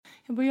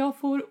Jag bara, jag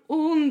får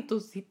ont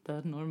att sitta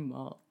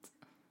normalt.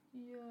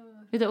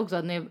 Vet du också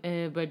att när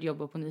jag började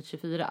jobba på Nytt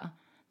 24,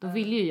 då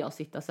ville ju jag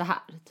sitta så här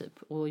typ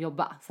och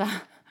jobba så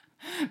här.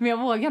 Men jag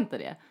vågade inte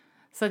det.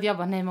 Så att jag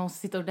bara, nej, man måste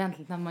sitta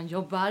ordentligt när man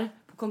jobbar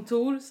på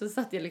kontor. Så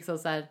satt jag liksom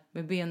så här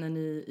med benen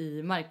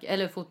i marken,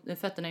 eller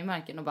fötterna i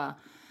marken och bara,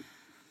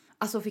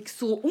 alltså fick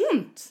så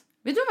ont.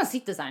 Vet du hur man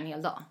sitter så här en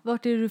hel dag?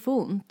 Vart är det du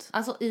får ont?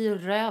 Alltså i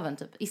röven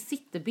typ, i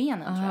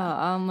sitterbenen tror jag.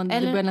 Ja, men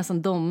det börjar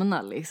nästan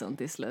domna liksom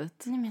till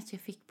slut. Nej, men alltså,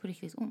 jag fick på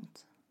riktigt ont.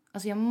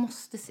 Alltså jag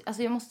måste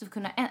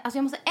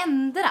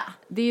ändra.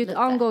 Det är ju ett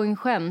ongoing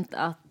skämt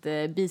att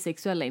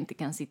bisexuella inte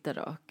kan sitta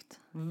rakt.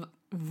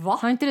 Va?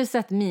 Har inte du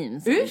sett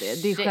memes om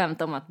det? Det är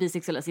skämt om att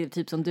bisexuella sitter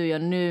typ som du gör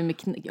nu med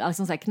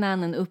alltså så här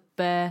knänen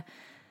uppe.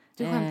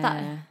 Du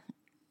skämtar?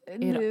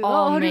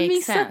 Har du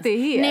missat det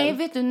helt? Nej,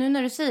 vet du, nu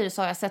när du säger det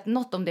så har jag sett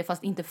något om det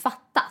fast inte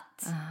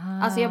fattat.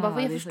 Aha, alltså jag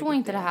bara, jag förstår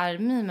inte det här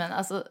memen.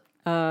 Alltså,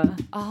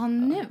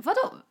 nu,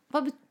 vadå?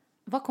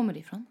 Vad kommer det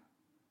ifrån?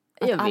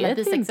 Att jag alla vet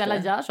bisexuella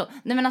inte. gör så.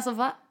 Nej men alltså,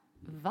 va?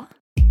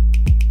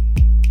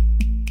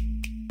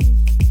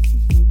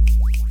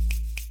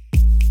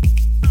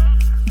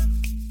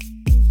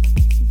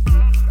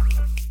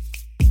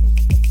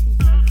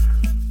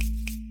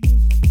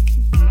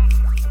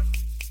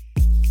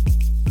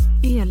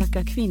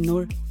 Elaka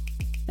kvinnor.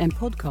 En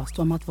podcast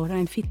om att vara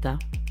en fitta.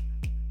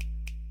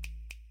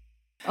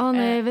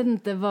 Nej, jag vet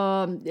inte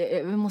vad...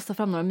 Vi måste ta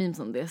fram några memes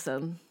om det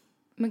sen.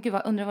 Men gud,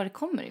 undrar var det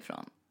kommer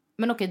ifrån.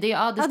 Men okej, det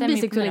stämmer. Att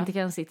bisexuella inte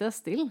kan sitta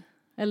still.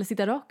 Eller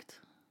sitta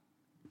rakt.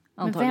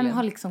 Antagligen. Men vem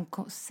har liksom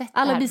sett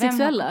alla det här?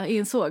 bisexuella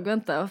insåg,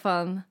 vänta, vad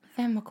fan.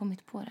 Vem har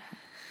kommit på det här?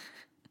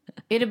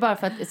 Är det bara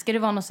för att, ska det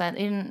vara något så här,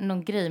 är det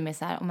någon grej med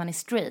så här, om man är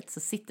straight så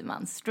sitter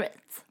man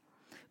straight?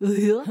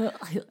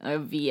 Jag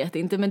vet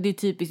inte, men det är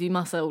typiskt i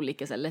massa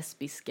olika så här,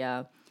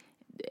 lesbiska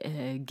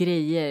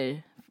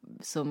grejer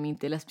som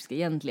inte är lesbiska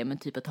egentligen, men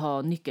typ att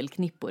ha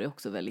nyckelknippor är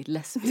också väldigt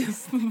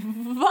lesbiskt.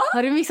 Va?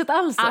 Har du missat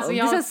alls? Alltså, det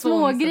är så här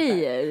små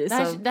grejer.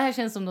 Det här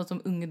känns som något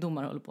som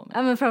ungdomar håller på med.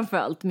 Ja, men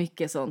framförallt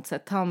mycket sånt, så här,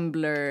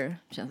 Tumblr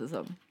känns det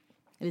som.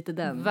 Lite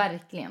den.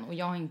 Verkligen, och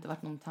jag har inte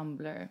varit någon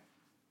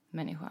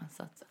Tumblr-människa.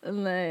 Så att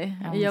nej,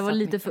 jag var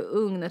lite för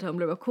ung när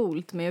Tumblr var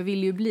coolt, men jag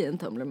ville ju bli en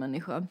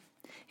Tumblr-människa.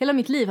 Hela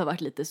mitt liv har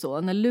varit lite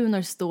så. När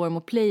Lunarstorm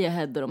och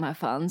Playahead och de här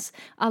fanns.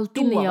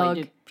 Alltid då när jag... var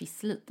du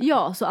pissliten.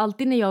 Ja, så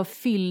alltid när jag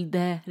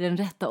fyllde den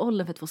rätta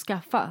åldern för att få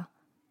skaffa,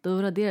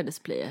 då raderades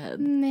Playahead.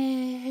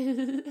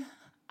 Nej.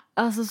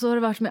 Alltså så har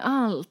det varit med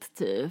allt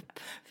typ.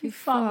 Fy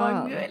fan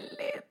vad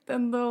gulligt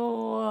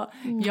ändå.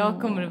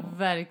 Jag kommer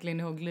verkligen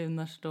ihåg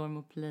Lunarstorm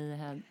och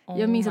Playahead.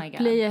 Jag minns att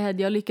Playahead,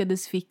 jag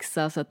lyckades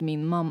fixa så att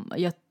min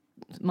mamma...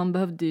 man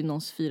behövde ju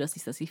någons 4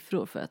 sista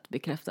siffror för att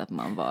bekräfta att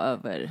man var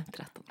över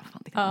 13.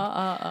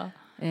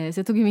 Så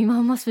jag tog ju min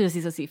mammas 4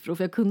 sista siffror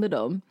för jag kunde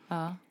dem.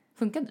 Ja.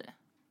 Funkade det?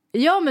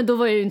 Ja, men då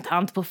var jag ju en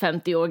tant på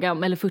 50 år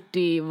gammal, eller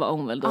 40 var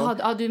hon väl då.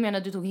 Aha, du menar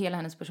att du tog hela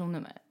hennes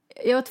personnummer?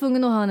 Jag var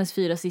tvungen att ha hennes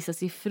 4 sista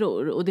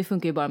siffror och det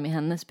funkar ju bara med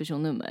hennes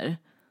personnummer.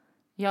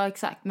 Ja,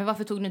 exakt. Men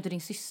varför tog du inte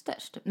din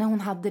systers? Typ? När hon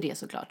hade det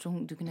såklart, så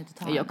du kunde inte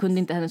ta Jag kunde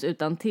inte hennes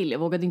utan till. Jag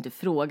vågade inte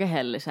fråga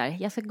heller så här,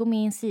 jag ska gå med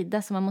i en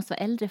sida som man måste vara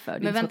äldre för.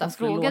 Men vänta,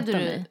 frågade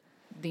du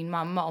din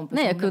mamma om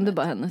personnumret? Nej, jag kunde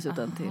bara hennes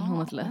utan till. Hon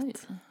var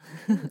lätt.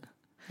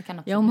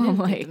 Jag och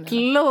mamma är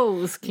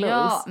close.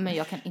 Ja, men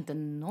jag kan inte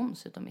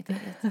någons utom mitt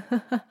eget.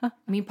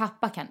 Min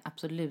pappa kan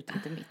absolut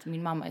inte mitt.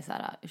 Min mamma är så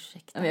här,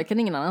 ursäkta. Men jag kan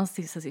ingen annans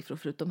sista siffror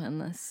förutom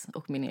hennes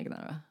och min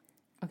egna.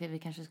 Okej, vi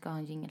kanske ska ha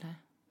en jingle här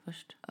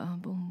först. Ja,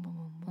 bom,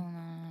 bom,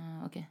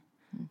 bom. Okej,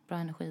 bra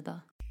energi då.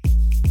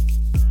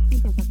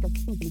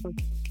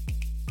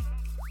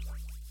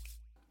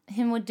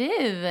 Hur mår du?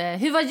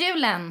 Hur var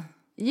julen?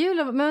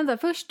 Men vänta,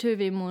 först hur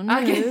vi mår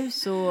nu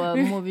så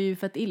mår vi ju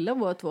för att illa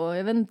båda två.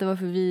 Jag vet inte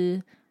varför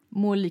vi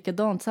mår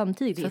likadant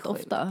samtidigt för att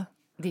ofta.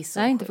 Det är så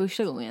det är inte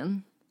första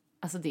gången.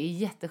 Alltså det är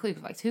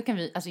jättesjukt faktiskt. Hur kan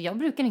vi, alltså jag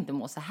brukar inte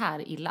må så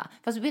här illa.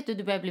 Fast vet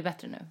du börjar bli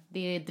bättre nu. Det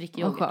är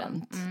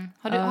drickyoghurten.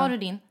 Har du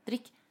din?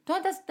 Drick. Du har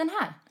inte ens den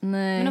här?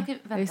 Nej, men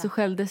okej, jag är så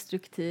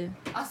självdestruktiv.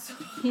 Alltså,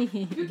 du kan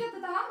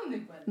inte ta hand om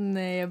dig själv.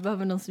 Nej, jag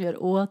behöver någon som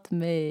gör åt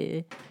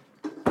mig.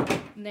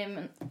 Nej,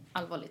 men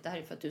allvarligt, det här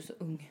är för att du är så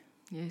ung.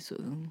 Jag är så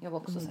ung. Jag var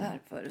också så här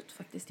förut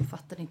faktiskt. Jag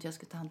fattade inte hur jag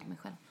skulle ta hand om mig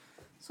själv.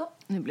 Så.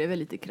 Nu blev jag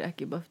lite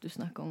kräkig bara för att du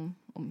snackade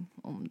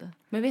om det.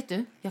 Men vet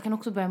du, jag kan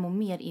också börja må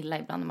mer illa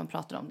ibland när man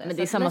pratar om det. Men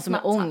det är samma som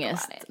med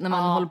ångest. När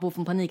man håller på att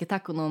få en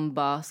panikattack och någon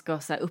bara ska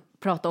så här,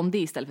 prata om det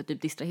istället för att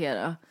typ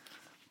distrahera.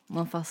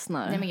 Man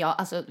fastnar. Nej, men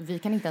alltså, vi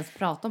kan inte ens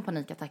prata om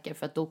panikattacker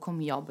för att då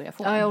kommer jag börja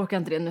få. Ja, jag orkar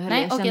inte det nu heller.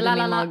 Nej, jag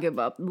kände min mage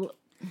bara...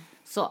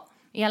 Så,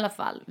 i alla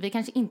fall. Vi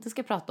kanske inte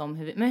ska prata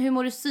om men hur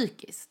mår du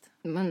psykiskt?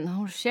 Men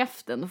håll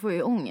käften, då får jag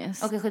ju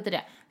ångest. Okej, skit i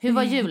det. Hur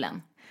var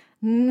julen?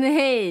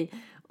 Nej,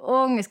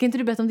 ångest. Ska inte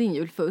du berätta om din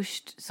jul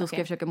först? Så ska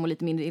jag försöka må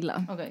lite mindre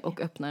illa.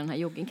 Och öppna den här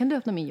jogging. Kan du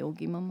öppna min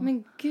jogging, mamma?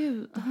 Men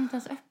gud, du har inte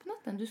ens öppnat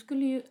den. Du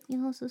skulle ju... Jag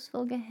har så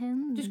svaga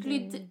händer. Du skulle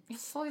ju... Jag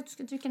sa att du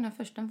skulle dricka den här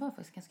först. Den var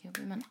faktiskt ganska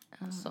jobbig, men...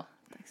 Så.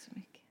 Tack så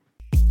mycket.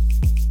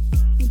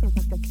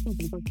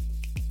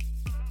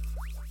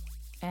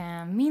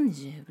 Min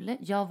jul,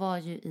 jag var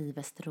ju i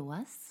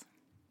Västerås.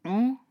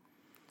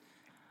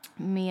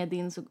 Med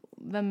din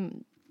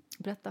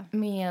berätta.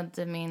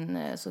 Med min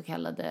så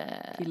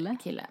kallade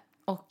kille.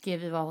 Och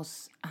vi var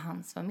hos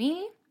hans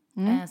familj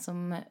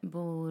som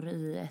bor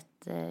i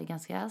ett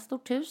ganska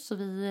stort hus. Så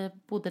vi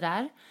bodde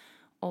där.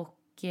 Och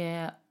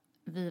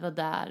vi var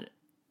där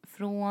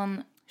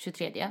från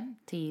 23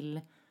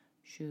 till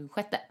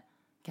 26.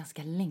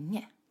 Ganska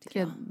länge.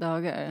 3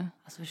 dagar.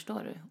 Alltså förstår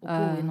du? Och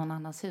bo i någon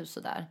annans hus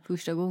och där.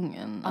 Första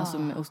gången, alltså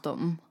hos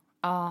dem.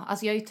 Ja,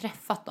 alltså jag har ju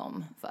träffat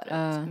dem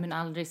förut. Men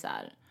aldrig så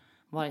här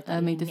varit där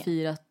men länge. inte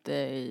firat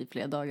i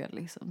flera dagar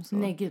liksom. Så.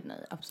 Nej, gud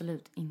nej.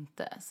 Absolut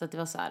inte. Så att det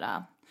var så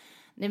här...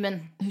 Nej,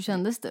 men... Hur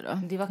kändes det då?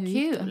 Det var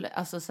kul.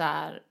 Alltså så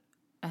här...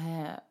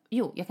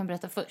 jo, jag kan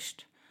berätta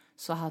först.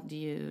 Så hade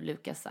ju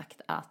Lukas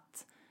sagt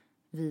att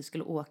vi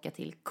skulle åka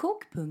till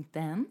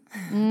kokpunkten.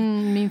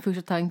 Min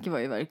första tanke var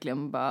ju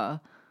verkligen bara...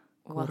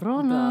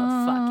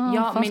 Corona. Fuck.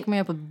 Ja, men... ska man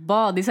göra på ett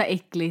bad? Det är så här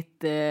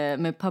äckligt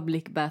med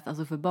public bath,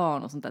 alltså för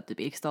barn och sånt där, typ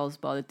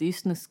Eriksdalsbadet. Det är ju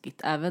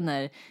snuskigt även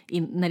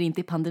när det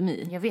inte är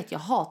pandemi. Jag vet, jag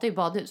hatar ju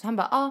badhus. Han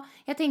bara,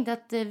 jag tänkte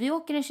att vi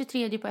åker den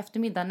 23 på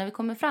eftermiddagen. När vi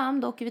kommer fram,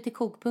 då åker vi till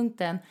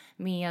kokpunkten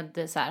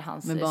med så här,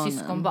 hans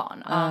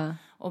syskonbarn.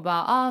 Och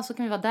bara, så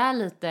kan vi vara där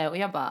lite. Och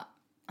jag bara,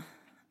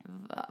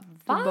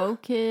 va?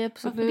 Okej,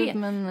 absolut.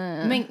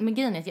 Men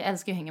grejen är att jag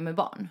älskar att hänga med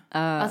barn.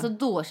 Alltså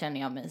då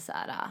känner jag mig så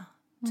här...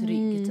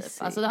 trygg typ.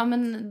 Alltså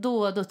men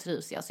då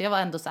trivs jag. Så jag var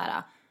ändå så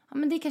här,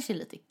 men det är kanske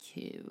lite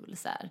kul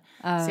så här.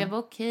 Så jag var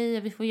okej,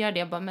 vi får göra det.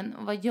 Jag bara, men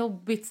vad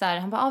jobbigt så här.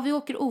 Han bara, vi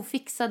åker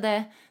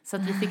ofixade så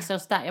att vi fixar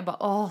oss där. Jag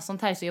bara,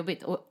 sånt här är så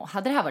jobbigt. Och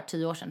hade det här varit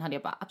 10 år sedan hade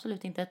jag bara,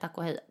 absolut inte, tack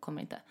och hej,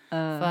 kommer inte.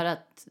 För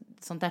att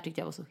sånt där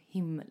tyckte jag var så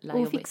himla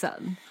jobbigt.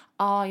 Ofixad?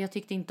 Ja, jag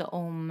tyckte inte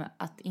om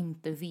att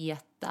inte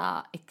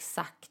veta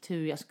exakt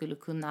hur jag skulle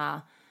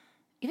kunna.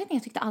 Jag vet inte,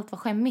 jag tyckte allt var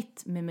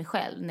skämmigt med mig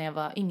själv när jag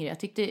var yngre. Jag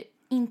tyckte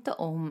inte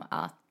om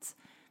att...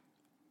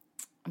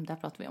 Där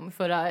pratade vi om i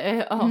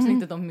förra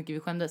avsnittet om hur mycket vi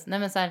skämdes. Nej,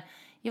 men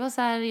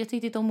så här, jag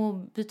tyckte inte om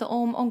att byta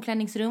om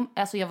omklädningsrum.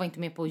 Alltså jag var inte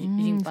med på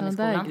gympan i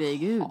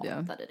skolan.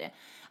 Hatade det.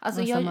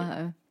 Alltså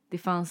det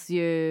fanns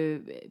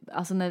ju...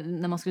 Alltså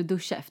när man skulle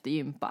duscha efter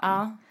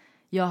gympan.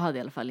 Jag hade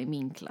i alla fall i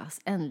min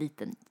klass en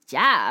liten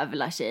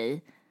jävla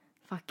tjej.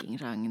 Fucking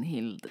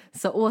Ragnhild.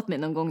 Så åt mig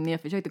någon gång när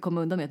jag försökte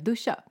komma undan med att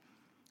duscha.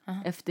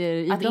 Efter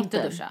idrotten. Att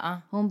inte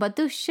duscha. Hon bara,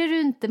 duschar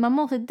du inte? Man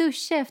måste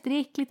duscha efter, det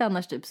är äckligt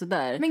annars typ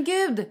sådär. Men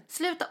gud,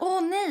 sluta,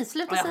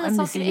 sluta säga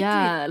saker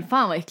äckligt.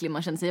 Fan vad äcklig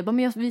man känner sig. Jag bara,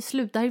 men vi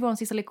slutar, här är vår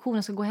sista lektion,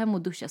 jag ska gå hem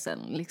och duscha sen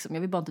liksom.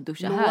 Jag vill bara inte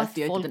duscha här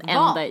för jag är typ den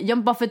enda.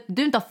 Bara för att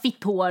du inte har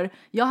fitt hår.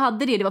 Jag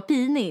hade det var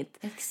pinigt.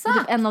 Exakt.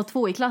 Typ 1 av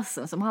 2 i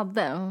klassen som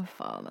hade.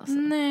 Fan alltså.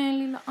 Nej,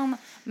 lilla Anna.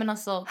 Men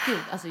alltså, gud,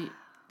 alltså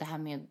det här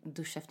med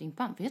dusch efter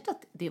gympan. Vet du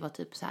att det var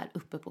typ så här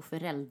uppe på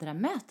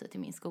föräldramötet i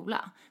min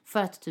skola? För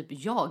att typ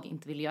jag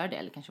inte ville göra det.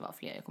 Eller kanske var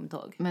fler, jag kommer inte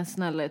ihåg. Men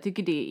snälla, jag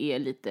tycker det är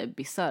lite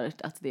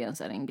bizarrt att det är en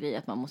sån här en grej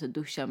att man måste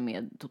duscha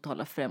med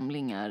totala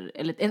främlingar.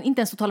 Eller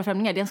inte ens totala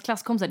främlingar, det är ens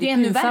klasskompisar. Det är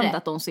pinsamt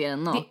att de ser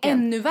en naken. Det är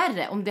ännu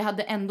värre. Om det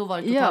hade ändå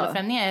varit totala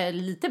främlingar är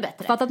lite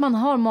bättre. För att man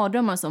har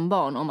mardrömmar som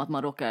barn om att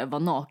man råkar vara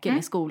naken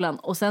i skolan.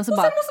 Och sen så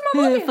bara,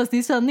 fast det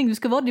är sanning, du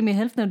ska vara det med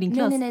hälften av din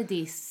klass. Nej,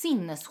 det är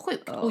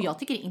sinnessjukt. Och jag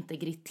tycker det är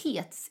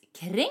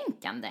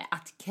integritetskränkande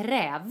att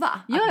kräva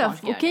att barn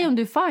ska okej, om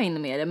du är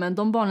fine med det, men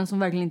de barnen som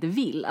verkligen inte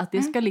vill att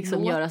det ska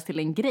liksom göras till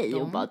en grej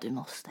och bara, du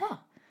måste.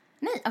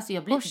 Nej, alltså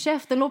jag blir... Och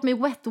käften, låt mig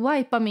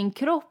wet-wipa min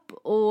kropp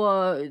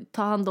och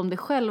ta hand om det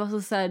själv.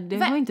 Alltså så här, det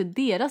var inte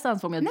deras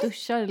ansvar om jag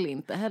duschar eller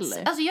inte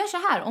heller. Alltså gör så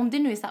här, om det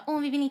nu är så här,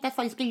 vi vill inte att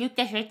folk ska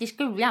lukta kött i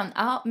skolan.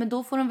 Ja, men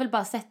då får de väl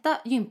bara sätta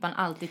gympan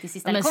alltid till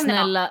sista lektionen. Men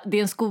snälla, det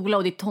är en skola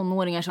och det är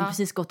tonåringar som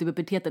precis gått i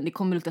puberteten. Det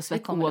kommer lukta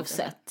svett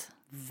oavsett.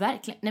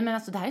 Verkligen. Nej, men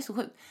alltså det här är så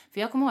sjukt.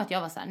 För jag kommer ihåg att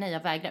jag var så här, nej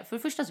jag vägrar. För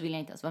det första så vill jag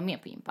inte ens vara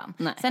med på gympan.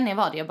 Nej. Sen när jag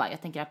var det,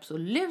 jag tänker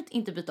absolut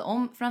inte byta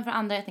om framför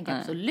andra. Jag tänker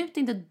absolut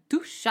inte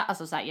duscha.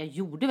 Alltså så här, jag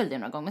gjorde väl det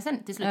några gånger. Men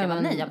sen till slut jag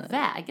bara, nej jag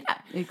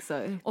vägrar.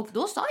 Exakt. Och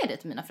då sa jag det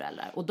till mina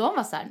föräldrar. Och de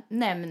var så här,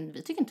 nej men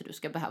vi tycker inte du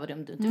ska behöva det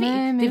om du inte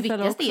vill. Det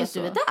viktigaste är att du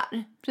är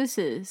där.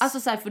 Precis. Alltså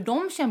så här, för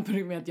de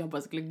kämpade med att jag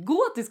bara skulle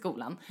gå till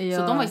skolan. Ja.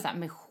 Så de var ju så här,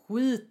 men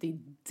skit i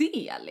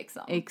det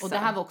liksom. Exakt. Och det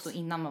här var också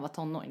innan man var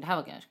tonåring. Det här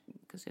var kanske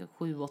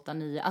 7, 8,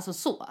 9. Alltså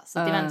så. Så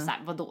det var en så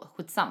här, vadå,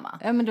 skitsamma.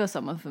 Ja, men det var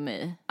samma för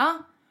mig. Ja.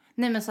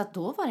 Nej, men så att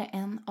då var det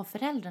en av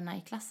föräldrarna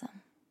i klassen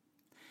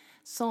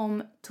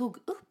som tog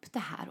upp det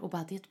här och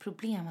bara, det är ett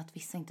problem att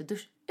vissa inte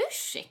duschar.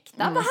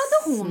 Ursäkta, vad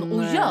hade hon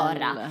att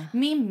göra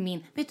med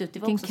min... Vet du, det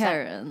var också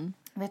Karen.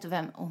 Så här, vet du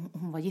vem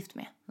hon var gift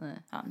med? Nej.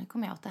 Ja, nu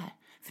kommer jag åt det här.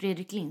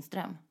 Fredrik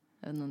Lindström.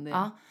 Det.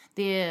 Ja,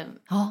 det är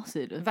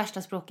säger du.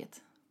 Värsta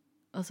språket.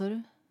 Vad sa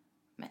du?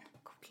 Men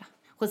googla.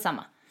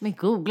 Skitsamma. Men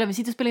googla, vi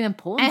sitter och spelar in en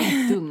podd.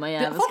 Dumma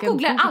jävel. Folk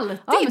googlar alltid.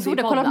 Ja, men så fort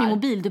jag kollar på min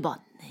mobil, du bara,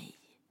 nej.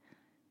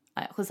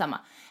 Ja, skitsamma.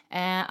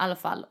 I alla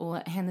fall, och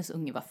hennes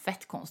unge var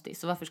fett konstig.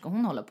 Så varför ska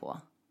hon hålla på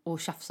och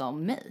tjafsa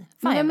om mig?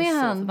 Fan, jag blir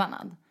så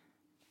förbannad.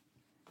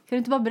 Kan du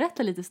inte bara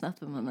berätta lite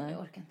snabbt vem han är?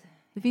 Jag orkar inte.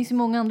 Det finns ju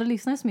många andra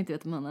lyssnare som inte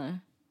vet vem han är.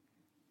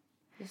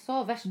 Jag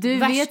sa du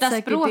värsta vet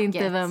säkert språket.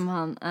 Inte vem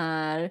han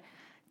är.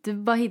 Du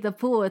bara hittar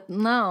på ett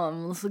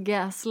namn och så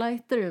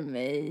gaslightar du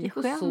mig.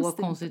 Du är så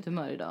konstigt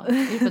humör idag. Det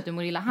är för att du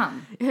mår illa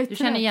han. Du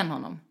känner igen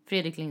honom.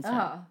 Fredrik Lindström.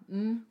 Ja.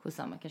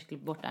 Skitsamma, kanske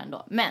klipper bort det här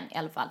ändå. Men i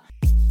alla fall.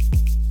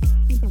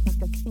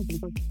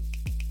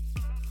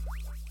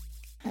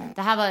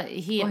 Det här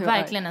var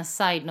verkligen en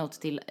side-note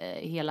till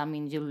hela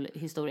min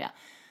julhistoria.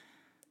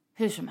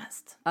 Hur som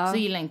helst. Så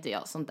gillar inte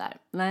jag sånt där.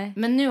 Nej.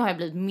 Men nu har jag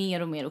blivit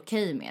mer och mer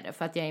okej med det.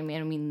 För att jag är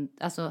mer och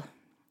mindre... Alltså,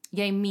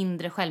 jag är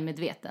mindre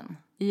självmedveten.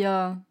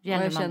 Ja, ju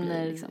äldre man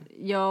blir, liksom.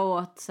 Ja,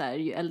 och att så här,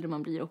 ju äldre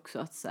man blir också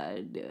att, så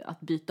här,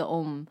 att byta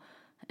om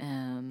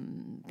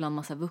bland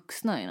massa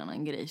vuxna är en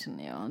annan grej,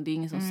 känner jag. Det är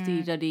ingen som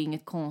stirrar, det är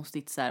inget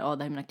konstigt så här,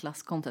 det här är mina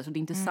klasskompisar, så det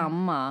är inte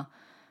samma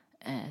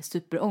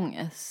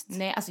superångest.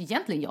 Nej, alltså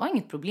egentligen, jag har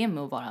inget problem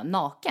med att vara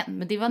naken,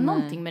 men det var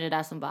någonting med det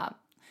där som bara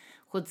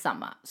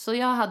skitsamma. Så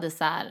jag hade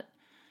så här,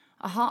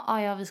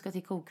 vi ska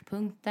till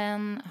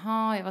kokpunkten.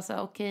 Jag var så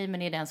här, okej,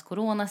 men är det ens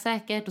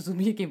coronasäkert? Och så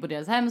gick jag in på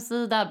deras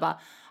hemsida, bara,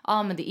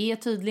 men det är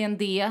tydligen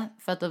det,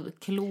 för att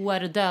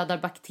klor dödar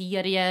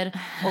bakterier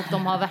och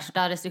de har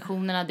värsta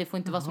restriktionerna, det får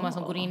inte vara så många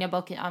som går in. Jag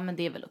bara, okej, men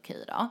det är väl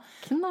okej då.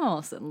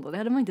 Knasen då, det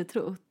hade man inte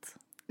trott.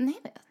 Nej,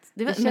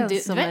 jag vet. Det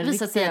känns som en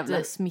riktig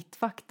jävla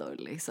smittfaktor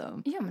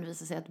liksom. Ja, men det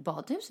visar sig att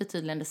badhus är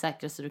tydligen det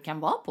säkraste du kan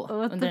vara på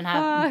under den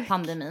här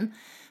pandemin.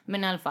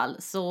 Men i alla fall,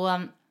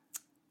 så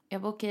jag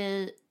var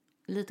okej.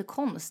 Lite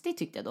konstigt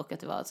tyckte jag dock att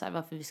det var så här,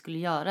 varför vi skulle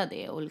göra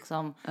det. Och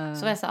liksom,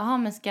 så var jag så här,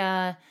 men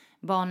ska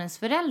barnens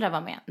föräldrar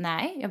vara med?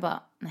 Nej, jag bara,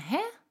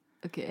 nej.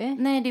 Okay.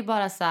 Nej, det är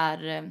bara så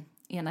här,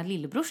 ena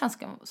lillebrorsan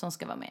som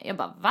ska vara med. Jag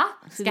bara, va?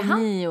 Ska så han?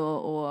 Ni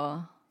och...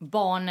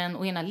 Barnen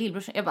och ena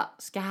lillebrorsan. Jag bara,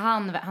 ska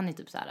han är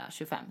typ så här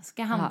 25.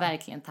 Ska han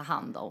verkligen ta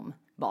hand om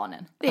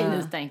barnen? Det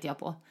litar inte jag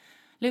på.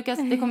 Lukas,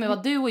 det kommer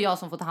vara du och jag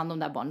som får ta hand om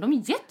de där barnen. De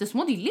är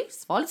jättesmå, det är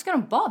livsfarligt. Ska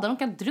de bada? De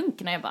kan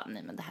drunkna. Jag bara,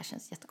 nej men det här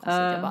känns jättekonstigt.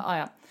 Jag bara,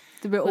 ja.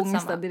 Du börjar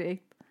ångesta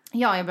direkt.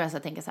 Ja, jag började så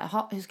tänka så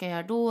här, hur ska jag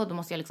göra då? Då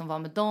måste jag liksom vara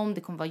med dem.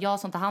 Det kommer vara jag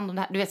som tar hand om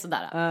det här. Du vet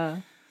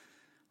sådär.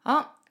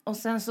 Ja, och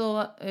sen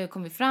så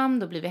kom vi fram.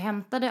 Då blir vi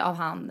hämtade av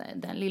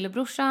den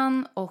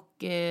lillebrorsan.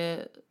 Och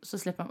så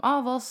släpper de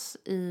av oss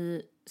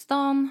i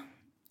stan.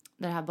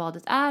 Där det här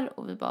badet är.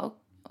 Och vi bara,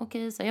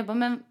 okej. Så jag bara,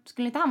 men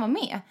skulle inte han vara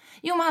med?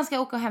 Jo, men han ska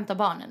åka och hämta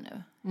barnen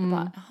nu. Jag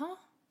bara,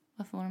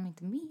 varför var de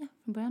inte med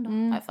från början då?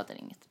 Ja, jag fattar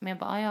inget. Men jag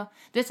bara,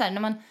 Du vet såhär,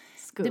 när man...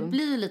 Det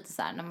blir lite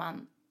så här när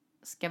man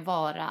ska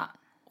vara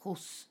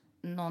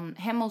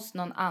hemma hos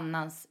någon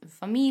annans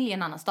familj i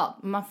en annan stad.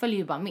 Man följer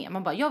ju bara med.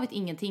 Man bara, jag vet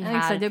ingenting här.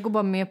 Exakt, jag går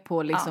bara med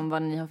på liksom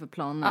vad ni har för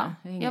planer.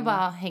 Jag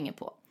bara hänger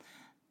på.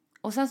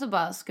 Och sen så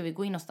bara, ska vi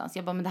gå in någonstans?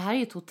 Jag bara, men det här är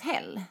ju ett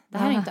hotell. Det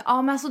här är inte,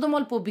 men alltså de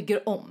håller på och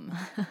bygger om.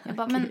 Jag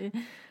bara, men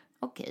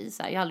okej,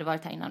 så här, jag har aldrig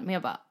varit här innan. Men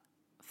jag bara,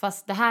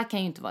 fast det här kan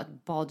ju inte vara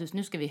ett badhus.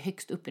 Nu ska vi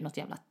högst upp i något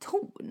jävla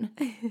torn.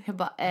 Jag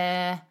bara,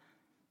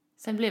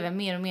 sen blev jag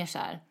mer och mer så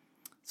här.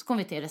 Så kom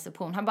vi till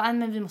reception. Han bara,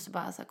 men vi måste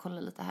bara så här,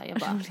 kolla lite här. Jag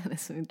bara,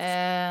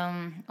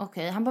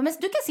 okej. Han bara, men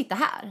du kan sitta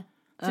här.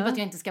 Typ att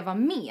jag inte ska vara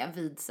med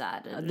vid så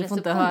här, receptionen. Du får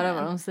inte höra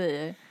vad de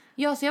säger.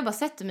 Ja, så jag bara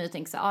sätter mig och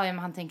tänker så här, men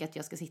han tänker att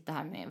jag ska sitta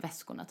här med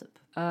väskorna typ.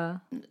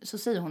 Så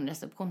säger hon i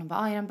receptionen,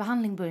 bara, en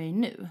behandling börjar ju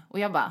nu. Och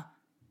jag bara,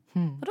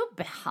 vadå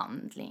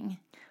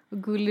behandling?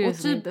 Och gullig och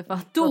typ inte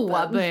då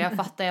började jag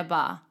fatta, jag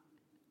bara,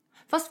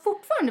 fast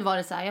fortfarande var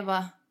det så här, jag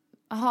bara,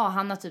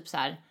 han har typ så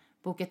här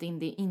bokat in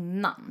det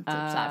innan typ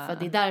så här, för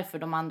det är därför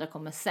de andra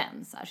kommer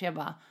sen så här. Så jag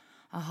bara,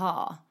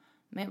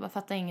 men jag bara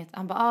fattar inget.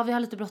 Han bara, vi har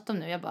lite bråttom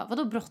nu. Jag bara,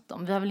 vadå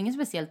bråttom? Vi har väl ingen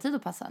speciell tid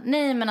att passa?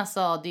 Nej, men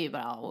alltså, det är ju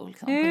bara att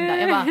liksom skynda.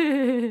 Jag bara,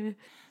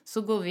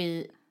 så går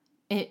vi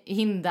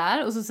in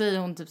där och så säger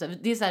hon typ så här,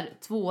 det är så här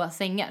 2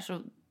 sängar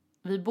så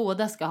vi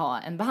båda ska ha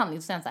en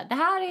behandling. Så säger han så här, det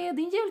här är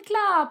din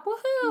julklapp,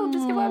 woho, det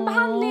ska vara en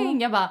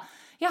behandling. Jag bara,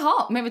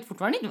 jaha, men jag vet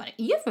fortfarande inte vad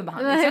det är för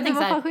behandling. Så jag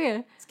tänkte så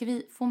här, ska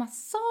vi få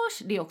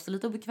massage? Det är också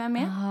lite obekväm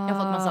med. Jag har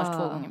fått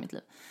massage 2 gånger i mitt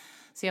liv.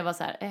 Så jag var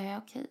så här,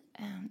 okej,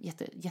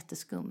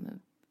 jätteskum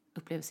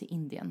upplevelse i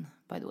Indien,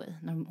 by the way.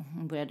 När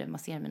hon började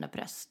massera mina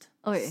bröst.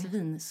 Oj.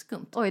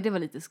 Svinskumt. Oj,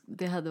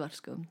 det hade varit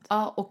skumt.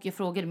 Ja, och jag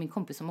frågade min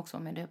kompis som också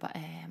var med. Jag bara,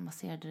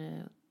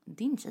 masserade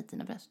din tjej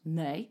dina bröst?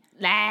 Nej.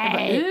 Jag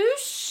bara,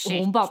 ursäkta.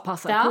 Och hon bara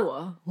passade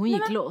på. Hon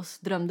gick loss,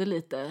 drömde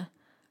lite.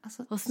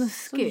 Alltså, vad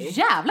snuskigt. Så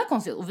jävla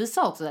konstigt. Och vi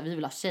sa också att vi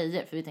vill ha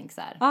tjejer. För vi tänkte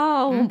så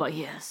här. Och hon bara,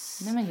 yes.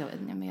 Nej,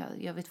 men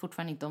jag vet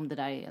fortfarande inte om det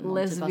där är någon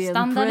lesbian typ av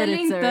standard eller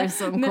inte.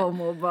 Som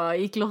kom och bara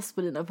gick loss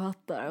på dina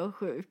pattar. Och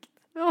sjukt.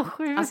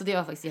 Alltså det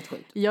var faktiskt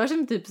jättesjukt. Jag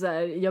känner typ så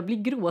här, jag blir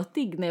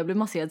gråtig när jag blir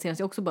masserad senast.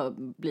 Jag har också bara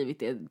blivit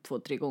det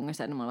 2-3 gånger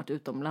så här, när man har varit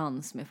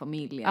utomlands med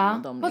familjen.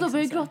 Och de vadå, liksom,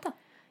 började du gråta?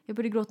 Jag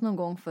började gråta någon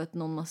gång för att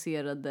någon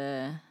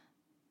masserade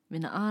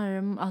mina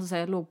armar. Alltså så här,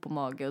 jag låg på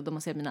mage och de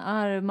masserade mina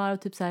armar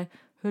och typ så här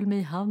höll mig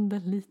i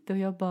handen lite och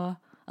jag bara,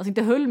 alltså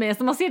inte höll mig,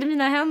 så man ser det i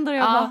mina händer och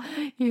jag bara,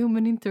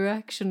 human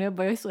interaction, och jag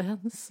bara, jag är så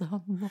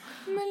ensam.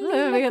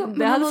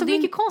 Jag hade så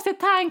mycket konstiga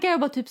tankar, jag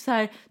bara typ så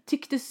här,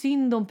 tyckte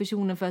synd om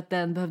personen för att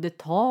den behövde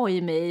ta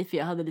i mig, för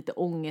jag hade lite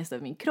ångest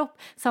över min kropp,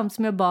 samtidigt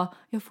som jag bara,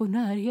 jag får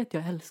närhet,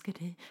 jag älskar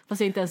dig,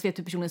 fast jag inte ens vet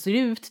hur personen ser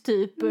ut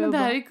typ. Men det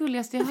här är det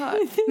gulligaste jag hört.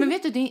 Men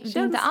vet du, det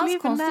är inte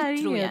alls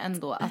konstigt tror jag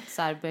ändå att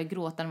så här börja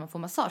gråta när man får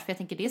massage, för jag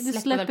tänker det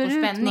släpper väl på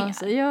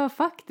spänningar. Ja,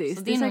 faktiskt.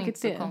 Så det är nog inte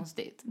så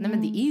konstigt. Nej,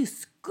 men det är ju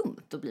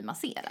skumt att bli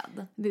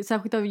masserad. Det,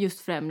 särskilt av just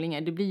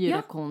främlingar. Det blir ju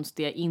det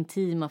konstiga,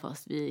 intima,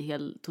 fast vi är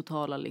helt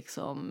totala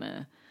liksom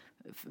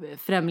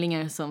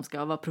främlingar som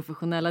ska vara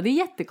professionella. Det är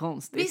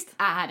jättekonstigt. Visst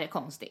är det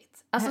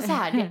konstigt. Alltså så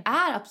här, det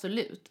är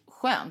absolut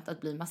skönt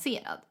att bli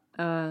masserad.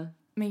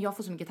 Men jag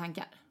får så mycket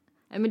tankar.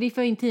 Men det är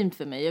för intimt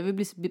för mig. Jag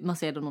vill bli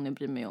masserad av någon jag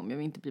bryr mig om. Jag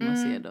vill inte bli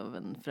masserad av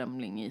en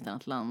främling i ett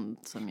annat land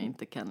som jag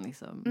inte kan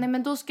liksom... Nej,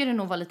 men då ska det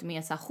nog vara lite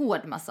mer så här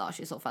hård massage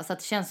i så fall. Så att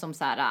det känns som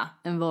så här...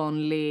 En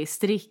vanlig,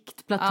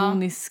 strikt,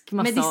 platonisk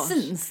massage.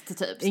 Medicinskt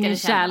typ. Ingen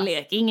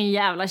kärlek. Ingen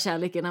jävla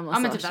kärlek i den här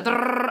massagen. Ja, men typ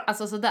såhär...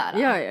 Alltså sådär.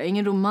 Ja,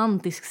 ingen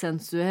romantisk,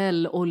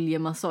 sensuell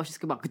oljemassage. Jag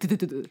ska bara...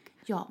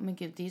 Ja, men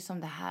gud, det är ju som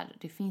det här.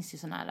 Det finns ju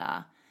sån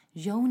här...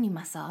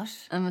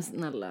 Yoni-massage. Ja, men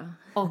snälla.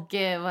 Och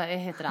vad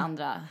heter det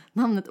andra?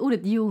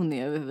 Ordet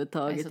yoni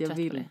överhuvudtaget. Jag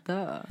vill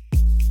dö.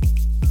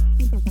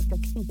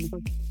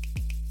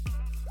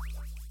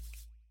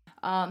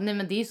 Nej,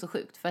 men det är ju så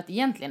sjukt. För att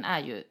egentligen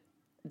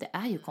det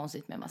är ju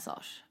konstigt med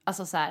massage.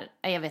 Alltså så här,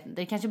 jag vet inte.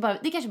 Det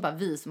är kanske bara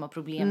vi som har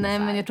problem med Nej, så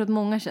här. Men jag tror att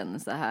många känner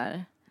så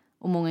här.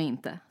 Och många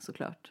inte,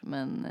 såklart.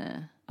 Men...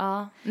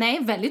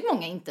 Nej, väldigt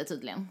många inte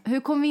tydligen. Hur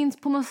kom vi in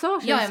på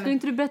massage? Skulle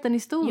inte du berätta en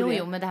historia?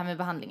 Jo, men det här med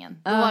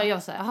behandlingen. Då var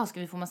jag så här, ska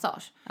vi få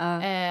massage?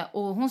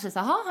 Och hon säger så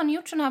här, har ni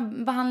gjort sån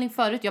här behandling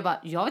förut? Jag bara,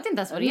 jag vet inte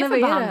ens vad det är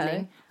för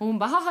behandling. Och hon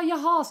bara,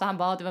 jaha. Så han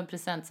bara, det var en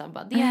present. Så han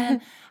bara, det är en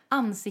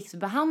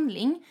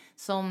ansiktsbehandling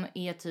som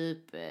är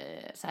typ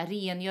så här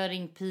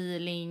rengöring,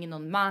 peeling,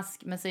 någon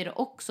mask. Men så är det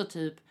också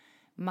typ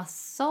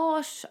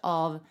massage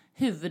av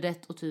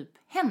huvudet och typ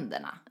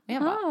händerna. Och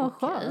jag bara,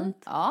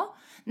 skönt. Ja.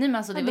 Nej, men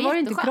alltså, det var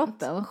jätteskönt. Inte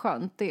kroppen, vad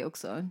skönt det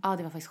också. Ja,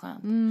 det var faktiskt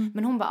skönt.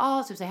 Men hon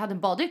bara, typ så jag hade en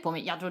baddräkt på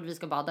mig. Jag trodde vi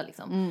ska bada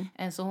liksom.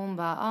 Så hon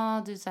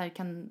bara, du så här,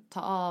 kan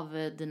ta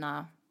av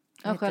dina...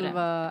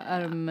 Själva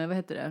arm, vad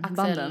heter det?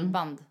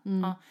 Axelband.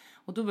 Ja.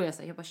 Och då började jag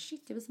säga, jag bara,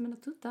 shit, jag visar mina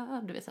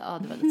tuttar. Du vet, så,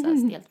 det var lite så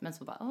här stelt. Men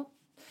så bara,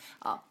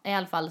 i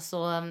alla fall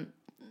så...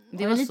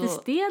 Det var lite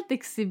stelt,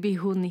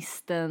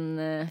 exhibitionisten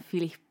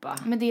Filippa.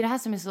 Men det är det här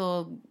som är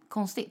så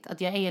konstigt.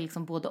 Att jag är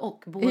liksom både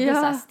och. Både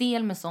så här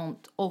stel med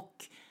sånt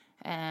och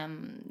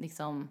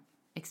liksom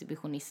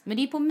exhibitionist. Men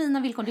det är på mina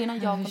villkor. Det är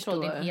när jag har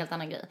kontroll. Det är en helt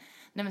annan grej.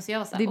 Nej, men så jag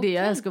var så här, det är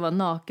det, jag ska vara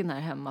naken här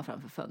hemma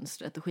framför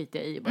fönstret och skita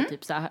i. Och bara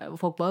typ så här, och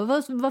folk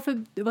bara,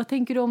 vad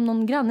tänker du om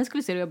någon granne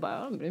skulle se det? Och jag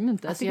bara, jag bryr mig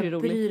inte. Alltså,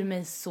 jag bryr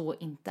mig så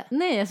inte.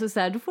 Nej, alltså så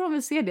här, då får de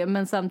väl se det.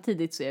 Men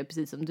samtidigt så är jag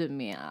precis som du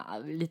med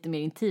lite mer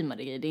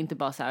intimare grejer. Det är inte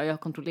bara så här, jag har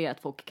kontrollerat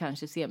att folk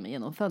kanske ser mig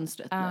genom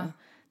fönstret. Men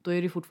då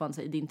är det fortfarande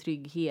så här, i din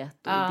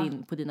trygghet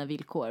och på dina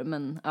villkor.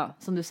 Men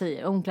som du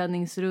säger,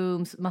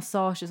 omklädningsrum,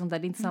 massage och sånt där,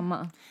 det är inte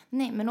samma.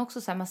 Nej, men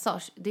också så här,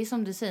 massage. Det är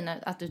som du säger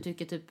att du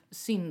tycker typ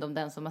synd om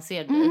den som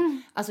masserar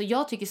dig. Alltså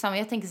jag tycker samma,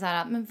 jag tänker så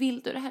här, men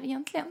vill du det här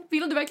egentligen?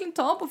 Vill du verkligen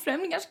ta på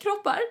främlingars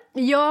kroppar?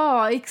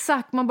 Ja,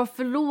 exakt. Man bara,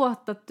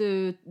 förlåt att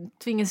du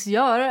tvingas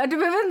göra. Du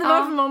behöver inte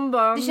varför man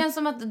bara... Det känns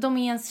som att de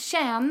är ens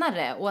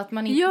tjänare och att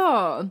man inte...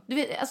 Ja. Du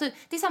vet, alltså,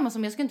 det är samma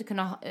som jag skulle inte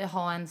kunna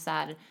ha en så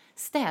här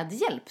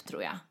städhjälp,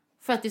 tror jag.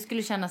 För att det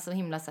skulle kännas så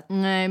himla så.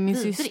 Nej, min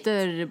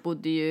syster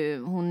bodde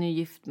ju... Hon är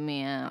gift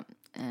med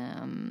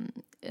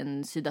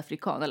en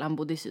sydafrikan. Eller han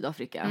bodde i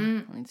Sydafrika.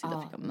 Han är inte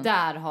Sydafrika, men...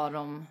 Där har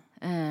de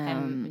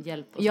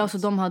hemhjälp och sånt. Så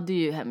de hade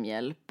ju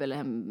hemhjälp.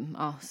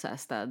 Eller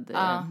städ.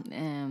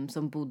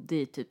 Som bodde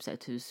i typ så här,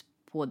 ett hus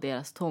på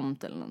deras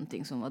tomt eller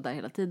någonting. Som var där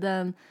hela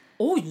tiden.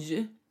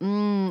 Oj!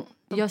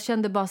 Jag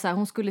kände bara så här,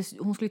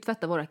 hon skulle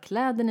tvätta våra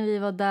kläder när vi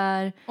var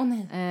där.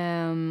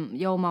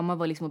 Jag och mamma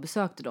var liksom och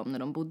besökte dem när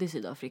de bodde i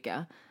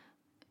Sydafrika.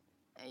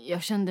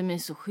 Jag kände mig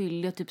så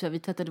skyldig. Typ så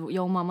här,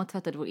 jag och mamma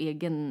tvättade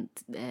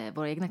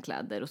våra egna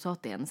kläder och sa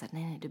till henne så här,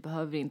 nej, du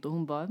behöver inte. Och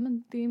hon bara,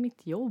 men det är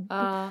mitt jobb.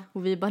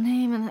 Och vi bara,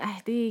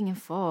 nej, det är ingen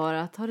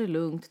fara. Ta det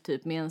lugnt,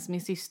 typ. Medan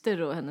min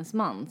syster och hennes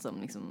man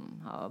som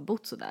liksom har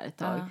bott så där ett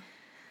tag.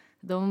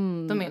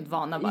 De är inte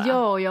vana bara.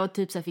 Ja, och jag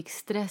typ så här fick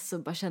stress och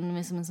bara kände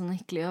mig som en sån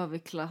äcklig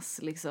överklass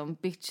liksom,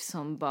 bitch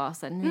som bara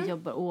så här, ni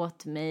jobbar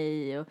åt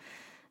mig och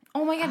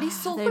oh my god, det är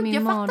så sjukt.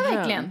 Jag fattar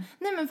verkligen.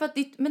 Nej, men för att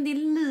men det är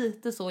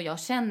lite så jag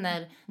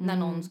känner när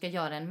någon ska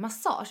göra en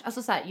massage.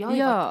 Alltså så här, jag har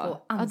ju varit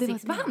på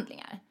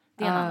ansiktsbehandlingar.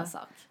 Det är en annan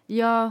sak.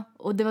 Ja,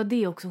 och det var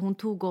det också.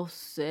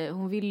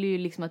 Hon ville ju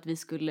liksom att vi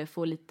skulle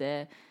få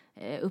lite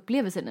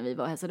upplevelser när vi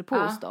var och hälsade på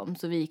hos dem.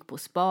 Så vi gick på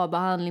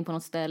spa-behandling på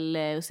något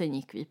ställe och sen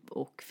gick vi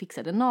och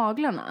fixade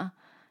naglarna.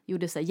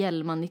 Gjorde så här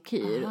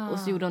gelmanikyr och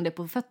så gjorde de det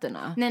på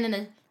fötterna.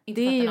 Nej.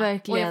 Det är ju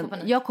verkligen,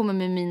 jag kommer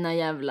med mina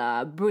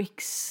jävla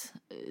bricks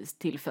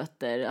till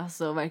fötter.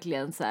 Alltså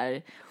verkligen så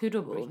här. Hur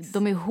då bricks?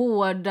 De är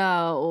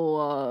hårda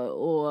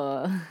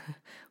och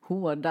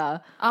hårda.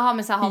 Jaha,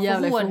 men så ha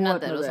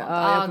förhårdnader och sånt.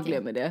 Ja, jag har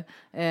problem med det.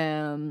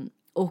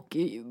 Och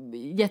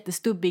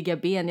jättestubbiga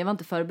ben. Jag var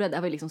inte förberedd. Det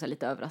här var liksom så här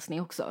lite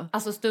överraskning också.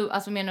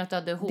 Alltså menar du att du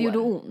hade hår? Det gjorde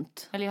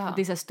ont. Eller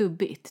det är så här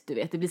stubbigt, du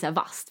vet. Det blir så här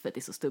vasst för att det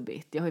är så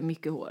stubbigt. Jag har ju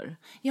mycket hår.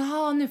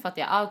 Jaha, nu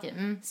fattar jag. Okej.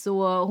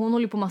 Så hon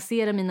håller på att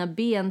massera mina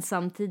ben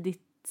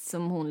samtidigt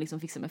som hon liksom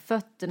fixar med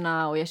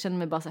fötterna. Och jag känner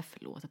mig bara så här,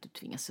 förlåt att du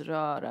tvingas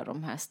röra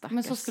de här stackars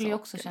Men så skulle jag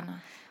också sakerna. känna.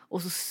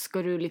 Och så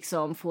ska du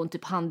liksom få en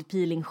typ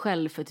handpeeling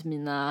själv för att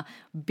mina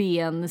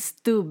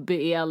benstubb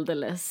är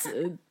alldeles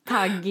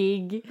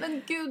taggig.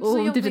 Men gud, och så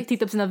hon jobbigt. typ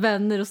tittar på sina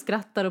vänner och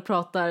skrattar och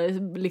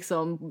pratar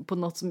liksom på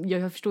något som,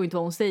 jag förstår inte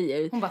vad hon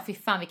säger. Hon bara, fy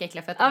fan vilka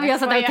äckliga fötter. Ja, men jag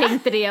satt där och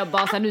tänkte det, jag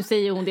bara så här, nu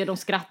säger hon det, de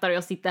skrattar och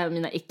jag sitter här med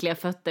mina äckliga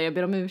fötter, jag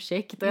ber om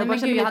ursäkt. Och jag bara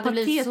kände mig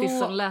patetiskt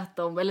som lät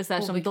dem, eller så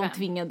här, som de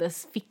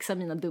tvingades fixa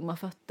mina dumma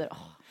fötter.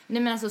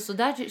 Nej men alltså så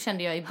där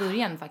kände jag i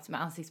början faktiskt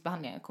med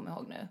ansiktsbehandlingen, jag kommer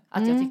ihåg nu.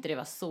 Att jag tyckte det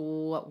var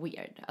så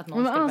weird att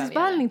någon men skulle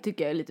ansiktsbehandling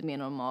tycker jag är lite mer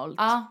normalt.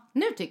 Ja,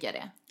 nu tycker jag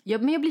det. Ja,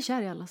 men jag blir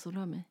kär i alla som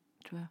rör mig,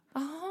 tror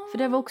jag. För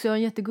det var också, jag har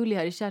en jättegullig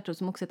här i Kärtorp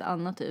som också heter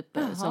Anna typ.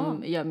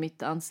 Som gör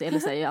mitt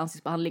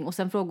ansiktsbehandling. Och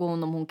sen frågar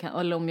hon om hon kan,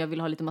 eller om jag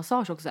vill ha lite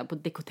massage också så här, på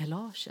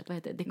dekolletaget. Vad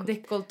heter det?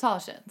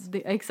 Dekolletaget.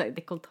 Exakt,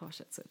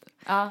 dekolletaget. Så,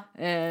 ja.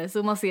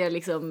 Så man ser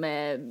liksom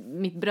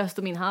mitt bröst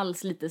och min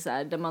hals lite så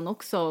här, där man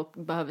också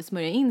behöver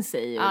smörja in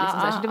sig. Och liksom,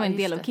 så, här, så det var en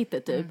del av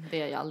kittet typ.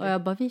 Det är jag aldrig. Och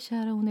jag bara, vi är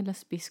kära, hon är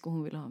lesbisk och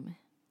hon vill ha mig.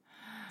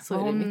 Så är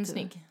hon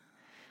snygg?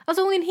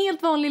 Alltså hon är en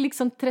helt vanlig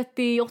liksom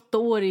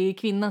 38-årig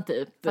kvinna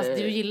typ. Fast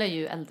du gillar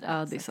ju äldre.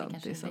 Ja, det är sant.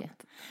 Det är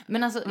sant.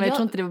 Men alltså, jag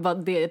tror inte det var bara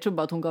det. Jag tror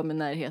bara att hon gav mig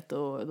närhet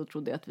och då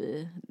trodde jag att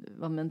vi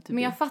var meant to be.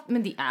 Men jag fattar,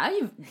 men det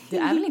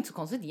är väl inte så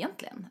konstigt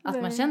egentligen.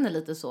 Att man känner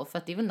lite så, för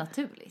att det är väl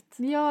naturligt.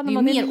 Ja, när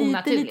man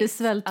är lite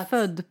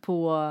svältfödd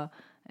på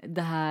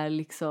det här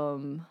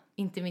liksom...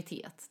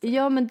 Intimitet.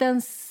 Ja, men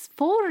den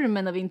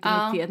formen av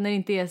intimitet när det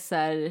inte är så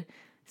här...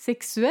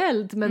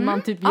 sexuellt, men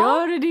man typ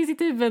gör det i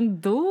sitt huvud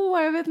ändå,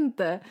 jag vet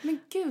inte. Men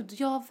gud,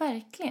 ja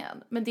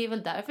verkligen. Men det är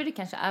väl därför det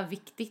kanske är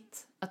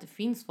viktigt att det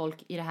finns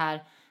folk i det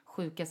här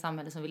sjuka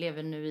samhället som vi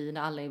lever nu i,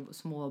 när alla är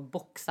små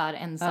boxar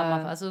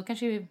ensamma. Alltså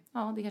kanske, det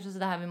är kanske så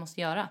det här vi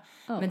måste göra.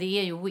 Men det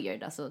är ju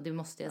weird, alltså det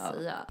måste jag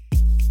säga.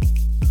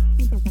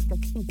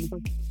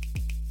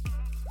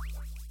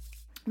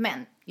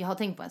 Men jag har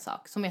tänkt på en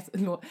sak som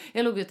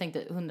jag låg och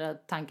tänkte 100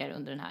 tankar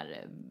under den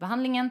här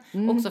behandlingen,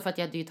 också för att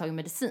jag hade ju tagit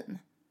medicin.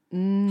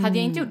 Hade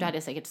jag inte gjort det hade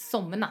jag säkert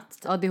somnat.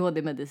 Typ.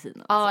 ADHD-medicin.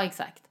 Alltså. Ja,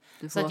 exakt.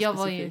 Så att jag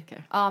var ju...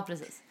 Ja,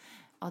 precis.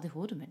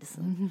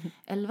 ADHD-medicin.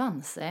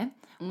 Elvanse.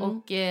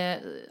 Och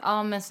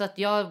men så att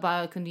jag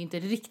bara kunde inte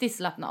riktigt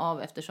slappna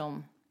av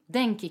eftersom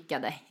den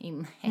kickade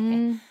in.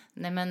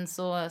 Nej, men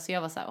så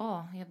jag var så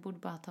här, jag borde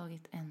bara ha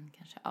tagit en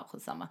kanske. Ja,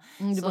 skitsamma.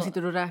 Du bara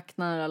sitter och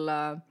räknar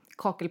alla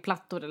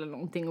kakelplattor eller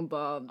någonting och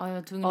bara... Ja, jag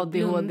var tvungen att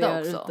blunda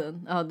också.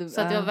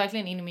 Så att jag var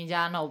verkligen inne i min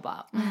hjärna och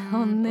bara...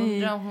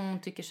 undrar om hon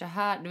tycker så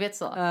här. Du vet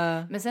så.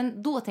 Men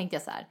sen då tänkte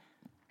jag så här...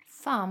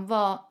 Fan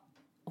vad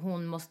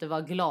hon måste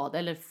vara glad.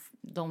 Eller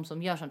de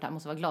som gör sånt här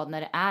måste vara glad.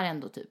 När det är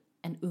ändå typ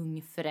en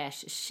ung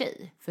fräsch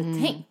tjej. För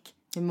tänk.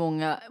 Hur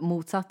många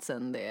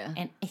motsatsen det är.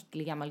 En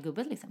äcklig gammal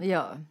gubbe liksom.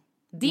 Ja.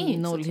 Det är ju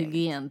inte noll så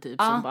hygien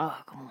typ. Som bara,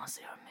 kom och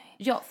se mig.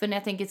 Ja, för när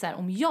jag tänker så här.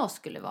 Om jag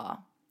skulle vara...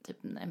 typ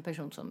en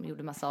person som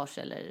gjorde massage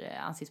eller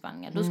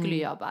ansiktsbehandlingar, då skulle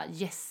jag bara,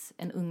 yes,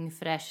 en ung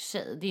fräsch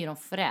tjej. Det är ju de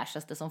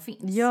fräschaste som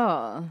finns.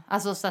 Ja.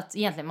 Alltså så att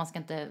egentligen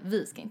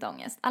vi ska inte ha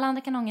ångest. Alla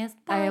andra kan ha ångest.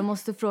 Nej, jag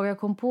måste fråga, jag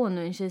kom på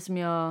nu en tjej som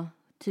jag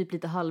typ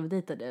lite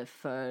halvdejtade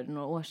för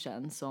några år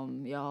sedan,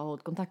 som jag har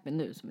hållit kontakt med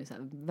nu, som är så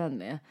här vän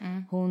med.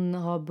 Hon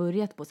har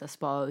börjat på så här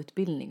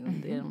spa-utbildning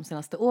under de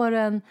senaste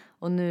åren,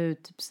 och nu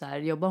typ så här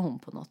jobbar hon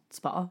på något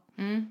spa.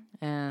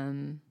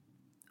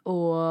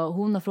 Och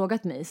hon har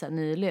frågat mig så här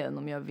nyligen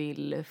om jag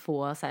vill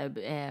få så här,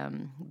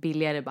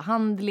 billigare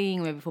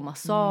behandling, om jag vill få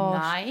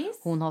massage. Nice.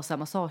 Hon har så här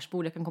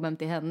massagebord, jag kan komma hem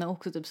till henne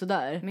också typ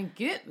sådär. Men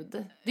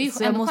gud, det är ju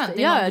så ändå skönt.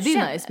 Det är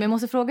nice, men jag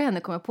måste fråga henne,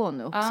 kommer jag på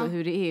nu också,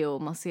 hur det är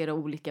att massera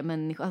olika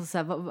människor. Alltså, så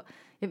här,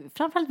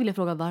 framförallt vill jag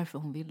fråga varför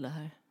hon vill det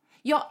här.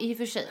 Ja, i och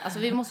för sig. Alltså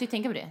vi måste ju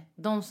tänka på det.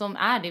 De som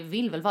är det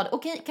vill väl vara det.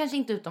 Okej, kanske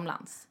inte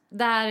utomlands.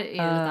 Där är det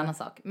lite annan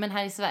sak. Men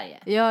här i Sverige.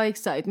 Ja,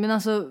 exakt. Men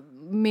alltså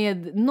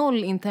med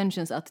noll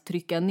intentions att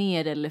trycka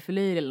ner eller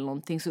förlöjliga eller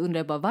någonting, så undrar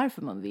jag bara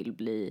varför man vill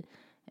bli...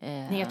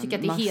 Nej, jag tycker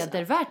att det är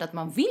hedervärt att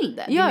man vill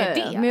det. Ja,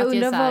 det men jag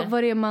undrar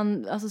vad det är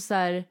man... Alltså så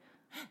här...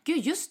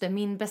 Gud, just det.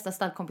 Min bästa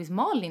stallkompis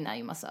Malin är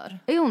ju massör.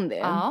 Är hon det?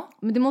 Ja.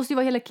 Men det måste ju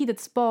vara hela kittet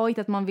spaigt,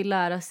 att man vill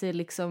lära sig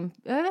liksom...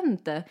 Jag vet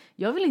inte.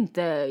 Jag vill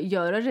inte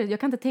göra det. Jag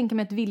kan inte tänka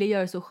mig att vilja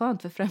göra det så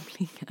skönt för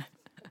främlingar.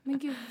 Men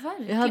gud,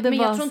 verkligen. Men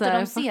jag tror inte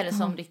de ser det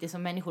som riktigt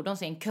som människor. De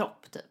ser en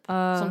kropp typ.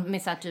 Som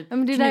med så här typ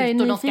men det där är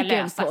knut och de ska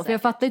lösa på. För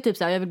jag fattar ju typ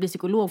så här, jag vill bli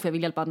psykolog för jag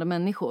vill hjälpa andra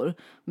människor.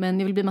 Men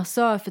jag vill bli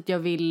massör för att jag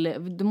vill...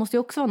 Det måste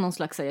ju också vara någon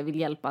slags så här, jag vill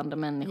hjälpa andra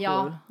människor.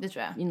 Ja, det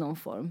tror jag. I någon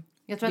form.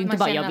 Jag tror det är att inte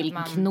man bara jag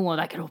vill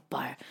knåda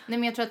kroppar. Nej,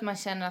 men jag tror att man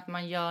känner att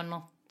man gör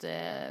något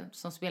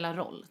som spelar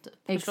roll typ.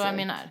 Förstår vad jag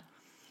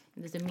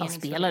menar? Fast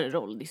spelar det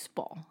roll? Det är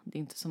spa. Det är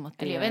inte som att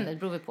det eller jag vet inte, det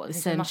beror på. Det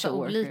finns en massa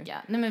olika.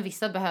 Nej, men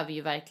vissa behöver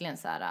ju verkligen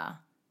så här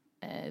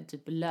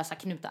typ lösa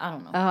knutar, I don't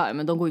know. Jaha,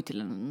 men de går ju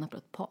till en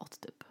naprapat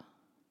typ.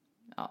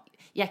 Ja,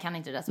 jag kan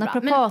inte det så bra.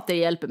 Naprapater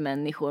hjälper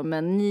människor,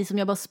 men ni som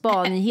jobbar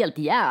spa, ni är helt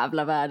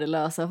jävla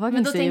värdelösa.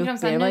 Men då tänker de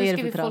så här, nu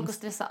ska vi folk att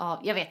stressa av.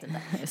 Jag vet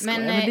inte.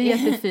 Men det är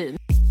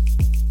jättefint.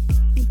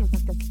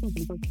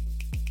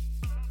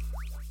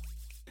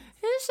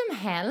 Hur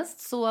som helst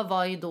så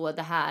var ju då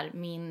det här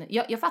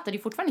jag fattade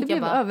ju fortfarande inte.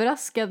 Jag blev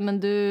överraskad,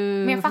 men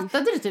jag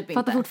fattade det typ inte.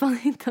 Fattade fortfarande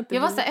inte att det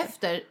jag var så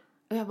efter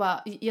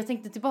och jag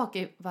tänkte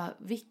tillbaka,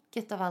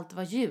 vilket av allt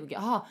var ljug?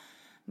 Jaha.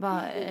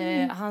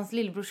 Hans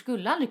lillebror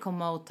skulle aldrig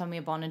komma och ta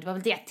med barnen. Det var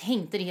väl det jag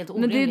tänkte, det är helt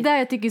orimligt. Men det är där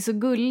jag tycker är så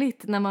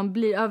gulligt när man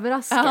blir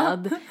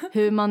överraskad.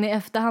 Hur man i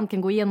efterhand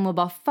kan gå igenom och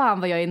bara, fan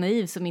vad jag är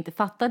naiv som inte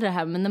fattade det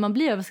här. Men när man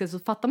blir överraskad så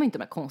fattar man inte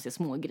de här konstiga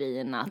små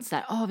grejerna. Att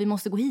såhär, vi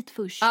måste gå hit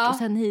först och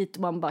sen hit,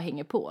 och man bara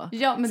hänger på.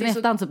 Ja, men sen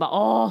efterhand så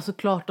bara,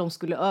 såklart de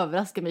skulle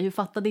överraska mig. Hur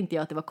fattade inte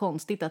jag att det var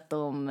konstigt att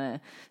de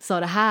sa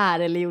det här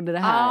eller gjorde det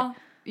här?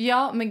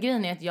 Ja, men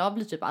grejen är att jag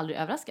blir typ aldrig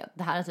överraskad.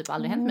 Det här har typ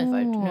aldrig hänt mig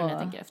förut, nu när jag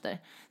tänker efter.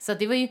 Så att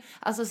det var ju,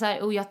 alltså så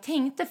här, och jag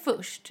tänkte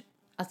först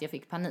att jag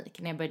fick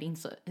panik när jag började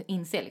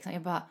inse liksom.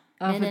 Jag bara,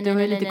 nej, du har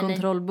ju lite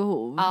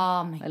kontrollbehov.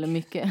 Eller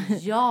mycket.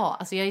 Ja,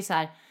 alltså jag är så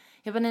här,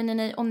 jag bara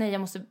nej,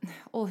 jag måste,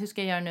 hur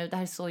ska jag göra nu? Det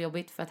här är så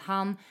jobbigt, för att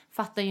han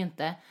fattar ju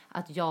inte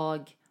att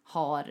jag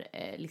har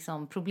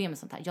liksom problem med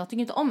sånt här. Jag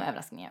tycker inte om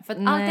överraskningar. För att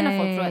alltid när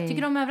folk frågar,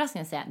 tycker du om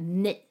överraskningar? Säger jag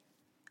nej.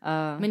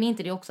 Men är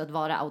inte det också att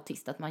vara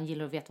autist, att man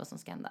gillar att veta vad som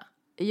ska hända?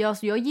 Ja,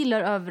 så jag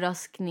gillar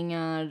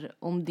överraskningar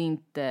om det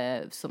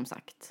inte, som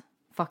sagt,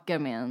 fuckar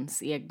med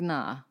ens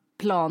egna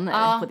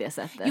planer på det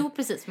sättet. Jo,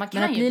 precis. Man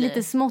kan men ju bli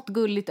lite smått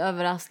gulligt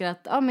överraskad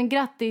att, men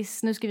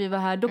grattis, nu ska vi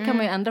vara här. Då kan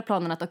man ju ändra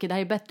planerna att det här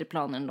är bättre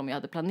planer än de jag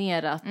hade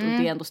planerat. Och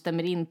det ändå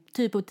stämmer in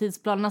typ på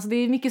tidsplanen. Alltså det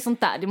är mycket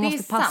sånt där, det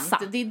måste passa.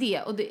 Sant. Det är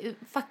det, och det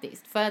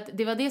faktiskt. För att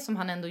det var det som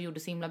han ändå gjorde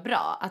så himla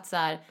bra. Att så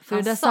här, för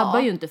det där sabbar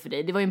ju inte för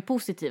dig. Det var ju en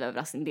positiv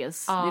överraskning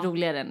dels. Det är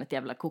roligare än ett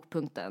jävla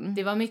kokpunkten.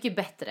 Det var mycket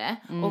bättre.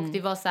 Och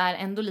det var så här,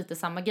 ändå lite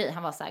samma grej.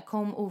 Han var så här,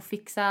 kom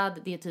ofixad.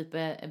 Det är typ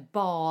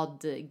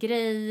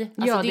badgrej.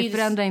 Alltså, det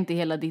förändrar inte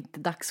hela ditt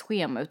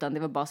dagsschema. Utan det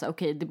var bara så här,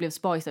 okej, det blev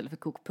spa istället för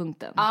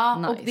kokpunkten. Ja,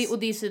 nice. och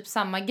det är typ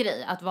samma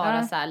grej. Att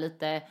vara så här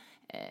lite...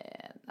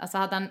 alltså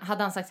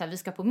hade han sagt så här, vi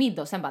ska på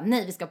middag och sen bara,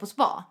 nej, vi ska på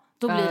spa.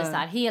 Då blir det så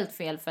här helt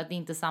fel, för att det är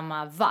inte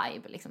samma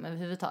vibe liksom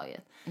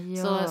överhuvudtaget.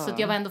 Ja. Så att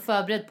jag var ändå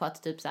förberedd på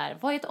att typ så här,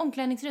 var i ett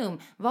omklädningsrum,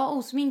 var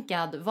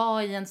osminkad,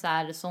 var i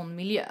en sån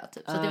miljö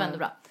typ. Så det var ändå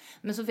bra.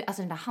 Men så,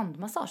 alltså den där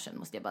handmassagen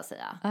måste jag bara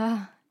säga.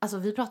 Alltså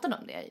vi pratade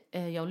om det,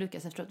 jag och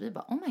Lukas efteråt. Vi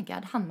bara, oh my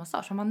god,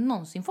 handmassage. Har man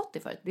någonsin fått det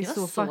förut? Det är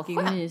så fucking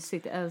skönt.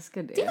 Mysigt, jag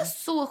älskar det. Det är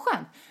så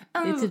skönt.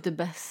 Det är typ det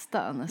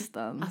bästa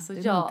nästan. Alltså det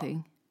är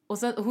någonting. Och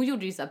sen, hon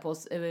gjorde ju så här på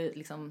oss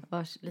liksom,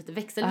 lite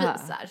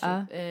växelvis så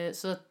här.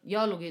 Så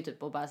jag låg ju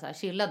typ och bara så här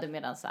chillade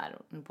medan så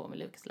här på med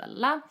Lukas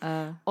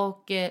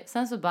och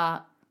sen så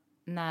bara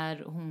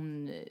när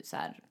hon så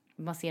här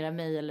masserar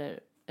mig eller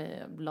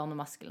la någon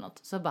mask eller något,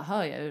 så bara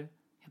hör jag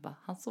bara,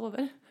 han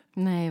sover.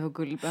 Nej, vad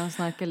gulligt. Han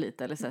snarkar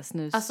lite eller så här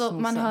snus. Alltså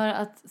man hör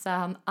att så här,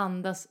 han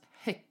andas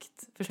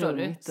högt, förstår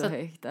du? Så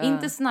högt,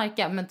 inte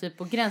snarka, men typ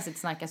på gränsen till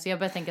snarka. Så jag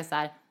börjar tänka så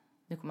här,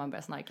 nu kommer han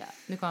börja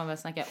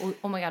snarka.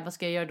 Och oh my god, vad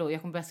ska jag göra då?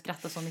 Jag kommer börja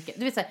skratta så mycket.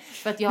 Du vet så här,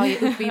 för att jag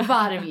är uppe i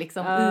varv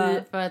liksom,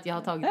 för att jag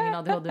har tagit min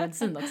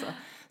ADHD-medicin också.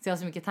 Så jag har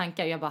så mycket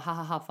tankar. Jag bara,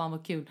 haha, fan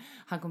vad kul.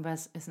 Han kommer börja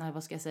snarka,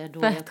 vad ska jag säga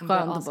då? Fett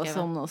skönt att bara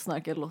somna och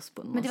snarka loss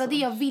på en massa. Men det var det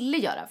jag ville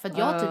göra. För att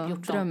jag har typ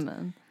gjort drömmen.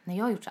 Sånt. När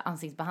jag har gjort så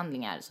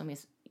ansiktsbehandlingar som är,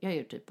 jag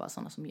gör typ bara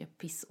sådana som gör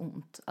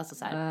pissont. Alltså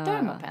så här,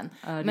 Dermapen.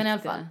 Men i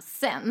alla fall,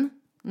 sen...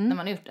 när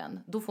man har gjort den,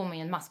 då får man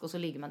ju en mask och så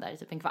ligger man där i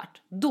typ en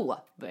kvart. Då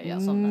börjar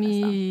jag somna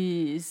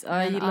nästan.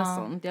 Ja, jag gillar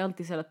sånt. Jag är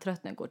alltid så jävla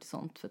trött när jag går till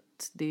sånt, för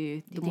att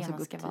det måste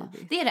gå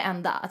tidigt. Det är det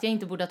enda, att jag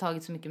inte borde ha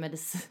tagit så mycket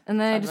medicin.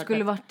 Nej, du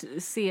skulle varit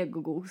seg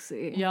och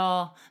gosig.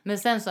 Ja, men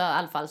sen så i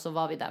alla fall så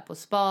var vi där på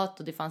spat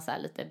och det fanns så här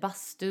lite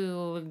bastu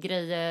och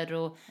grejer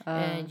och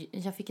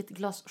jag fick ett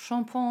glas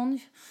champagne.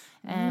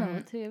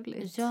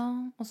 Trevligt.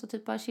 Ja, och så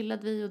typ bara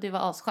chillade vi och det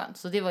var asskönt.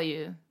 Så det var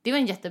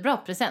en jättebra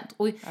present.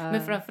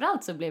 Men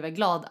framförallt så blev jag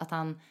glad att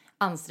han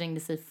ansträngde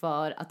sig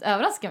för att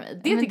överraska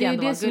mig. Det tycker jag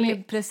ändå var gulligt. Det är det som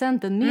är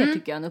presenten med,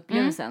 tycker jag,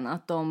 upplevelsen.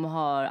 Att de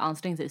har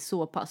ansträngt sig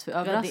så pass. För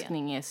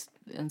överraskning är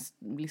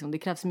liksom, det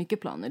krävs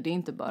mycket planer. Det är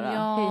inte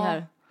bara, hej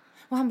här.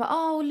 Och han bara,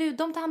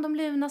 de tar hand om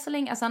Luna så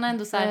länge. Alltså han har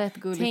ändå så här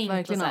tänkt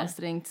verkligen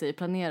ansträngt sig,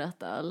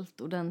 planerat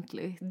allt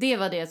ordentligt. Det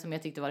var det som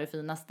jag tyckte var det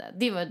finaste.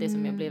 Det var det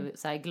som jag blev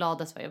så här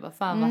gladast för. Jag bara,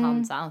 fan vad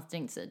han så här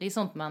ansträngt sig. Det är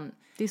sånt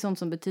det är sånt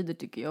som betyder,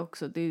 tycker jag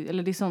också. Det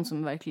är sånt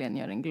som verkligen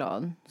gör en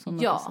glad.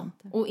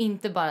 Och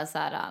inte bara så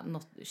här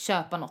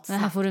köpa något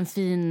snabbt. Här får en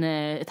fin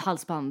ett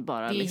halsband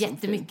bara. Det är liksom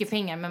jättemycket fint.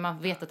 Pengar, men man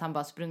vet att han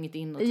bara sprungit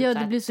in och typ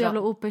det blir så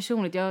jävla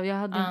opersonligt.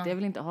 Jag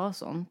vill inte ha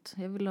sånt.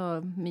 Jag vill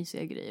ha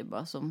mysiga grejer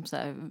bara som så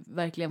här,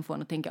 verkligen får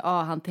en att tänka,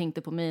 han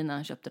tänkte på mig när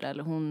han köpte det,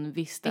 eller hon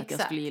visste att jag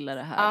skulle gilla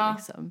det här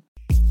liksom.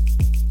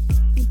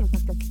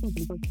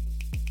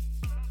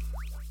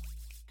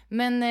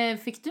 Men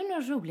fick du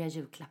några roliga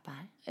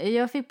julklappar?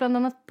 Jag fick bland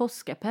annat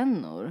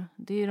påskapennor.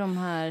 Det är ju de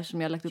här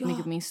som jag har lagt upp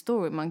mycket på min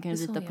story. Man kan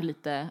rita på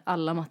lite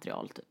alla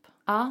material typ.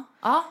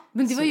 Ja.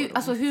 Men det var ju, långt.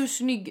 alltså hur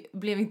snygg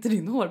blev inte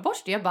din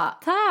hårborste? Jag bara...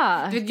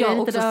 Tack! Du vet, jag jag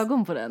har lite också-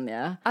 ögon på den,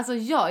 ja. Alltså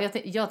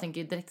jag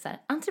tänker ju direkt så här,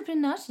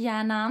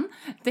 entreprenörshjärnan.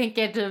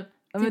 Tänker typ,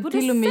 Ja, du men borde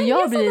till och med sälja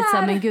jag blir lite sådär.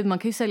 såhär, men gud, man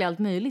kan ju sälja allt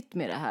möjligt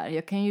med det här.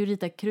 Jag kan ju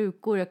rita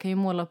krukor, jag kan ju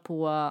måla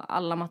på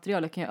alla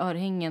material, jag kan ju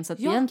örhängen. Så att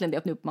egentligen det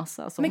öppnar upp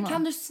massa såna. Men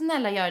kan du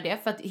snälla göra det?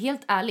 För att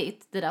helt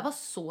ärligt, det där var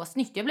så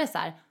snyggt. Jag blev så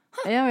här,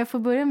 Ja, jag får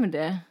börja med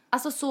det.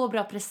 alltså så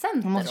bra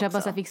presenter Man måste köpa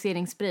också. så här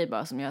fixeringsspray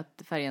bara som gör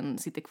att färgen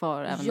sitter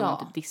kvar även när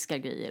man typ diskar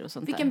grejer och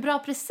sånt Vilken där. bra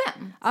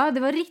present. Ja, det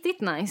var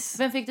riktigt nice.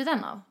 Vem fick du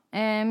den av?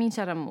 Min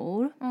kära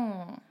mor.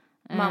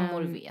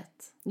 Mammor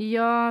vet.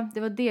 Ja, det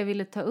var det jag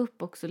ville ta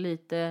upp också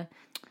lite.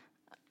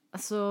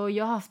 Alltså,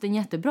 jag har haft en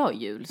jättebra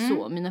jul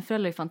så. Mina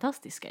föräldrar är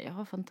fantastiska. Jag har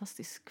en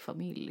fantastisk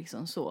familj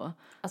liksom så.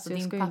 Alltså så jag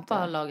din ska pappa inte...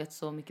 har lagat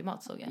så mycket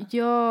mat, såg jag.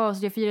 Ja,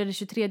 så jag firade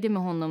 23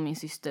 med honom, min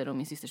syster och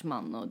min systers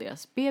man och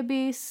deras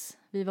bebis.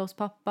 Vi var hos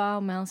pappa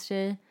och med hans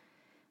tjej.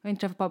 Jag har inte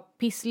träffat pappa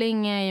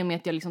pisslänge i och med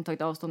att jag liksom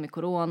tagit avstånd med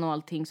corona och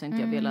allting. Så jag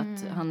inte jag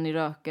velat, han är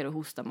rökare och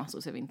hostar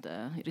massor så jag vill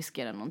inte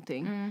riskera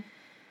någonting.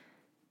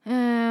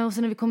 Och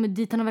sen när vi kommer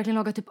dit, han har verkligen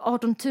lagat typ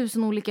 18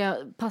 000 olika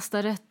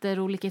pastarätter,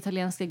 olika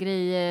italienska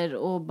grejer.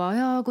 Och bara,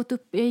 jag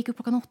gick upp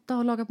klockan 8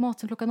 och lagat mat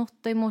sen klockan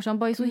 8 i morse. Han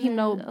bara är så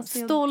himla alltså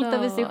jag stolt dör.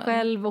 över sig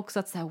själv också.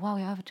 Att säga, wow,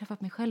 jag har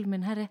överträffat mig själv med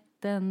den här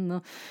rätten.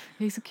 Och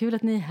det är så kul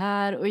att ni är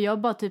här. Och jag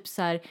bara typ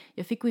så här,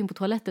 jag fick gå in på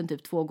toaletten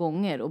typ 2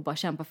 gånger och bara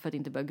kämpa för att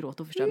inte börja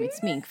gråta och förstöra mitt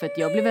smink. För att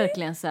jag blev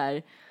verkligen så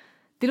här,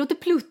 det låter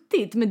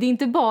pluttigt, men det är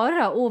inte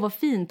bara, vad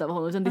fint av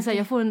honom. Utan det är så här,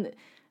 jag får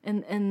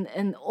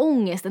en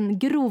ångest, en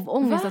grov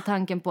ångest av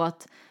tanken på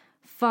att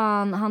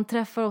fan, han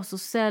träffar oss så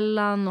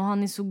sällan och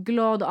han är så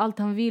glad och allt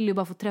han vill är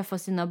bara få träffa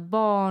sina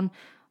barn.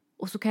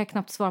 Och så kan jag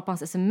knappt svara på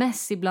hans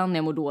sms ibland när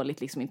jag mår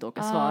dåligt, liksom inte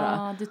orkar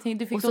svara. Du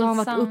fick Och så har han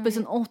varit uppe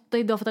sedan 8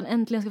 idag för att han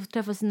äntligen ska få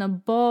träffa sina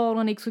barn.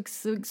 Han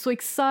är så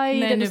excited.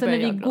 Nej, och sen när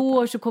vi börjar jag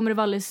går så kommer det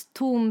vara alldeles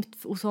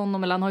tomt hos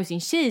honom. Eller han har ju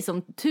sin tjej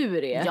som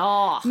tur är.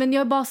 Ja. Men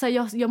jag bara så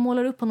här, jag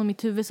målar upp honom i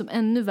mitt huvud som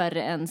ännu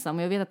värre ensam.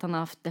 Och jag vet att han har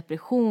haft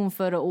depression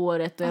förra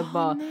året. Och jag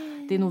bara,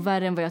 det är nog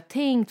värre än vad jag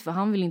tänkt. För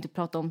han vill inte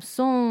prata om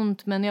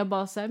sånt. Men jag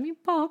bara så här, min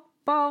pappa.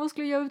 Vad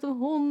skulle jag göra utan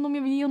honom?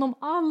 Jag vill ge honom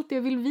allt.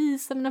 Jag vill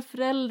visa mina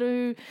föräldrar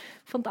hur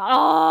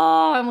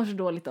jag mår så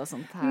dåligt av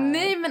sånt här.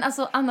 Nej men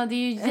alltså Anna, det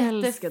är ju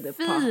Älskade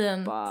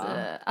jättefint. pappa.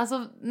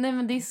 Alltså nej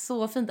men det är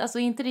så fint. Alltså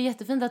inte det är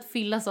jättefint att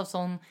fyllas av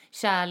sån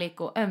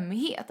kärlek och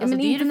ömhet. Alltså, Men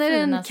det är inte det när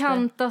den finaste.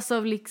 kantas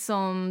av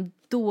liksom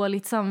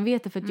dåligt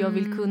samvete för att jag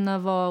vill kunna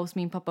vara hos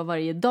min pappa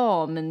varje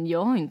dag, men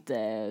jag har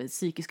inte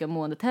psykiska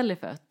måendet heller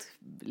för att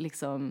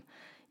liksom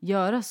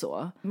göra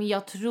så. Men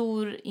jag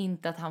tror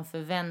inte att han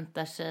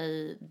förväntar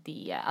sig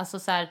det. Alltså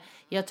så här,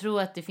 jag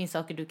tror att det finns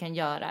saker du kan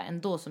göra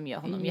ändå som gör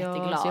honom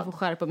jätteglad. Så jag får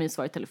skärpa mig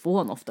svar i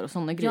telefon oftare och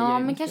sådana grejer. Ja,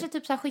 men mycket. kanske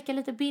typ så här, skicka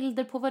lite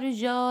bilder på vad du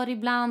gör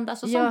ibland.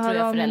 Alltså sånt Jag tror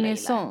jag hör av mig föräldrar med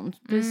gillar. sånt,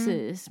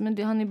 precis.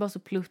 Men han är bara så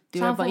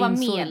pluttig. Så och han jag får bara vara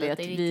insåg med det lite att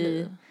i ditt vi...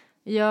 liv.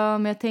 Ja,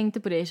 men jag tänkte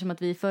på det som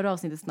att vi i förra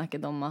avsnittet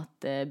snackade om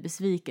att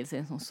besvikelse är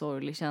en sån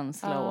sorglig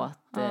känsla och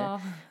att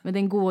men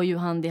den går ju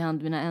hand i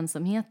hand med den här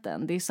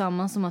ensamheten. Det är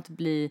samma som att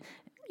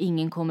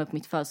ingen kommer på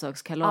mitt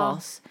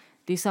födelsedagskalas.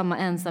 Det är samma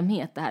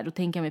ensamhet det här. Då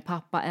tänker jag mig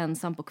pappa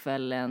ensam på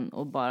kvällen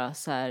och bara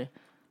så här,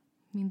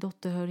 min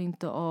dotter hör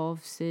inte av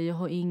sig, jag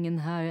har ingen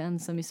här, jag är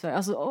ensam i Sverige.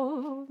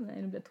 Alltså,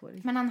 nej, nu blir jag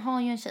tårig. Men han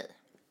har ju en tjej.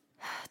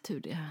 Tur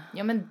det.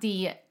 Ja, men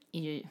det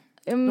är ju...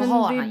 Ja, men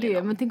har det är han ju det.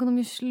 dem. Men tänk om de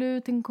gör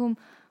slut, tänk om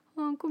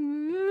han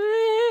kommer...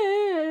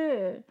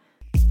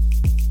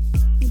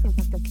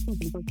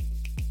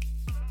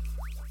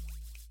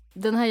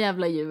 Den här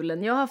jävla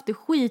julen. Jag har haft det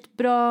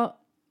skitbra,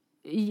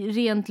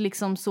 rent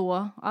liksom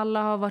så.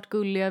 Alla har varit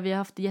gulliga, vi har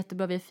haft det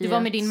jättebra, vi har firat. Du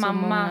var med din så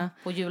mamma många.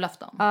 på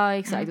julafton. Ja,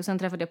 exakt. Och sen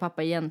träffade jag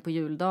pappa igen på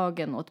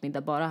juldagen och åt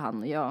middag bara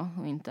han och jag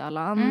och inte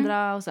alla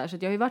andra. Och så här. Så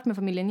att jag har ju varit med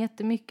familjen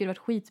jättemycket, det har varit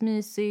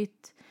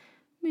skitmysigt.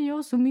 Men jag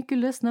har så mycket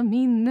ledsna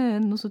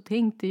minnen och så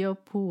tänkte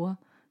jag på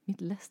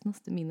mitt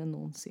ledsnaste minne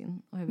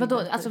någonsin. Och jag vill Vadå?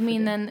 berätta Alltså det för dig.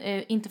 minnen,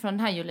 inte från den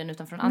här julen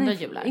utan från andra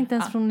Nej, jular? inte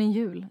ens från en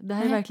jul. Det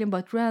här är Nej. verkligen bara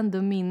ett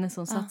random minne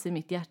som satt sig i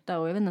mitt hjärta.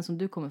 Och jag vet inte ens om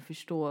du kommer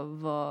förstå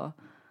vad...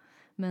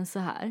 Men så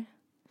här.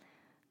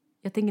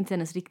 Jag tänker inte säga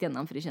hennes riktiga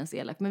namn för det känns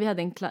elakt. Men vi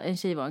hade en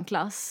tjej i vår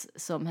klass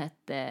som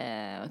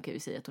hette... Vad kan vi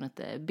säga att hon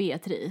hette?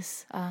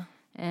 Beatrice.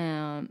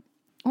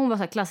 Hon var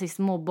så här klassiskt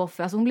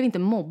mobboffer. Alltså hon blev inte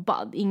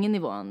mobbad. Ingen i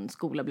vår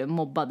skola blev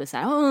mobbade så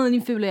här,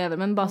 din fula jävel.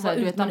 Men bara så här,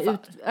 du vet,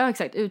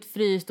 exakt,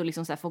 utfryst och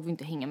liksom så här, folk vill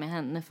inte hänga med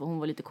henne för hon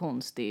var lite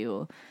konstig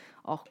och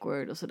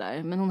awkward och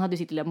sådär. Men hon hade ju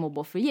sitt lilla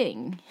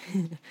mobboffergäng.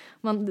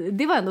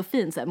 Det var ändå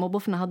fint så här,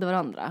 mobbofferna hade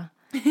varandra.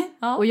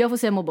 Ja. Och jag får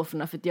säga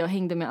mobbofferna för att jag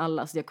hängde med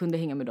alla så jag kunde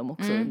hänga med dem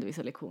också under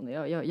vissa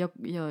lektioner.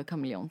 Jag är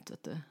kameleont,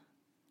 vet du.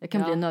 Jag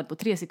kan bli en nörd på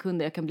 3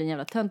 sekunder, jag kan bli en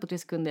jävla tönt på 3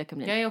 sekunder, jag kan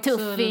bli en tuffing. Jag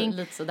är också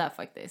lite sådär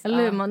faktiskt.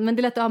 Eller, men det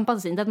är lätt att anpassa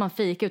sig, inte att man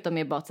fejkar utan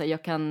mer bara att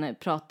jag kan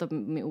prata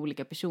med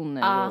olika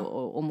personer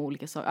och om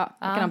olika saker.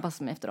 Jag kan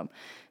anpassa mig efter dem.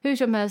 Hur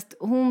som helst,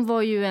 hon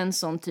var ju en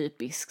sån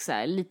typisk så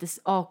här, lite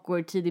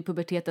awkward, tidig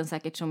puberteten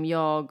säkert som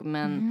jag,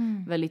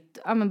 men väldigt,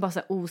 men bara så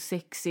här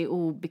osexig,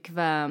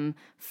 obekväm,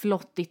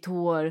 flottigt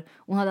hår.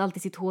 Hon hade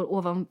alltid sitt hår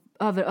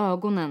över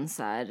ögonen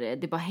så här,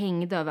 det bara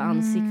hängde över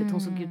ansiktet.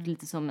 Hon såg ut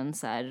lite som en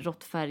så här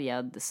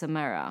råttfärgad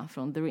Samara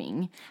från The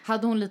Ring.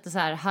 Hade hon lite så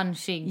här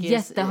hunchig...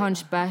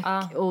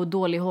 Jättehunchback och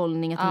dålig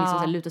hållning, att hon liksom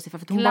så här lutar sig för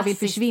att hon bara vill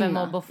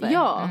försvinna.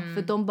 Ja,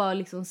 för de bara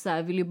liksom så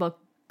här vill ju bara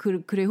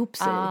kurra ihop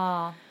sig.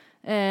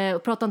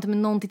 Och pratar inte med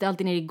någon, tittar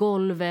alltid ner i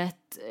golvet.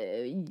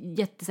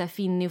 Jätte så här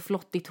finnig och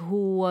flottigt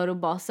hår och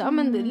bara så här,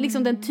 men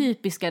liksom den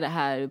typiska det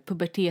här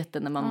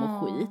puberteten när man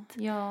mår skit.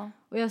 Ja.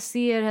 Och jag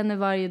ser henne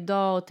varje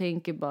dag och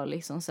tänker bara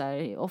liksom så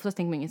här, oftast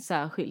tänker man inget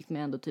särskilt,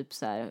 men ändå typ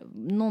så här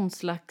någon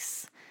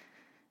slags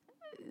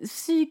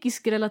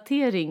psykisk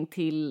relatering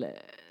till,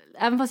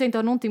 även fast jag inte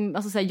har någonting,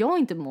 alltså så här, jag är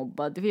inte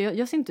mobbad,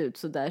 jag ser inte ut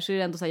så där, så är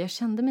det ändå så här, jag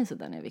kände mig så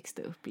där när jag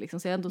växte upp liksom,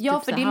 så jag ändå ja,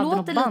 typ, för så det här,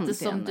 låter lite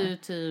som du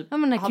typ ja,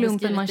 men den här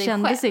klumpen man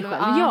kände sig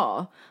själv.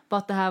 Ja, bara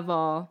att det här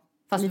var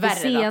fast lite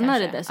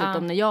senare då,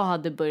 dessutom när jag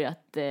hade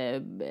börjat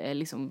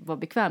liksom vara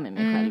bekväm med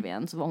mig själv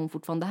igen, så var hon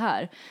fortfarande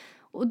här.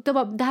 Och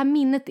det här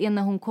minnet är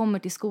när hon kommer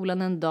till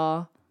skolan en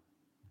dag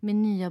med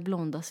nya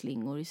blonda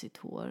slingor i sitt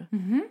hår.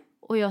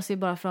 Och jag ser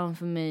bara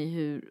framför mig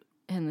hur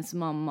hennes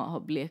mamma har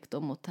blekt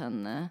dem mot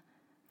henne.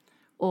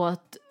 Och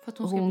att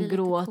hon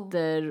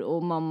gråter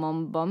och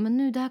mamman bara, men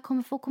nu det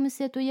här folk kommer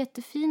säga att du är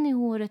jättefin i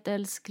håret,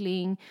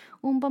 älskling.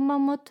 Och hon bara,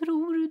 mamma,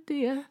 tror du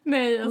det?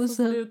 Nej,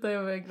 alltså slutar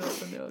jag med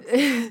gråta nu också.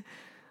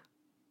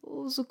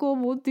 Och så kom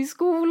hon till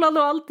skolan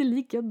och allt är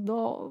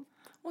likadant.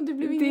 Och det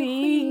blev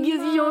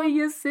inget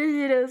jag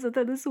säger det så att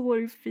hennes hår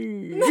är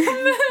fin.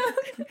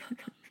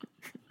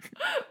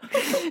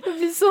 Jag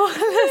blir så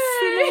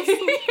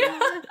ledsen.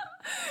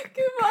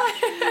 Gud vad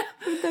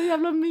det där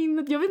jävla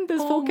minnet. Jag vet inte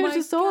ens, folk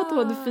kanske sa att hon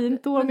hade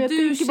fint hår, men jag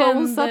tänker bara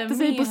hon satte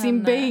sig på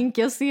sin bänk.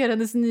 Jag ser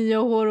hennes nya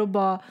hår och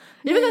bara,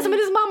 jag vet inte ens om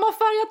hennes mamma har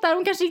färgat där.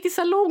 Hon kanske gick till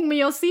salong, men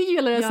jag ser ju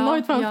hela det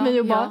scenariot framför mig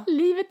och bara,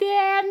 livet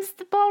är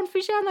hemskt, barn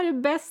förtjänar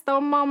det bästa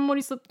och mammor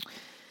är så...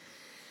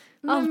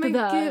 Allt det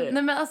där. Gud.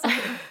 Nej, men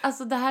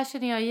alltså det här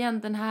känner jag igen,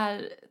 de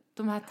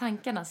här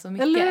tankarna så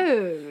mycket. Eller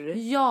hur?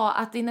 Ja,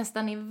 att det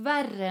nästan är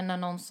värre när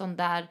någon sån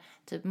där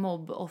typ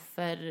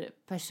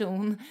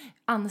mobbofferperson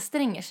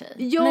anstränger sig.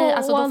 Ja, nej,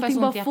 alltså, och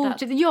allting bara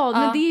fortsätter. Ja,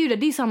 men det är ju det.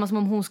 Det är samma som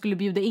om hon skulle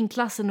bjuda in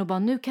klassen och bara,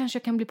 nu kanske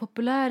jag kan bli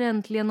populär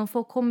äntligen om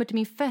folk kommer till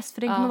min fest,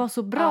 för den kommer vara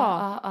så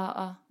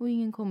bra. Och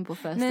ingen kommer på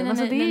festen. Nej,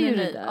 alltså, det är ju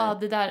det där. Ja,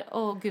 det där.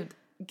 Åh, gud.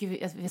 Gud,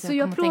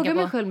 jag plågar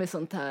mig själv med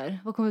sånt här.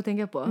 Vad kommer du att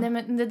tänka på? Nej,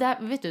 men det där,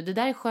 vet du, det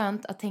där är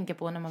skönt att tänka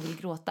på när man vill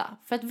gråta.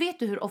 För att vet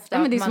du hur ofta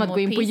men det är man som att gå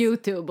in piss? På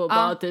YouTube och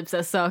bara typ så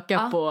här,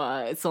 söka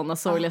på sådana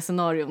sorgliga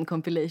scenarion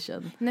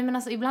compilation. Nej, men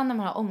alltså ibland när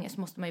man har ångest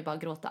måste man ju bara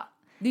gråta.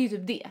 Det är ju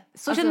typ det.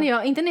 Så känner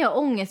jag, inte när jag har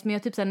ångest, men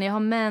jag typ så här, när jag har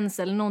mens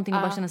eller någonting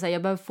och bara känner så här,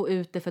 jag behöver få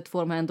ut det för att få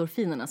de här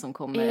endorfinerna som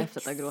kommer efter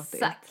att ha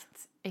gråtit.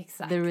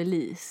 Exakt. The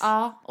release.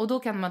 Ja, och då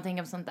kan man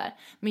tänka på sånt där.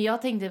 Men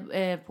jag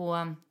tänkte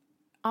på...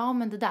 Ja,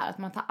 men det där att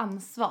man tar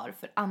ansvar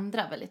för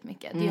andra väldigt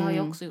mycket. Det har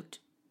jag också gjort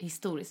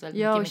historiskt väldigt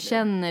mycket. Jag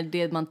känner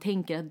det man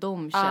tänker att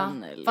de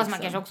känner. Fast liksom. man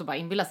kanske också bara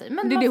inbillar sig.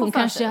 Men det är det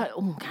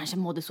hon kanske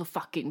mådde så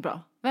fucking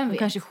bra. Vem vet? Hon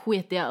kanske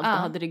sket i allt och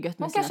hade det gött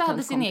med hon sina kanske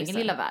hade sin egen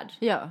lilla värld.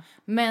 Ja.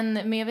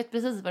 Men jag vet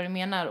precis vad du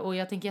menar. Och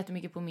jag tänker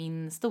jättemycket på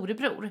min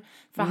storebror.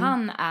 För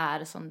han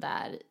är sån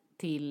där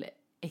till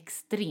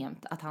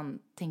extremt att han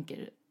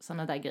tänker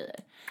såna där grejer.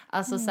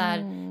 Alltså så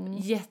här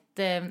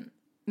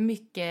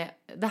jättemycket.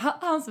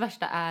 Hans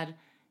värsta är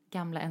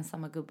gamla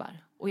ensamma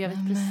gubbar. Och jag vet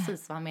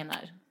precis vad han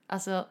menar.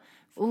 Alltså,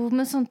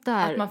 men sånt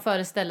där. att man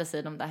föreställer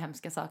sig de där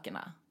hemska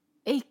sakerna.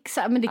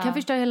 Exakt, men det kan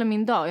förstöra hela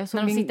min dag.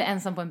 När de sitter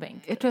ensam på en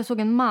bänk. Jag tror jag såg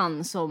en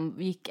man som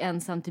gick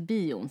ensam till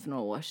bion för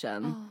några år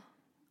sedan.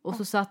 Och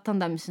så satt han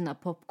där med sina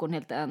popcorn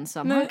helt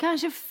ensam. Han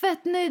kanske är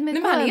fett nöjd med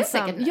det. Han är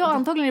säkert nöjd. Ja,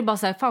 antagligen är det bara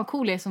så här, fan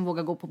cool jag är som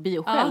vågar gå på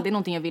bio själv. Det är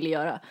någonting jag ville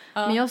göra.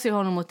 Men jag ser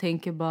honom och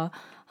tänker bara,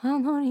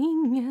 han har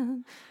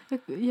ingen.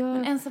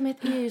 Men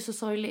ensamhet är ju så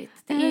sorgligt.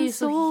 Det är ju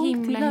så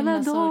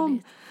himla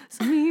sorgligt.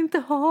 Som inte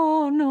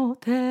har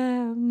något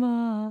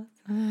hemma.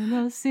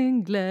 Han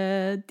sin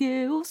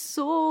glädje och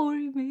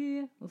sorg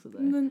med. Och sådär.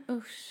 Men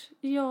usch,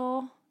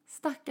 ja.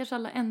 Stackars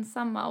alla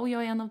ensamma. Och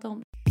jag är en av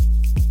dem.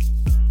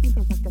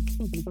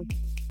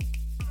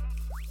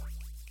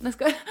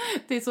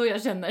 Det är så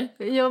jag känner.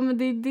 Ja, men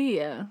det är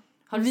det.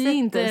 Vi är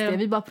inte ens det.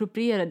 Vi bara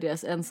approprierar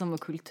deras ensamma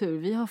kultur.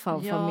 Vi har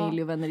fan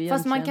familj och vänner egentligen.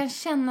 Fast man kan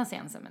känna sig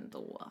ensam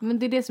ändå. Men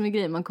det är det som är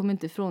grejen. Man kommer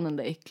inte ifrån den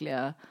där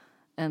äckliga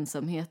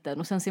ensamheten.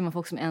 Och sen ser man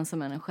folk som är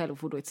ensamma än en själv och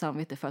får då ett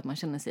samvete för att man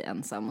känner sig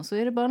ensam. Och så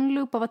är det bara en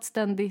loop av att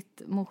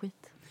ständigt må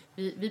skit.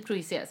 Vi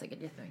projicerar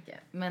säkert jättemycket.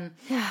 Men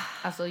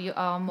alltså,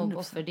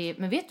 mobboffer. Det,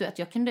 men vet du att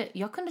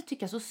jag kunde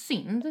tycka så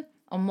synd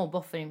om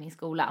mobboffer i min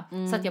skola.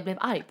 Så att jag blev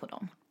arg på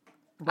dem.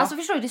 Va? Alltså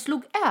förstår du, det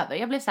slog över.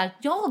 Jag blev så här,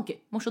 jag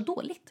mår så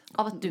dåligt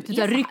av att du är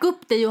så här. Ryck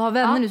upp dig och ha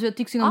vänner nu så jag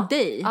tycker om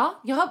dig.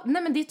 Ja,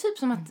 nej men det är typ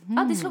som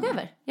att det slog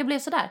över. Jag blev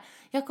så där.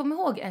 Jag kommer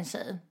ihåg en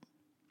tjej.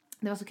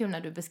 Det var så kul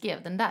när du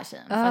beskrev den där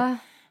tjejen.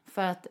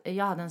 För att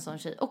jag hade en sån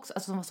tjej också.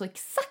 Alltså som var så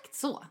exakt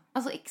så.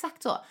 Alltså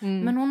exakt så.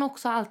 Men hon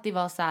också alltid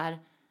var så här.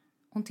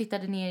 Hon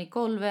tittade ner i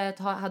golvet.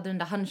 Hade den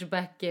där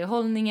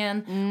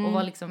hunchback-hållningen. Och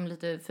var liksom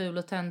lite ful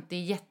och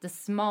töntig.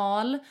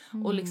 Jättesmal.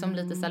 Och liksom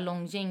lite så här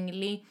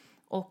långgänglig.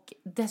 Och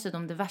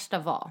dessutom det värsta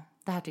var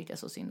det här tyckte jag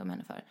så synd om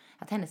henne för.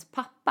 Att hennes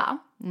pappa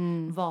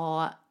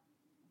var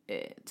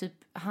typ,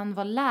 han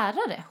var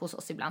lärare hos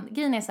oss ibland.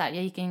 Grejen är så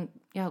här,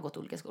 jag har gått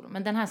olika skolor.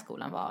 Men den här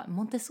skolan var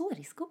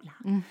Montessori-skola.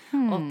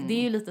 Och det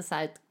är ju lite så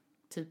här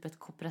typ ett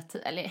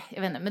kooperativ, eller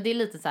jag vet inte, men det är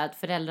lite så här att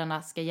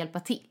föräldrarna ska hjälpa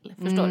till,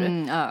 förstår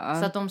du?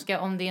 Så att de ska,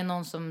 om det är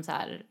någon som så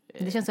här...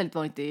 Det känns väldigt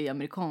vanligt i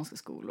amerikanska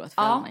skolor att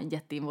föräldrarna är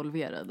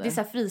jätteinvolverade. Det är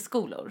så här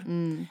friskolor.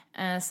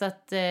 Så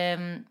att,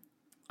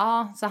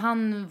 så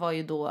han var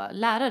ju då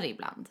lärare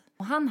ibland.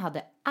 Och han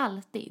hade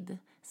alltid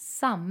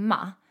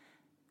samma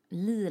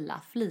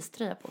lila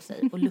fleecetröja på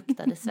sig och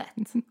luktade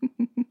svett.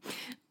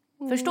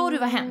 Förstår du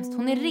vad hemskt?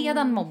 Hon är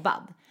redan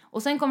mobbad.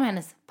 Och sen kommer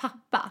hennes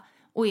pappa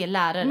och är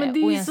lärare och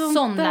är en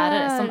sån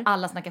lärare som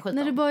alla snackar skit om.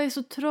 När det bara är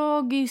så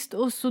tragiskt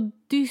och så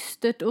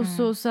dystert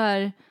och så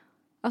här...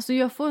 Alltså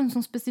jag får en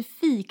sån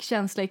specifik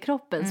känsla i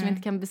kroppen som jag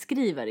inte kan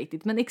beskriva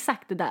riktigt. Men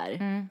exakt det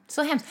där.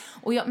 Så hemskt.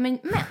 Och men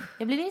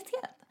jag blev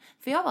irriterad.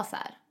 För jag var så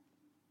här,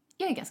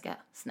 jag är ganska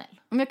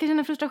snäll. Om jag kan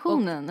känna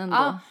frustrationen ändå.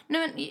 Ja,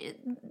 men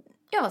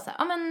jag var så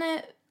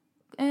här,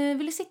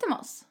 vill du sitta med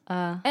oss?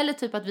 Eller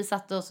typ att vi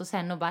satte oss hos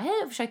henne och bara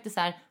hej och försökte så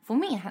här få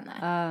med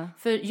henne.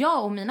 För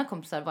jag och mina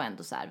kompisar var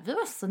ändå så här, vi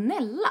var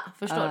snälla,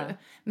 förstår du?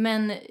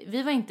 Men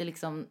vi var inte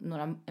liksom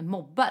några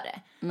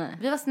mobbare. Nej.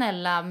 Vi var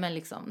snälla men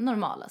liksom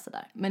normala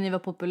sådär. Men ni var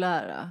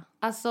populära?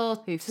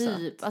 Alltså hyfsat.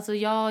 Typ, alltså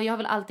jag har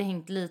väl alltid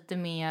hängt lite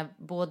med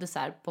både så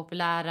här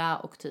populära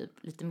och typ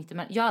lite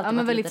mittemellan. Jag har alltid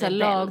men varit väldigt lite så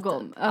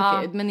lagom. Typ.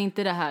 Okay, men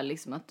inte det här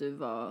liksom att du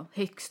var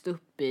högst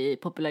upp i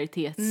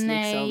popularitets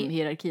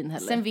hierarkin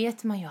heller. Sen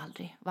vet man ju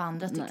aldrig vad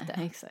andra tyckte.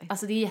 Nej, exakt.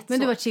 Alltså det är jättesvårt. Men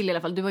du var chill i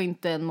alla fall, du var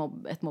inte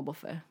ett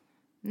mobboffer.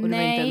 Och du var inte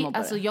en mobbare.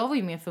 Alltså jag var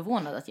ju mer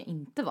förvånad att jag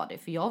inte var det.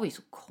 För jag var ju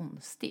så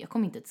konstig. Jag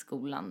kom inte till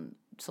skolan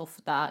så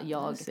ofta.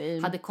 Jag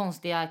hade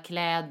konstiga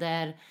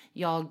kläder.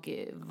 Jag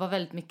var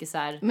väldigt mycket så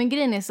här... Men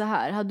grejen är så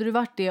här. Hade du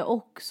varit det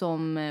och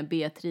som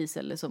Beatrice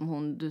eller som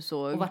hon du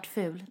såg... Och varit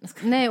ful.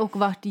 Nej, och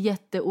varit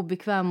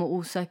jätteobekväm och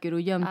osäker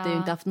och gömt dig och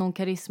inte haft någon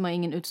karisma,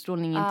 ingen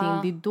utstrålning,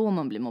 ingenting. Det är då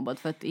man blir mobbad.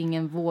 För att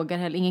ingen vågar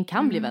heller. Ingen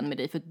kan bli vän med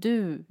dig. För att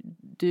du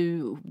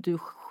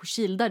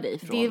skildar dig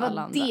från alla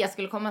andra. Det var det jag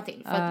skulle komma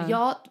till. För att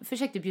jag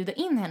försökte bjuda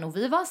in henne och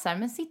vi var så här,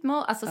 men sitt med,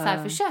 alltså så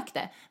här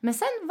försökte. Men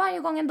sen varje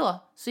gång ändå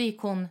så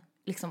gick hon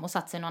liksom och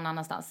satt sig någon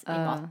annanstans i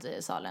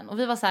matsalen. Och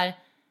vi var så här,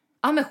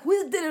 men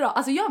skit i det då.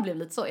 Alltså jag blev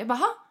lite så. Jag bara,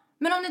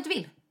 men om du inte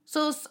vill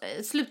så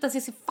sluta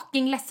se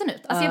fucking ledsen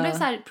ut. Alltså jag blev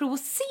så här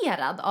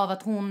provocerad av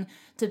att hon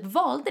typ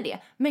valde det.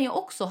 Men jag har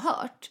också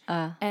hört,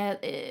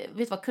 vet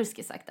du vad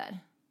Kurski sagt där?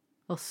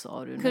 Vad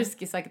sa du nu?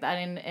 Kurski sagt är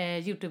en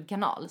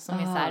YouTube-kanal som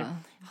är så här,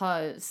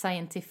 har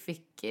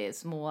scientific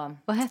små...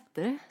 Vad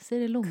hette det? Säg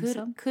det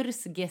långsamt.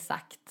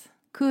 Kursgesagt.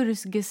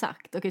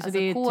 Kursgesagt. Okej, så alltså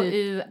det är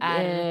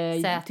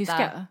K-U-R-Z-G.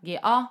 tyska?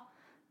 Ja.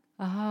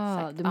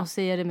 Aha, du måste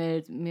säga det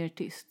mer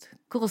tyst.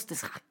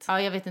 Kursgesagt.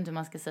 Ja, jag vet inte hur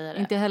man ska säga det.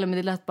 Inte heller, men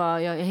det lät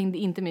bara... Jag hängde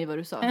inte med i vad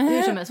du sa.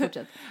 Hur som helst,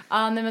 fortsätt.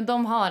 Nej, men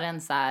de har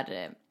en så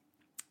här...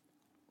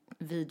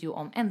 video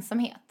om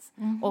ensamhet.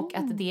 Och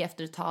att det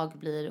efter ett tag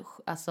blir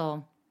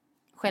alltså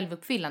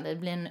självuppfyllande. Det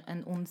blir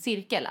en ond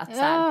cirkel. Att,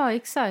 så här,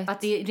 exakt.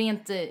 Att det är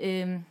rent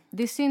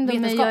det är synd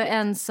om mig, jag är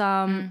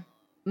ensam.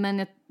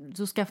 Men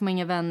så skaffar man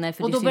inga vänner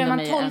för och det är synd om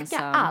mig. Och då börjar man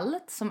tolka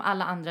allt som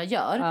alla andra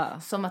gör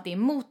som att det är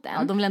emot en.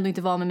 Ja, de vill ändå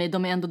inte vara med mig.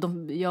 De är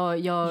ändå,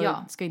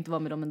 jag ska inte vara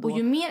med dem ändå. Och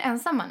ju mer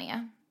ensam man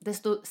är,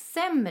 desto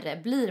sämre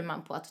blir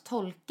man på att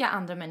tolka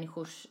andra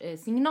människors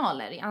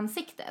signaler i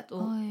ansiktet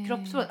och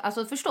kroppsspråk.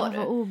 Alltså förstår du?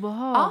 Vad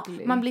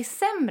obehagligt. Ja, man blir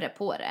sämre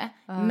på det,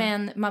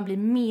 men man blir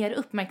mer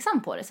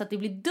uppmärksam på det så att det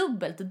blir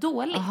dubbelt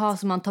dåligt. Jaha,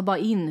 så man tar bara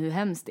in hur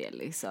hemskt det är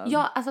liksom.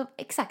 Ja, alltså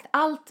exakt.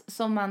 Allt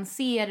som man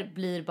ser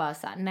blir bara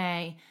så här: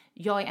 nej,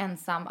 jag är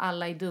ensam,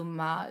 alla är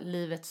dumma,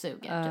 livet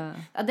suger.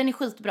 Typ. Ja, den är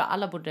skitbra,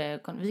 alla borde...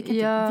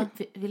 Vi kan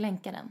vi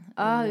länkar den.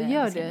 Ja,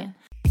 gör det.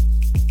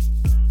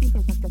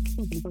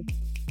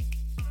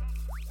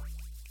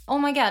 Oh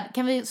my god,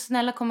 kan vi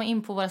snälla komma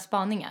in på våra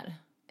spaningar?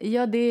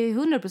 Ja, det är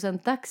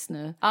 100% dags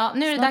nu. Ja,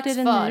 nu är det snart dags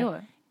är det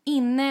för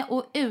inne-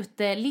 och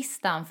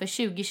ute-listan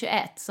för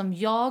 2021 som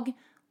jag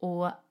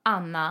och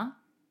Anna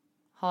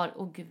har...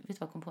 Åh gud, vet du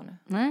vad jag kom på nu?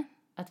 Nej.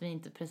 Att vi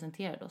inte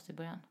presenterade oss i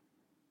början.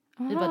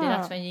 Vi bara, det är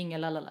dags för en jingle,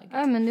 lalala.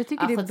 Ja, men jag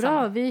tycker det är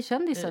bra. Vi är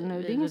kändisar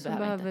nu. Det är ingen som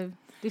behöver... Inte.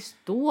 Det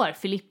står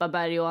Filippa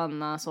Berg och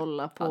Anna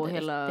Solla på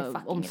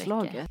hela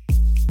omslaget. Räcker.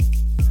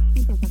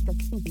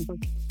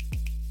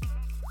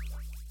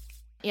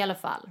 I alla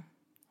fall.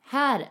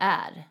 Här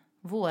är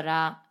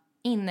våra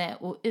inne-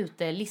 och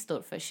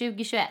ute-listor för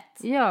 2021.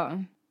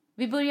 Ja.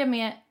 Vi börjar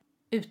med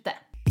ute.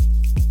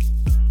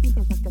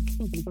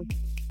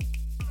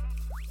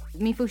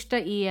 Min första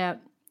är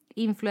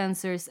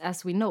Influencers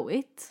as we know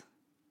it.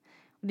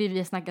 Det vi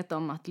har snackat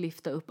om att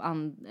lyfta upp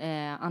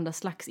andra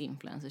slags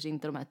influencers.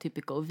 Inte de här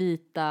typiska och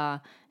vita,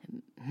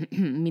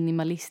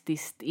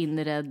 minimalistiskt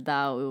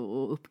inredda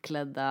och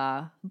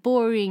uppklädda,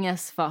 boring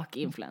as fuck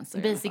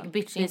influencers. Basic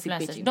bitch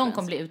influencers. De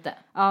kommer bli ute.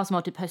 Ja, som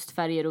har typ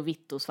höstfärger och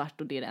vitt och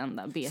svart och det är det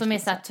enda. Beige, som är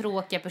så här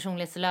tråkiga,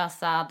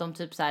 personlighetslösa. De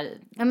typ så här...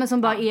 Ja, men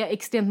som bara är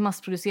extremt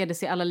massproducerade,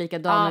 ser alla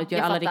likadana ut, gör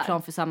alla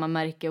reklam för samma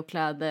märke och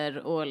kläder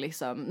och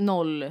liksom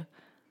noll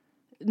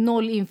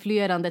noll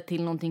influerande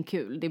till någonting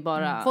kul. Det är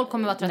bara folk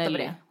kommer vara trötta på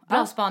det.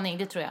 Bra spaning,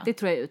 det tror jag. Det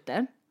tror jag är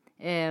ute.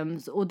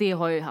 Och det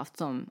har jag ju haft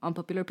som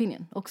unpopular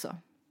opinion också.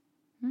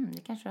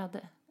 Det kanske du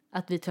hade.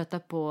 Att vi är trötta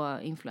på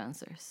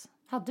influencers.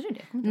 Hade du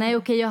det? Nej,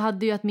 okej, jag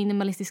hade ju att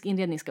minimalistisk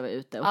inredning ska vara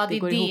ute. Och det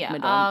går ihop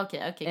med dem.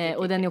 Okay.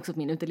 Och den är också på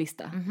min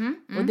utelista.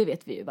 Och det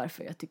vet vi ju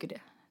varför jag tycker det.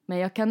 Men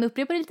jag kan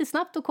upprepa det lite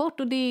snabbt och kort.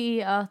 Och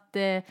det är att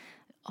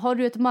har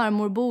du ett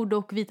marmorbord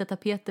och vita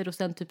tapeter och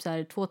sen typ så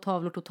här 2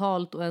 tavlor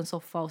totalt och en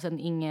soffa och sen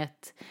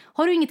inget.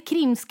 Har du inget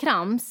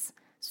krimskrams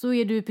så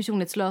är du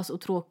personlighetslös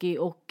och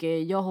tråkig. Och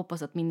jag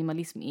hoppas att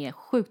minimalism är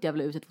sjukt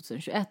jävla ute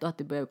 2021 och att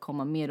det börjar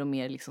komma mer och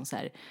mer liksom så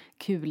här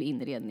kul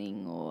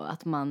inredning. Och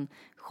att man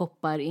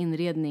shoppar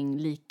inredning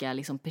lika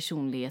liksom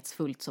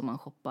personlighetsfullt som man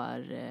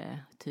shoppar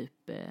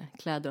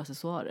kläder och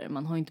accessoarer.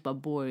 Man har ju inte bara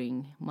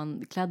boring,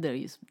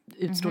 kläder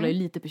utstrålar ju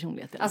lite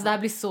personlighet. Alltså det här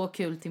blir så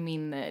kul till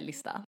min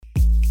lista.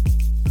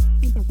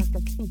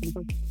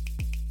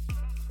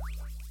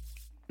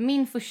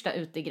 Min första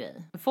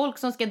utegrej. Folk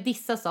som ska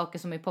dissa saker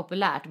som är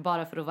populärt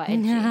bara för att vara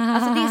edgy.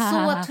 Alltså det är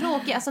så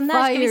tråkigt. Alltså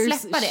när ska vi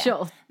släppa det?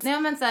 Shot.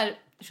 Nej men så här,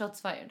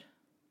 shots fired.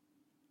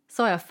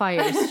 Sa jag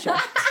fires shot?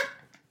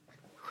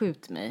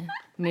 Skjut mig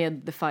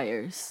med the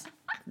fires.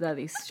 That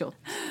is shot.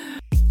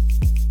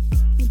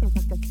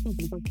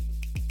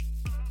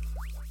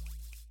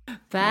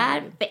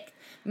 Perfekt.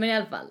 Men i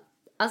alla fall.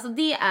 Alltså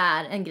det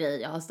är en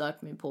grej jag har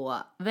stört mig på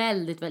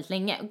väldigt, väldigt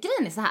länge. Och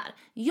grejen är så här.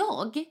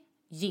 Jag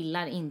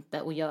gillar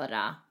inte att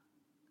göra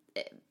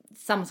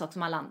samma sak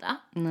som alla andra.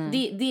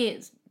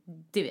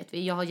 Det vet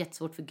vi. Jag har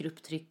jättesvårt för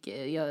grupptryck.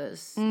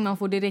 Man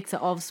får direkt så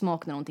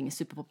avsmak när någonting är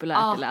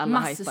superpopulärt eller alla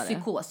hypar det.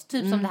 Masspsykos.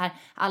 Typ som det här,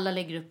 alla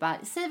lägger upp bara,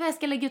 säg vad jag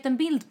ska lägga ut en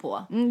bild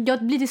på.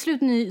 Jag blir till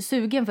slut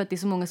sugen för att det är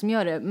så många som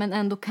gör det. Men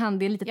ändå kan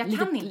det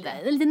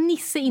lite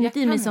nisse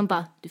inuti mig som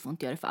bara, du får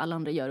inte göra det för alla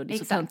andra gör och det är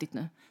så töntigt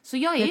nu. Så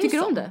jag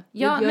tycker om det.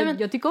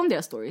 Jag tycker om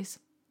deras stories.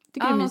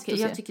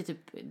 Jag tycker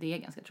typ det är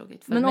ganska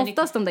tråkigt. Men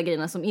oftast de där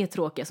grejerna som är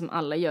tråkiga som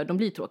alla gör, de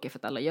blir tråkiga för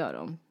att alla gör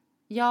dem.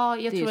 Ja,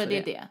 jag tror att det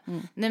är det.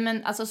 Nej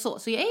men alltså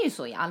så jag är ju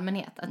så i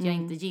allmänhet att jag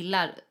inte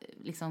gillar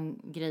liksom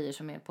grejer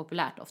som är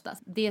populärt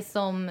oftast. Det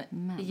som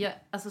jag,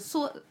 alltså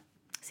så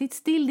sitt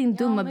still din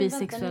dumma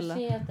bisexuella. Vänta,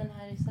 nu ser jag att den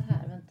här är så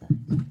här, vänta.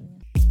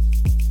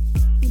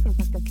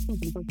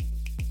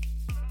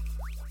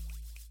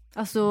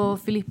 Alltså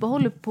Filippa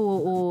håller på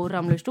och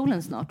ramlar ur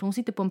stolen snart. Hon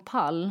sitter på en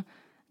pall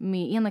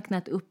med ena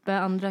knät uppe,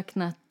 andra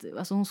knät,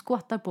 alltså hon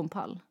skvattar på en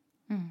pall.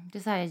 Det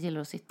är så här jag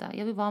gillar att sitta.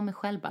 Jag vill vara mig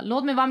själv bara.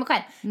 Låt mig vara mig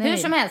själv. Nej. Hur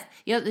som helst.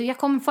 Jag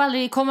kommer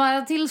aldrig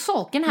komma till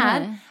saken här.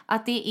 Nej.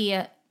 Att det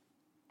är,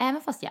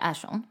 även fast jag är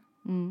sån.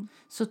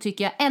 Så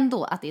tycker jag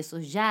ändå att det är så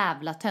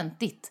jävla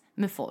töntigt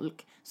med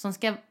folk som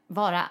ska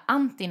vara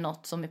anti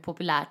något som är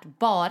populärt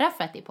bara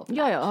för att det är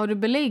populärt. Ja, har du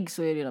belägg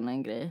så är det redan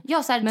en grej.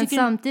 Ja, så här, men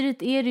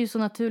samtidigt är det ju så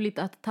naturligt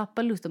att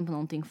tappa lusten på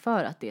någonting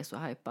för att det är så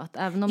hypat.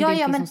 Även om det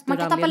inte men man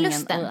kan tappa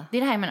lusten. Det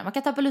är det här jag menar. Man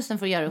kan tappa lusten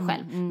för att göra det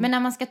själv. Men när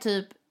man ska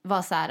typ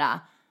vara så här,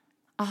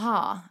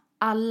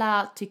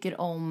 alla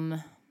tycker om,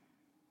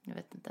 jag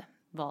vet inte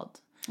vad.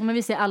 Men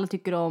vi säger alla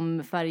tycker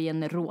om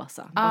färgen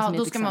rosa. Ja,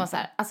 då ska man vara så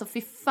här, alltså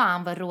fy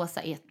fan vad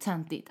rosa är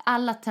töntigt.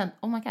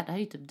 Oh my god, det här är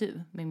ju typ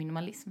du med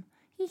minimalism.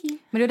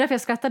 Men det var därför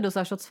jag skrattade och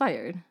sa shots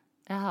fired.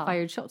 Jaha.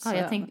 Fired shots.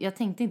 Ja, jag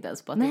tänkte inte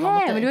ens på att det var mot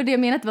dig. Men det var det jag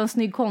menade, att det var en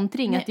snygg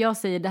kontring. Att jag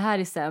säger det här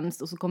är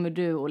sämst och så kommer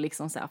du och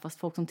liksom säga fast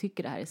folk som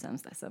tycker det här är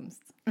sämst är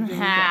sämst.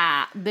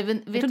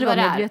 Vet du vad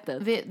det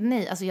är?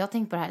 Nej, alltså jag har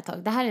tänkt på det här ett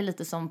tag. Det här är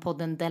lite som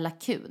podden Della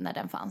Q när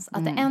den fanns.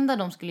 Att det enda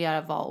de skulle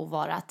göra var att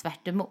vara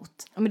tvärt emot.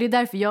 Ja, men det är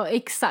därför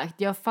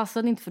jag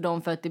fastnade inte för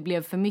dem för att det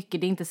blev för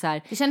mycket. Det är inte så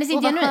här, det kändes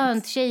inte genuint.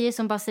 Skönt, tjejer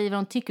som bara säger vad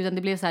de tycker, utan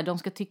det blev så här, de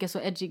ska tycka så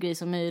edgy grejer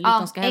som möjligt.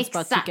 De ska helst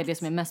bara tycka det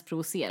som är mest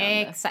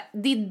provocerande. Exakt,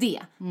 det är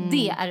det.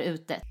 Det är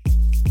ute.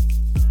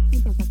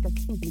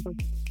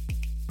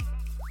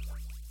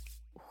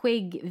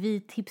 Skägg,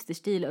 vit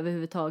hipsterstil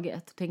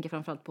överhuvudtaget. Tänker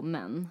framförallt på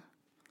män.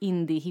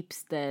 Indie,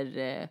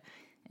 hipster,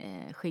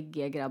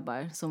 skäggiga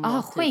grabbar.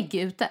 Skägg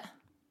ute?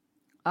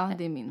 Ja,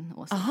 det är min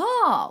åsikt.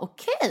 Aha,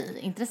 okej.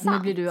 Intressant.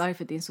 Nu blir du arg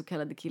för att din så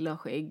kallade kille har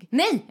skägg.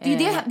 Nej, det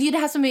är ju det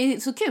här som är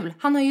så kul.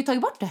 Han har ju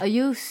tagit bort det. Ja,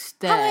 just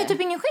det. Han har ju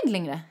typ ingen skägg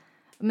längre.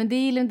 Men det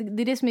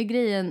är det som är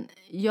grejen.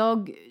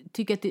 Jag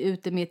tycker att det är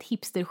ute med ett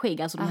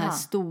hipsterskägg. Alltså de här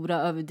stora,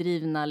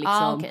 överdrivna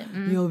liksom.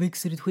 Jag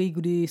växer ett skägg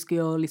och det ska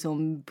jag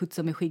liksom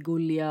putsa med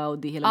skäggolja. Och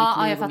det är hela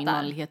mitt liv och min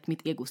manlighet.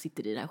 Mitt ego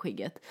sitter i det här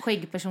skägget.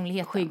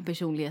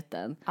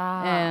 Skäggpersonligheten.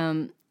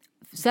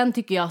 Sen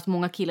tycker jag att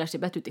många killar ser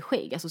bättre ut i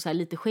skägg. Alltså så här,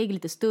 lite skägg,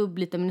 lite stubb,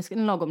 men det ska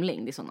en lagom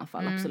längd i sådana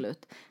fall,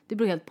 absolut. Det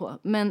beror helt på.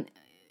 Men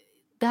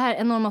det här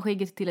enorma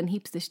skägget till en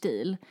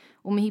hipsterstil.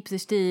 Och med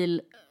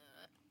hipsterstil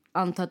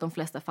antar att de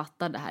flesta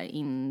fattar det här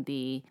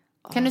indie.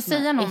 Kan du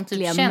säga någon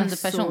typ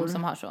känd person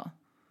som har så?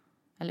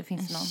 Eller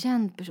finns det någon?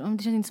 Känd person?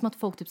 Det känns inte som att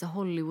folk typ så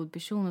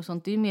Hollywood-personer och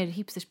sånt. Det är ju mer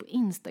hipsters på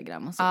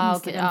Instagram. Alltså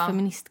Instagram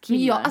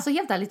feministkillar. Men alltså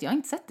helt ärligt, jag har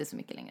inte sett det så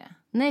mycket längre.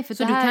 Nej, för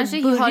så det du här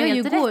kanske börjar har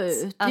ju gå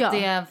rätt ut. Att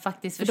det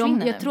faktiskt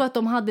försvinner. Jag tror att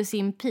de hade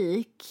sin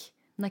peak.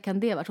 När kan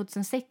det vara?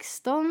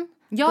 2016?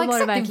 Ja, då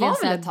exakt. Var det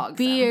var väl ett tag sedan.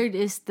 Beard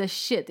is the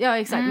shit. Ja,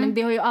 exakt. Men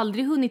det har ju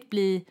aldrig hunnit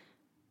bli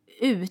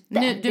ute.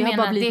 Nu, det har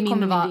bara blivit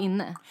mindre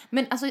inne.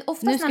 Men alltså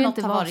oftast när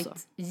något har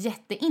varit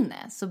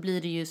jätteinne så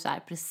blir det ju så här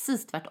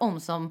precis tvärtom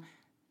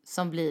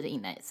som blir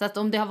inne. Så att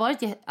om det har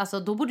varit, alltså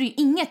då borde ju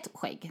inget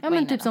skägg Ja,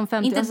 men typ då. som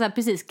 50, inte... alltså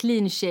precis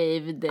clean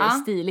shaved,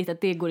 stiligt,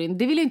 att det går in.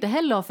 Det vill jag inte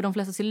heller ha, för de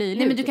flesta ser löjliga ut.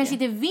 Nej, men du kanske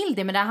inte vill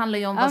det, men det handlar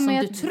ju om vad som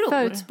du tror. Jag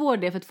förutspår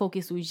det för att folk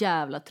är så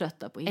jävla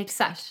trötta på hipsters.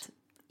 Exakt.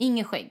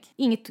 Inget skägg.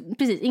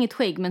 Inget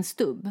skägg, men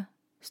stubb.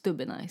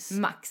 Stubb är nice.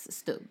 Max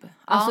stubb.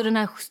 Alltså den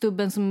här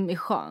stubben som är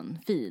skön,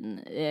 fin,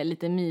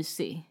 lite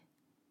mysig.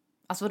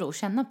 Alltså vadå,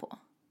 känna på?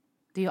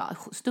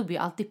 Stubb är ju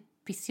alltid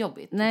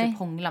pissjobbigt. Nej. Typ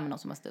hångla med någon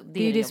som har stubb.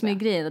 Det är ju det som är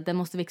grejen, att den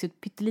måste växa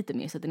ut pyttelite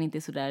mer så att den inte är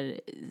så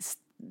där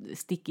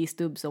stickig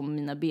stubb som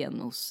mina ben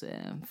hos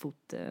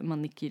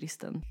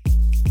fotmanikyristen.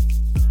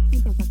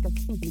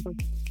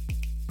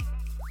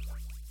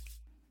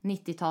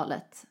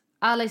 90-talet.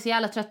 Alla är så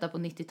jävla trötta på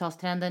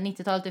 90-talstrenden.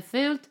 90-talet är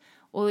fult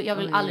och jag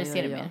vill aldrig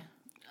se det mer.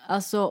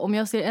 Alltså om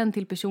jag ser en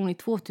till person i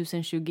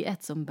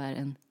 2021 som bär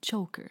en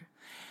choker.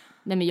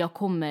 Nej, men jag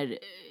kommer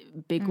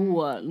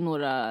begå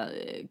några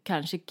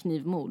kanske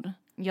knivmord.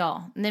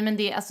 Ja, nej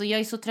men alltså jag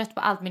är så trött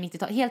på allt med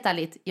 90-tal. Helt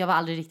ärligt, jag var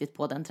aldrig riktigt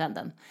på den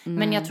trenden.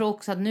 Men jag tror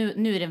också att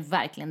nu är den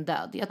verkligen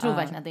död. Jag tror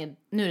verkligen att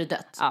nu är det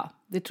dött. Ja,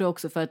 det tror jag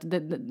också, för att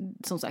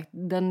som sagt,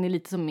 den är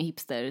lite som med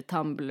hipster,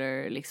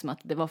 Tumblr, liksom att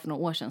det var för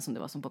några år sedan som det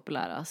var som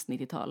populärast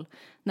 90-tal.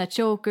 När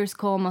chokers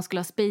kom, man skulle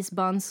ha space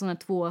buns, såna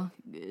två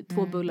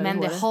bullar men i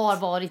håret. Det har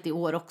varit i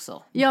år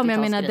också. Ja,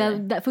 men jag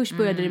menar, först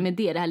började det med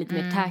det här lite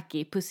mer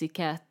tacky,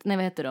 pussycat, nej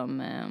vad heter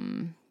de?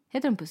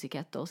 Heter de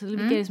Pussycat då? Så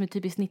vilka är det som är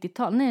typiskt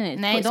 90-tal?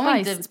 Nej,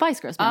 Spice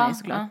Girls menar jag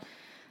såklart.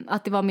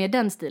 Att det var mer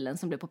den stilen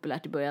som blev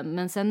populärt i början.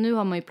 Men sen nu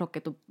har man ju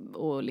plockat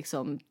och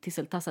liksom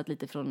tisseltassat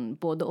lite från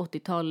både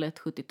 80-talet,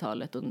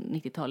 70-talet och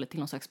 90-talet till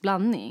någon slags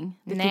blandning.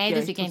 Det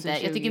tycker jag inte.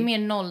 Jag tycker mer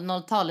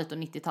 00-talet och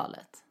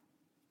 90-talet.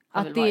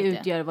 Att det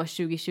utgör vad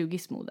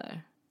 2020s mode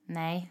är.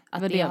 Nej,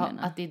 att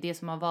det är det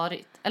som har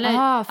varit. Eller,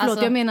 förlåt,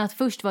 alltså, jag menar att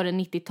först var det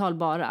 90-tal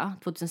bara,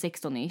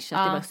 2016-ish,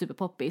 att det var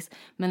superpoppis.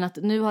 Men att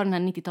nu har den här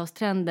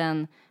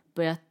 90-talstrenden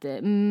börjat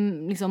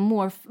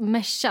liksom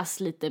meshas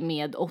lite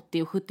med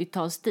 80- och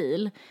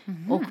 70-talsstil.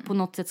 Och på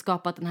något sätt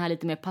skapat den här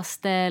lite mer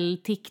pastell,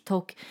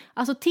 TikTok.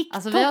 Alltså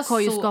TikTok har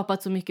ju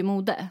skapat så mycket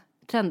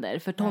modetrender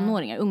för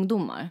tonåringar,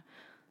 ungdomar.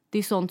 Det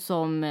är sånt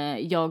som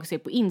jag ser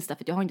på Insta,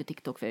 för jag har inte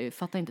TikTok, för jag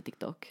fattar inte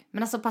TikTok.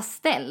 Men alltså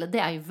pastell, det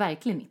är ju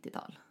verkligen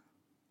 90-tal.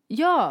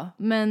 Ja,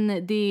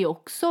 men det är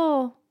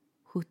också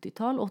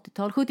 70-tal,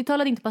 80-tal. 70-tal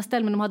hade inte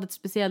pastell, men de hade ett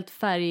speciellt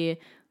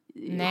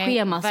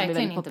färgschema som är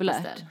väldigt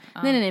populärt.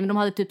 Nej, men de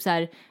hade typ så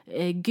här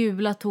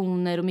gula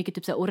toner och mycket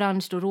typ så här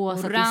orange och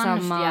rosa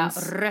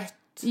tillsammans. Ja, rött.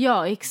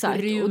 Ja, exakt.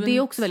 Brunt, och det är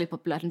också väldigt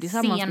populärt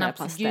tillsammans med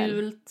pastell.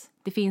 Gult.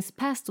 Det finns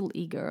pastel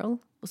e-girl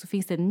och så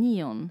finns det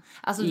neon.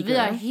 Alltså det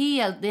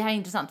här är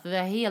intressant, för vi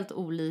har helt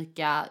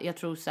olika, jag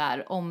tror så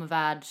här,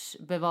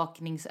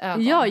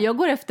 omvärldsbevakningsögon. Ja, jag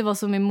går efter vad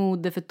som är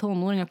mode för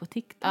tonåringar på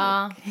TikTok.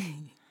 Ja.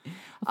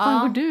 Vad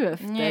fan går du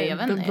efter? Nej, jag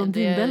vet inte.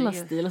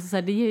 Blondinbella-stil. Alltså, så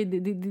här, det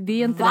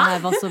är inte det här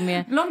vad som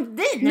är...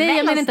 Blondinbella? Nej,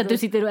 jag menar inte att du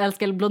sitter och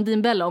älskar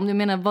Blondinbella. Om du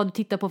menar vad du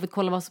tittar på för att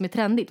kolla vad som är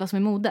trendigt, vad som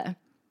är mode.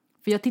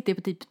 För jag tittar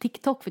på typ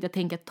TikTok för att jag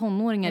tänker att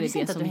tonåringar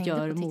är det som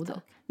gör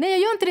mode. Nej, jag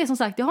gör inte det, som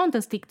sagt. Jag har inte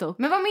ens TikTok.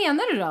 Men vad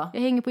menar du då?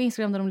 Jag hänger på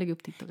Instagram där de lägger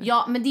upp TikTok.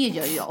 Ja, men det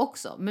gör jag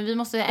också. Men vi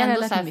måste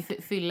ändå så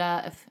här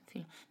fylla.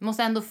 Vi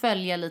måste ändå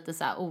följa lite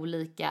så här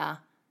olika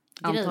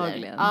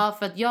grejer. Ja,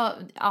 för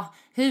att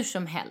hur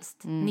som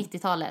helst.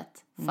 90-talet,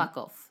 fuck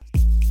off.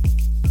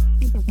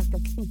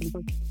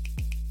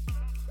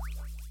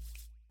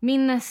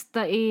 Min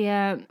nästa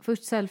är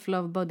först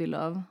self-love, body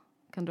love.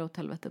 Kan dra åt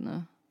helvete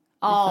nu.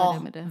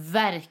 Ja,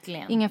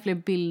 verkligen. Inga fler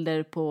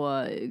bilder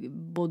på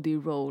body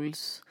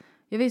rolls.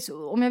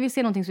 Om jag vill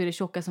se någonting så är det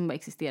tjocka som bara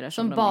existerar.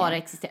 Som bara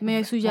existerar. Men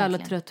jag är så jävla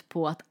trött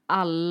på att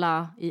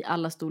alla i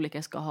alla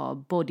storlekar ska ha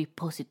body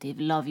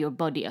positive, love your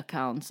body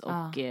accounts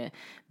och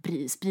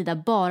sprida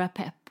bara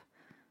pepp.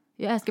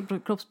 Jag älskar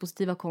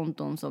kroppspositiva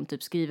konton som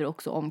typ skriver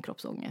också om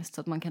kroppsångest,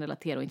 så att man kan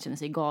relatera och inte känna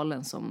sig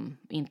galen som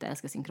inte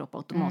älskar sin kropp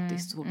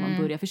automatiskt så fort man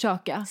börjar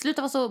försöka.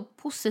 Sluta vara så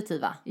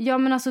positiva. Ja,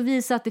 men alltså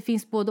visa att det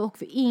finns både och,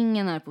 för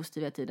ingen är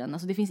positiv i tiden.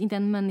 Alltså det finns inte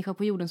en människa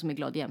på jorden som är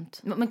glad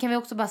jämt. Men kan vi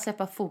också bara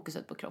släppa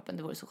fokuset på kroppen?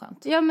 Det vore så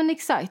skönt. Ja, men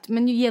exakt.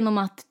 Men genom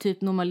att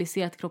typ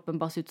normalisera att kroppen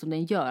bara ser ut som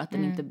den gör, att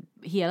den inte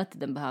hela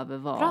tiden behöver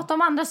vara... Prata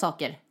om andra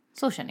saker.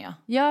 Så känner jag.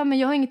 Ja, men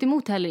jag har inget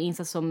emot heller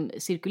insats som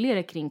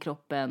cirkulerar kring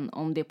kroppen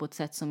om det är på ett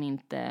sätt som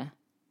inte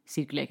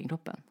cirkulerar kring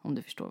kroppen, om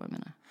du förstår vad jag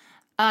menar.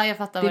 Ja, jag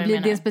fattar vad du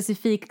menar. Det är en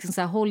specifik liksom,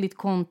 så här, håll ditt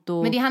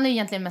konto. Men det handlar ju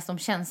egentligen mest om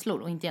känslor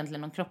och inte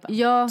egentligen om kroppen.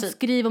 Ja, typ.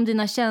 Skriv om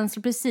dina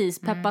känslor, precis.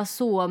 Peppa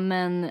så,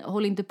 men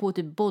håll inte på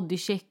typ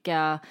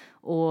bodychecka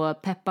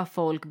och peppa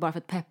folk bara för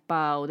att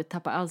peppa, och det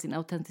tappar all sin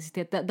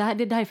autenticitet. Det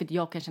här är för att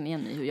jag kan känna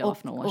igen mig hur jag var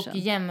för några år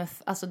sedan.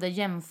 Och det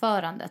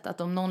jämförandet,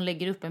 att om någon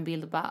lägger upp en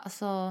bild och bara,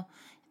 alltså...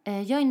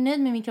 Jag är nöjd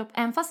med min kropp,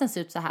 även fast den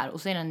ser ut så här,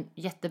 och så är den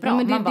jättebra.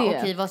 Ja, man bara,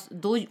 okej,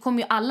 då kommer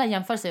ju alla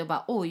jämföra sig och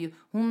bara, oj,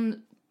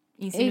 hon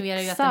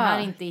insinuerar ju att den här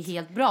inte är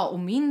helt bra, och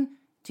min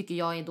tycker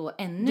jag är då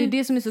ännu Det är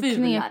det som är så fulare.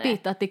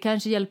 knepigt, att det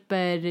kanske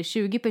hjälper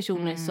 20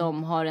 personer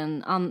som har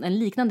en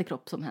liknande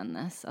kropp som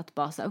hennes. Att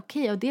bara säga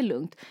okej, ja, det är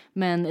lugnt.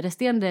 Men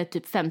resterande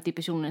typ 50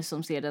 personer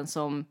som ser den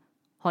som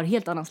har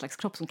helt annan slags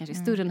kropp som kanske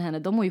är större än henne,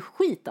 de mår ju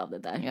skit av det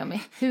där. Ja, men,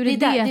 hur är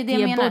det att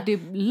ge body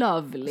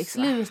love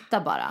liksom?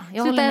 Sluta bara.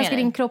 Sluta älska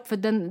din kropp,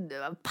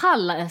 för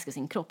Palla älskar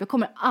sin kropp. Jag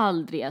kommer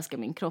aldrig älska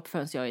min kropp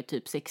förrän jag är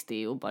typ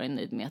 60 och bara är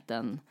nöjd med att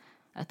den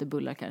äter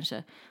bullar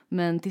kanske.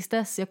 Men tills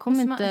dess, jag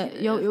kommer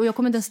inte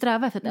ens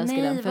sträva efter att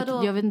älska den. För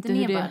att jag vet inte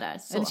hur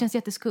det känns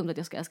jätteskumt att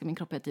jag ska älska min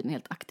kropp hela tiden,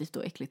 helt aktivt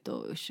och äckligt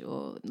och usch.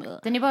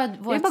 Den är bara vårt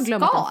skal. Jag bara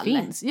glömmer att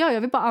den finns. Ja,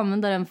 jag vill bara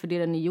använda den för det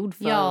den är gjord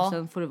för, och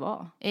sen får det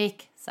vara.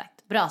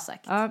 Exakt, bra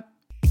sagt. Ja.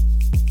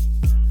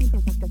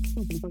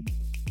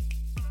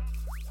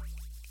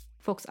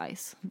 Fox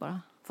Eyes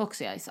bara.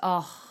 Foxy Eyes,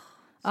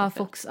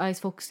 Fox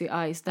Eyes, Foxy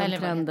Eyes, den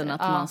trenden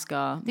att man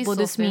ska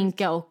både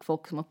sminka och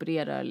folk som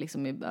opererar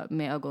liksom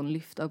med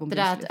ögonlyft,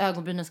 ögonbrynslyft. Det där att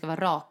ögonbrynen ska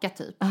vara raka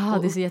typ.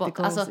 Det ser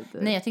jättekonstigt alltså,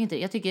 nej, jag tycker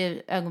inte. Jag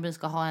tycker ögonbryn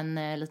ska ha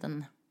en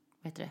liten,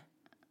 vad heter det?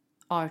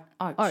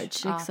 Arch,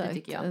 exakt. Det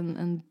tycker jag.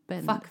 En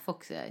bend. Fuck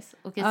Foxy Eyes.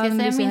 Okej, ska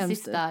jag säga min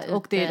sista?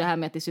 Och det är det här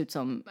med att det ser ut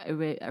som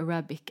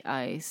Arabic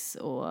Eyes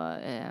och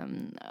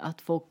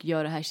att folk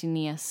gör det här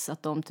kines,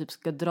 att de typ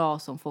ska dra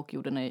som folk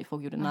gjorde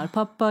när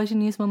pappa,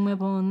 kines, mamma,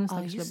 barn.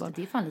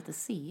 Det är fan lite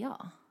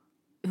CA.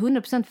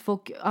 100%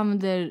 folk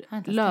använder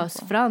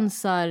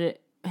lösfransar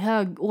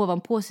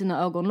ovanpå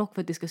sina ögonlock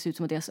för att det ska se ut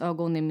som att deras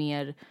ögon är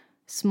mer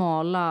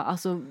smala.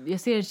 Alltså, jag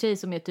ser en tjej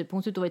som är typ,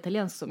 hon ser ut att vara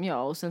italiensk som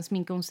jag, och sen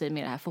sminkar hon sig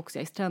med det här Foxy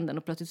Eyes-trenden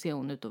och plötsligt ser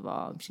hon ut att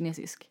vara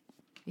kinesisk.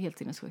 Det är helt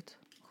sinnessjukt.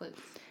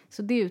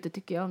 Så det är ute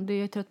tycker jag. Det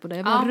är jag trött på det.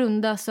 Jag vill ha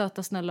runda,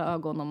 söta, snälla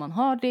ögon om man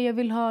har det. Jag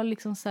vill ha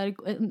liksom så här,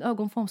 en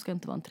ögonform ska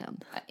inte vara en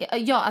trend.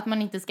 Ja, att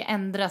man inte ska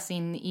ändra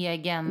sin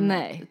egen.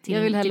 Nej,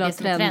 jag vill hellre ha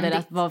trender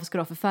att vad ska du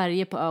ha för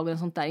färger på ögonen och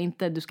sånt där.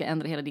 Inte du ska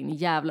ändra hela din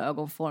jävla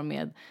ögonform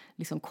med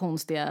liksom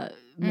konstiga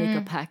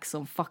makeup hacks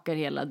som fuckar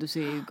hela. Du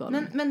ser ju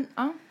galen. Men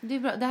ja, det är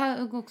bra. Det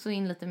här går också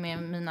in lite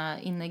med mina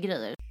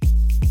innegrejer.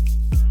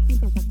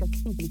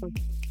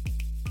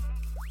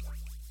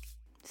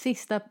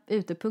 Sista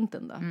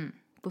utepunkten då.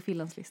 På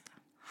Fillans lista.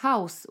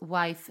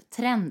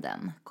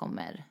 Housewife-trenden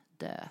kommer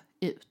dö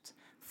ut.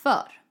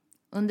 För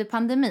under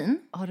pandemin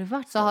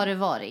har det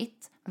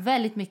varit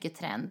väldigt mycket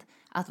trend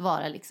att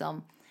vara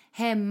liksom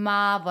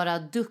hemma, vara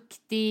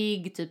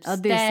duktig, typ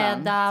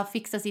städa,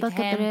 fixa sitt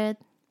hem. Bröd.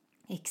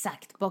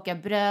 Exakt, baka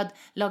bröd,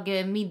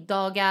 laga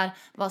middagar,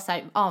 vara så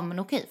här, men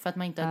okej, för att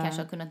man inte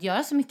kanske har kunnat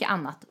göra så mycket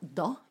annat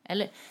då,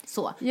 eller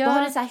så. Då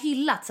har det så här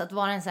hyllats att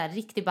vara en så här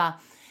riktig bara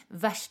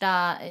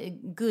värsta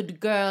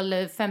good girl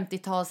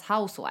 50-tals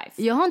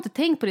housewife. Jag har inte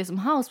tänkt på det som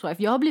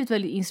housewife. Jag har blivit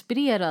väldigt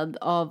inspirerad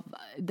av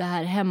det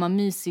här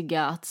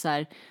hemmamysiga, att så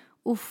här,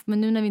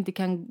 men nu när vi inte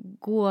kan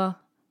gå,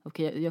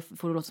 jag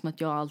får det låta som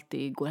att jag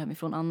alltid går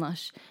hemifrån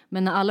annars.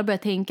 Men när alla börjar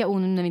tänka,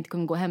 nu när vi inte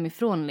kan gå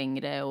hemifrån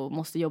längre och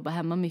måste jobba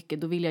hemma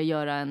mycket, då vill jag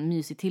göra en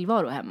mysig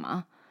tillvaro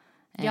hemma.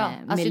 Ja,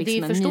 alltså liksom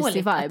det är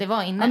förståeligt att det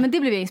var inne. Ja, men det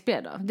blev jag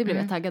inspirerad av. Det blev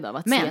jag taggad av,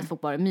 att se att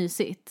folk bara är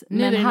mysigt.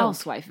 Men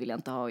housewife vill jag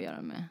inte ha att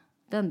göra med.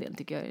 Den delen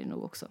tycker jag är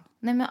nog också.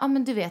 Nej,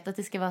 men du vet att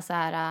det ska vara så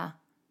här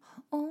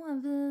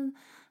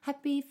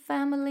happy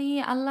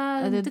family,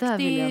 alla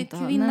duktig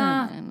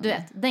kvinna. Nej. Du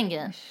vet, den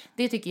grejen.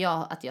 Det tycker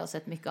jag att jag har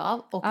sett mycket av.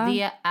 Och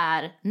det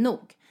är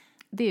nog.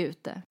 Det är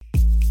ute.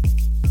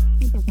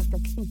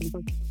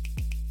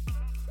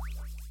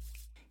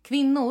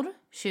 Kvinnor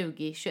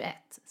 2021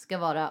 ska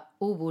vara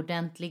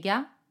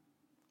oordentliga,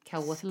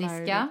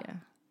 kaotiska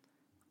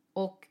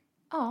och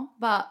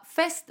bara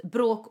fest,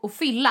 bråk och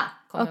fylla.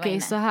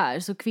 Okej, så här.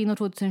 Så kvinnor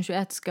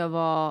 2021 ska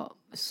vara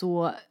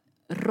så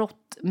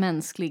rått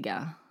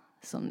mänskliga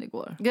som det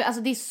går.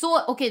 Alltså det är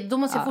så, då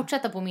måste jag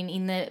fortsätta på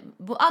min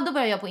då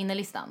börjar jag på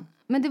innerlistan.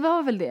 Men det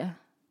var väl det?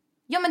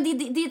 Ja, men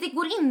det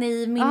går in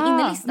i min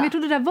innerlista. Men jag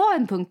trodde det där var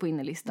en punkt på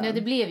innerlistan. Ja,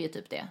 det blev ju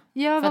typ det.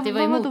 Ja, för att det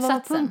var ju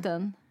motsatsen.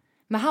 Punkten?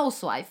 Med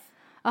housewife.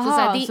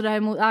 Aha, så det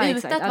här är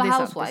exakt. Att vara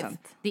housewife.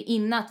 Det är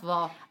inne att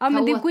vara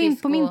men det går in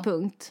på min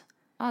punkt.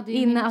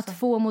 Inne att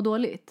få må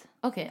dåligt.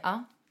 Okej.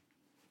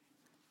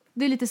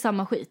 Det är lite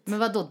samma skit. Men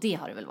vad då? Det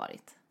har det väl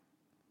varit?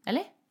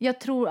 Eller? Jag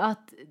tror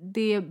att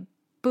det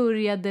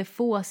började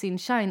få sin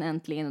shine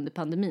äntligen under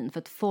pandemin. För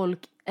att folk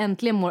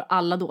äntligen mår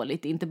alla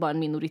dåligt. Inte bara en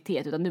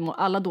minoritet, utan nu mår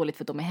alla dåligt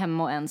för att de är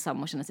hemma och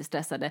ensamma och känner sig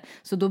stressade.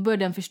 Så då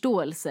började en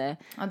förståelse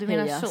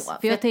höjas. Så.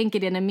 För jag tänker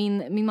det, när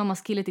min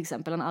mammas kille till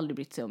exempel, han har aldrig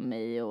brytt sig om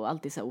mig. Och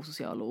alltid så här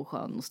osocial och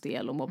oskön och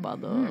stel och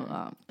mobbad.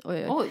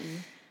 Oj.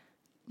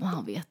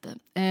 Han vet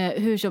det.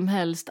 Hur som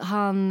helst,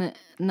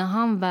 när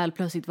han väl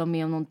plötsligt var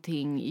med om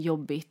någonting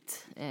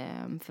jobbigt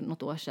för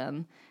något år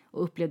sedan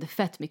och upplevde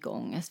fett mycket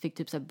ångest, fick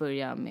typ så här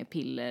börja med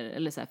piller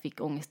eller så här,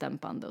 fick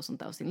ångestdämpande och sånt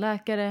där av sin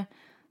läkare,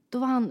 då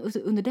var han,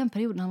 under den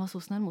perioden han var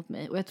så snäll mot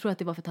mig. Och jag tror att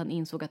det var för att han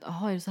insåg att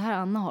är det så här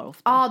Anna har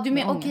ofta. Ja,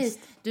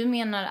 du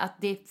menar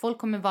att folk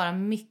kommer vara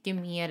mycket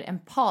mer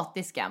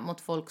empatiska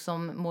mot folk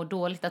som mår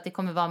dåligt. Att det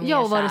kommer vara mer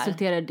ja, och vad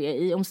resulterar det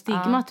i? Om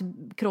stigmat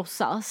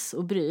krossas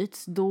och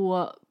bryts,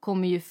 då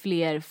kommer ju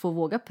fler få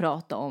våga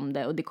prata om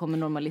det. Och det kommer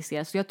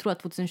normaliseras. Så jag tror att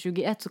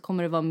 2021 så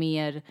kommer det vara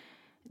mer...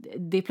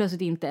 Det är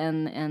plötsligt inte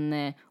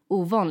en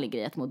ovanlig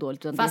grej att må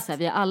dåligt. Utan fast, det är så här,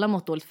 vi har alla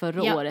mått dåligt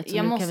förra året. Så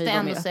jag nu måste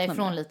kan vi ändå säga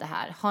ifrån lite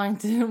här. Har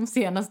inte de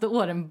senaste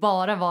åren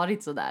bara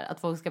varit så där? Att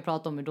folk ska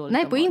prata om hur dåligt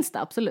Nej, på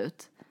Insta,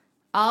 absolut.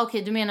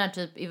 Okej, du menar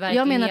typ i verkligheten.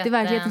 Jag menar att i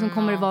verkligheten så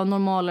kommer det vara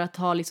normalare att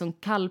ha liksom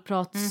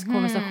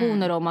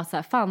kallpratskonversationer om att så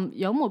här, fan,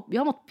 jag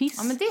har mått piss.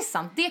 Ja, men det är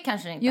sant. Det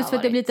kanske det inte just har för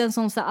att det varit. blivit en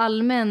sån så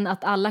allmän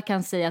att alla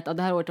kan säga att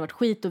det här året har varit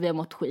skit och vi har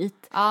mått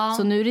skit.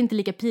 Så nu är det inte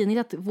lika pinigt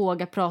att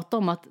våga prata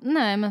om att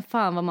nej, men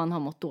fan vad man har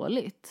mått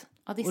dåligt.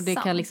 Ja, det är och det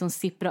sant. kan liksom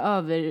sippra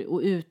över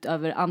och ut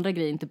över andra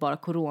grejer, inte bara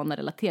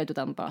corona-relaterat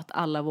utan bara att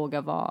alla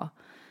vågar vara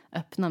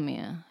öppna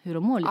med hur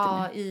de mår lite mer.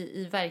 Ja,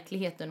 i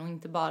verkligheten och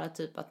inte bara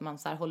typ att man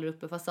så här håller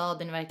uppe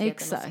fasaden i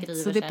verkligheten. Exakt. Och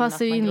skriver så det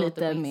passar ju in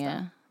lite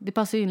med. Det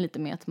passar ju in lite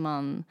med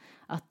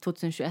att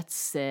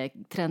 2021s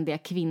trendiga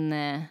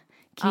kvinnor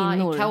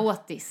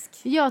kaotisk.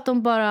 Ja, att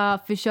de bara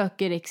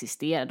försöker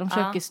existera. De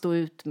försöker stå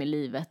ut med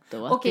livet.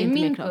 Okej,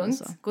 min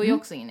punkt går ju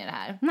också in i det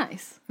här.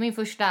 Nice. Min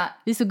första...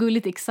 Vi är så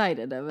gulligt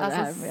excited över det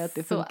här med att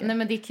det funkar. Nej,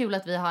 men det är kul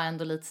att vi har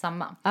ändå lite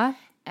samma.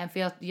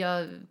 För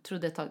jag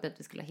trodde ett tag att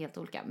vi skulle ha helt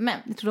olika. Men...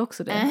 Jag tror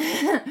också det.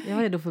 Jag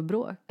var redo för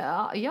bråk.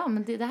 Ja,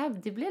 men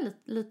det blev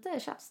lite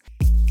tjafs.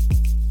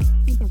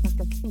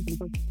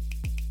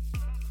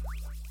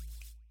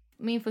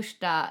 Min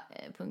första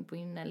punkt på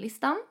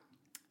innelistan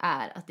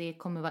är att det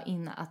kommer vara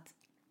inne att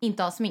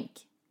inte ha smink.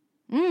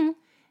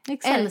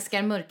 Exakt.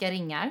 Älskar mörka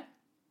ringar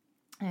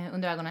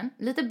under ögonen.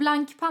 Lite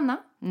blank panna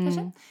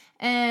kanske.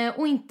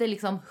 Och inte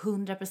liksom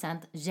 100%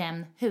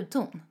 jämn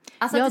hudton.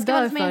 Alltså jag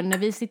därför när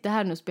vi sitter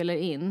här nu och spelar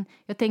in.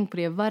 Jag tänker på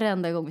det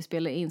varenda gång vi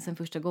spelar in sen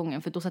första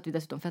gången. För då satt vi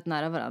dessutom fett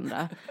nära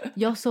varandra.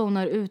 Jag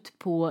zonar ut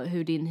på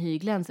hur din hy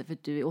glänser för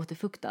att du är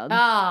återfuktad. Det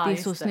är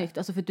så snyggt.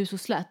 Alltså för att du är så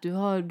slät.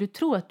 Du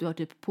tror att du har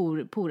typ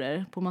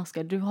porer på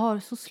maskar. Du har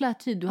så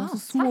slät hy. Du har så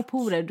små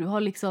porer. Du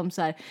har liksom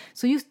så här.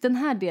 Så just den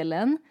här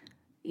delen.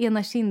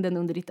 Ena kinden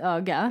under ditt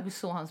öga. Du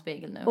såg hans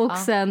spegel nu. Och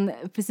sen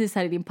precis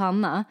här i din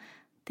panna.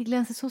 Det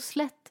glänser så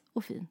slätt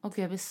och fint. Och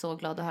jag blir så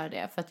glad att höra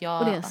det. För att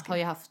jag har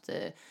ju haft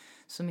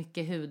så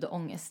mycket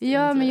hudångest.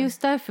 Ja, men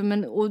just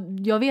därför. Och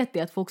jag vet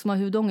det att folk som har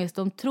hudångest,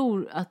 de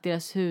tror att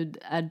deras hud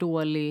är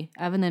dålig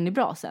även när den är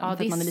bra sen. Ja,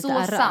 för det att man är lite så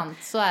ärrad. sant.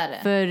 Så är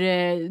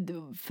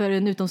det. För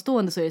en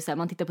utomstående så är det så här,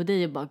 man tittar på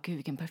dig och bara, gud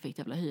vilken perfekt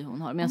jävla hy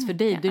hon har. Medan för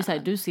dig, du är så här,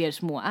 du ser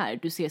små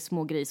du ser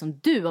små grejer som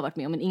du har varit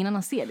med om, men ingen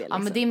annan ser det. Liksom.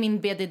 Ja, men det är min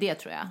BDD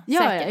tror jag.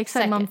 Ja,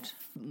 exakt. Man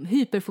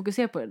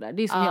hyperfokuserar på det där.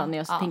 Det är som jag när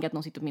jag tänker att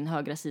någon sitter på min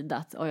högra sida.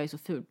 Att jag är så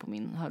ful på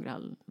min högra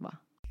halva.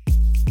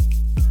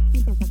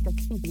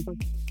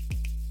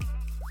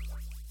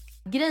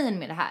 Grejen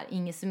med det här,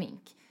 inget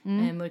smink,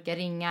 mörka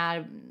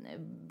ringar,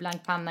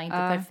 blank panna, inte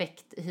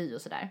perfekt hy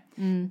och sådär.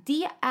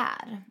 Det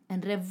är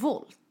en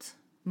revolt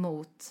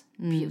mot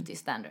beauty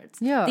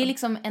standards. Ja. Det är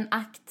liksom en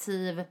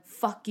aktiv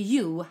fuck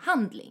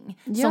you-handling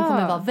som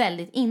kommer vara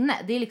väldigt inne.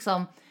 Det är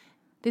liksom...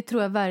 Det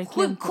tror jag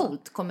verkligen. Hur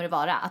coolt kommer det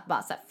vara att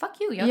bara säga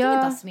fuck you, jag tänker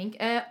inte ha smink.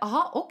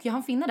 Och jag har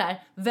en finne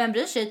där. Vem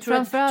bryr sig? Tror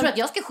att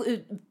jag ska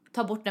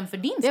ta bort den för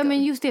din skull? Ja,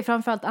 men just det,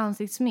 framförallt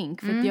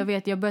ansiktssmink. För att jag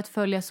vet, jag har börjat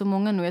följa så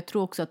många nu. Jag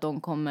tror också att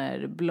de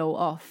kommer blow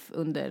off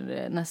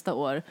under nästa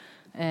år.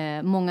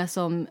 Många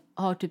som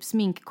har typ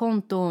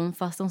sminkkonton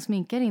fast de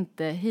sminkar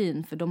inte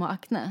hyn för de har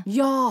akne.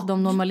 Ja!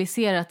 De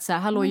normaliserat så här,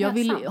 hallå jag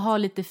vill ha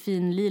lite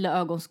fin lila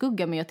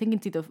ögonskugga men jag tänker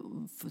inte sitta och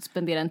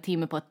spendera en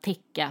timme på att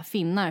täcka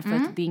finnar för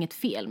att det är inget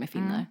fel med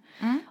finnar.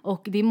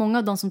 Och det är många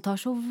av dem som tar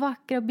så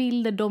vackra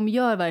bilder, de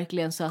gör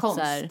verkligen så att konst.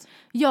 Så här,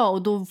 ja,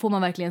 och då får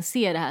man verkligen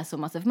se det här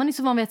som att, för man är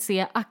så van vid att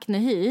se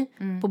aknehy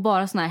på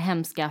bara såna här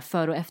hemska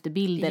för- och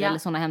efterbilder eller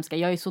såna hemska.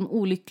 Jag är sån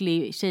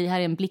olycklig tjej, här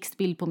är en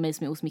blixtbild på mig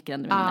som är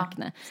osmickrande med min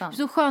akne. Sant.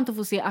 Så skönt att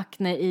få se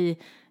akne i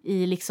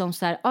liksom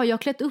så här, jag har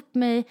klätt upp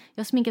mig,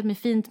 jag har sminkat mig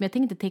fint men jag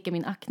tänker inte täcka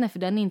min akne för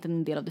den är inte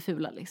en del av det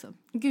fula liksom.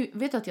 Gud,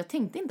 vet du att jag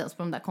tänkte inte ens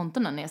på de där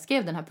kontona när jag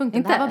skrev den här punkten.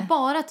 Inte? Det här var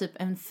bara typ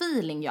en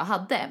feeling jag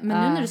hade.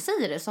 Men nu när du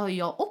säger det så har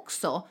jag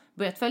också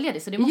börjat följa det.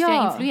 Så det måste jag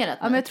ha influerat mig.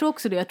 Ja, men jag tror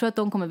också det. Jag tror att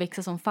de kommer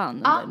växa som fan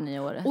under det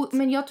nya året.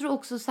 Men jag tror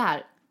också så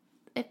här,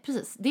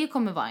 precis, det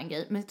kommer vara en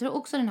grej. Men jag tror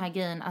också den här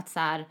grejen att så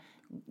här,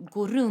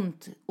 gå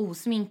runt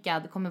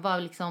osminkad kommer vara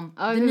liksom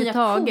det nya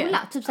coola.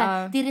 Typ så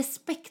här, det är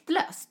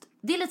respektlöst.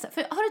 Det är lite så här,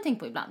 för har du tänkt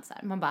på ibland så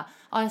här, man bara,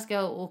 jag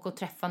ska åka och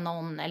träffa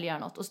någon eller göra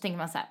något och så tänker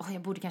man så här,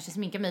 jag borde kanske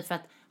sminka mig för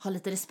att ha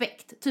lite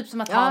respekt. Typ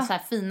som att ha så här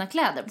fina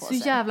kläder på sig.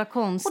 Så jävla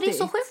konstigt. Och det är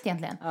så sjukt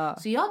egentligen.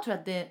 Så jag tror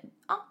att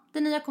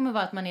det nya kommer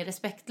vara att man är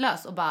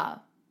respektlös och bara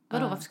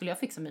Vadå, varför skulle jag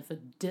fixa mig för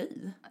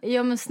dig?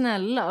 Ja men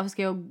snälla, varför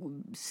ska jag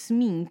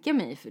sminka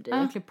mig för dig?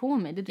 Jag klär på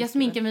mig. Jag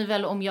sminkar mig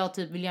väl om jag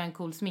typ vill göra en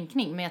cool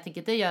sminkning. Men jag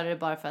tänker att det gör det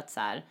bara för att så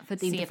här, för att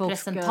se inte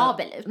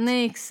presentabel ut.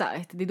 Nej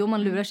exakt, det är då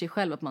man lurar sig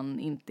själv att man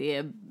inte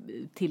är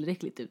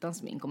tillräckligt utan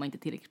smink. Om man inte är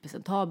tillräckligt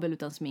presentabel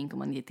utan smink. Om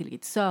man inte är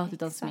tillräckligt söt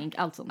utan smink.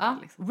 Allt sånt där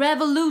liksom.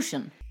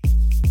 Revolution!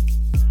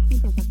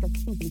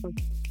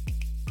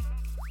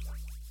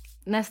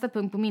 Nästa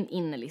punkt på min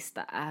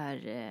innelista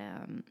är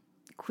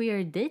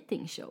queer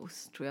dating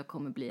shows. Tror jag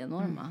kommer bli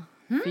enorma.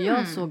 För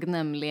jag såg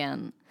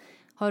nämligen...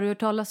 Har du hört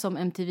talas om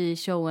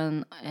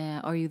MTV-showen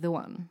Are You The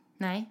One?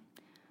 Nej.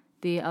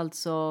 Det är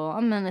alltså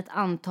ett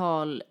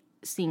antal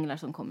singlar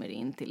som kommer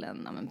in till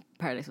en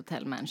Paradise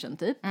Hotel Mansion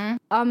typ.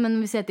 Ja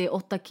men vi säger att det är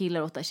 8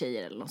 killar och 8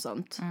 tjejer eller något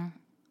sånt.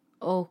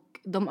 Och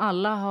de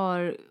alla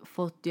har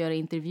fått göra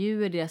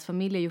intervjuer, deras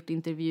familj har gjort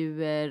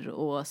intervjuer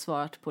och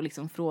svarat på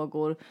liksom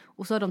frågor.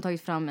 Och så har de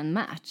tagit fram en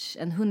match,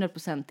 en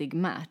 100%ig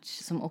match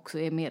som också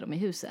är med dem i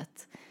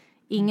huset.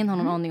 Ingen har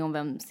någon aning om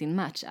vem sin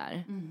match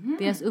är.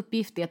 Deras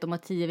uppgift är att de har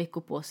 10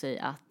 veckor på sig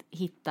att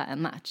hitta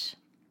en match.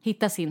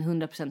 Hitta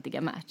sin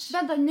 100%iga match.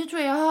 Vänta, nu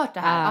tror jag har hört det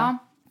här.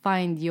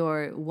 Find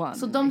your one.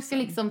 Så de ska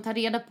liksom ta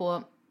reda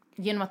på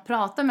genom att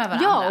prata med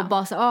varandra. Ja, och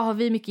bara så, har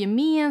vi mycket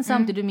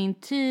gemensamt? Är du min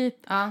typ?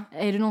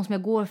 Är du någon som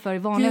jag går för i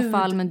vanliga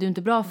fall men du är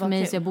inte bra för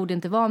mig så jag borde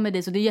inte vara med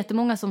dig. Så det är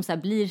jättemånga som så här,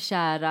 blir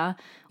kära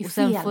och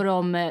sen får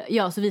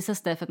de, så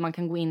visas det för att man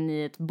kan gå in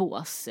i ett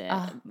bås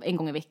en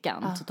gång i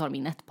veckan. Så tar de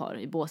in ett par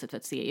i båset för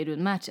att se, är du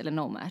en match eller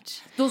no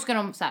match? Då ska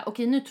de säga,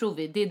 okej nu tror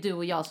vi, det är du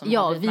och jag som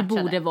har blivit matchade.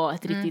 Ja, vi borde vara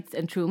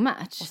en true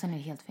match. Och sen är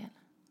det helt fel.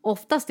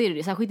 Oftast är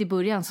det, särskilt i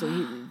början så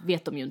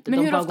vet de ju inte. Men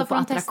de hur bara ofta går på får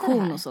de testa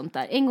attraktion det? Och sånt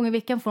där. En gång i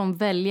veckan får de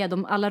välja,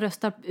 alla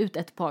röstar ut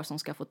ett par som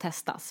ska få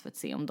testas för att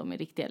se om de är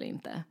riktiga eller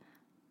inte.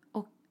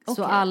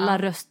 Så alla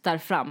röstar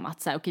fram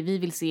att så här, okej, vi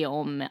vill se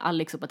om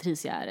Alex och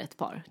Patricia är ett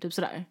par, typ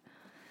sådär.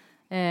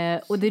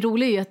 Och det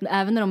roliga är ju att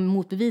även när de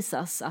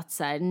motbevisas att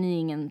så här, ni är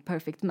ingen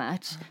perfect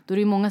match, då är det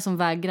ju många som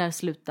vägrar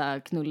sluta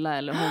knulla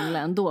eller hångla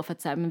ändå för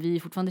att så här, men vi är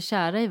fortfarande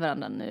kära i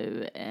varandra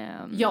nu.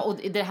 Ja, och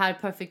det här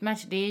perfect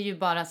match, det är ju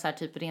bara så här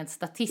typ rent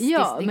statistiskt.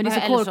 Ja, men det är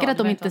så korkat att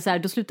de inte så här,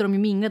 då slutar de ju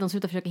mingla, de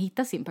slutar försöka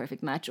hitta sin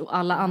perfect match och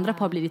alla andra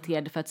par blir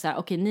irriterade för att så här,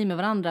 okej, ni är med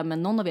varandra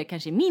men någon av er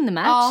kanske är min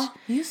match. Ja,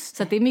 just det.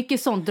 Så att det är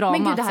mycket sånt drama.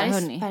 Men gud, det här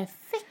så, är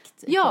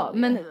perfekt. Ja,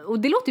 och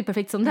det låter ju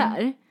perfekt som det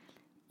är.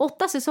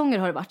 8 säsonger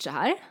har det varit så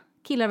här.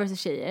 Killar versus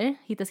tjejer,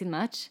 hitta sin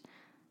match.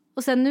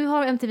 Och sen nu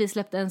har MTV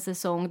släppt en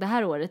säsong, det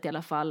här året i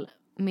alla fall,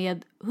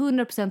 med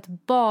 100%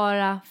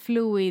 bara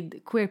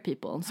fluid queer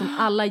people. Som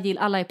alla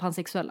är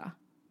pansexuella.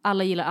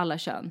 Alla gillar alla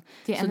kön.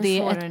 Det så det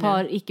är ett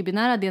par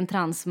icke-binära, det är en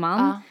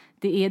transman.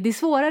 Det är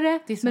svårare,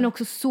 men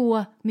också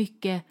så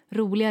mycket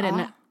roligare.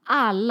 Men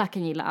alla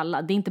kan gilla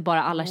alla. Det är inte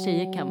bara alla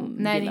tjejer kan gilla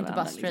nej, det är inte varandra.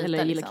 bara straighta,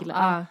 eller gilla liksom.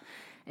 killar.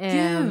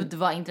 Gud,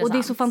 vad intressant. Och det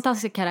är så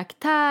fantastiska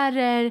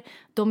karaktärer.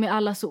 De är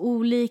alla så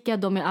olika.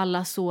 De är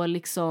alla så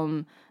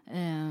liksom...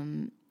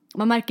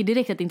 man märker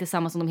direkt att det inte är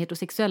samma som de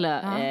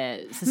heterosexuella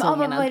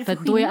säsongerna. Men, för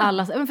då är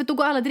alla, för då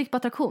går alla direkt på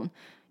attraktion.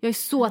 Jag är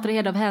så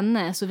attraherad av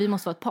henne så vi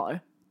måste vara ett par.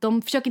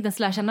 De försöker inte ens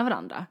lära känna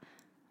varandra.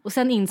 Och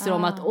sen inser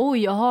de att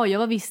jag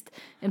var visst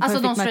en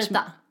alltså perfect de match.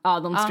 straighta? Ja,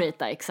 de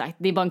straighta, exakt.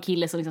 Det är bara en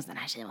kille som liksom, den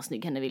här tjejen var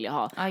snygg, henne vill jag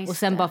ha. Och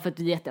sen bara för att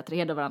vi är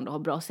jätteattraherade av varandra och har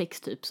bra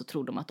sex typ så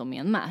tror de att de är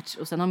en match.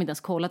 Och sen har de inte ens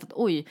kollat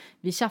att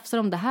vi tjafsar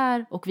om det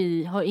här och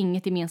vi har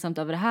inget gemensamt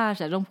över det här.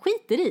 Så här, de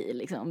skiter i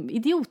liksom,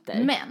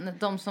 idioter. Men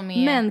de som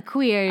är... Men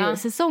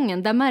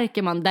queer-säsongen, där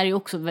märker man, där är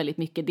också väldigt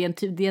mycket. Det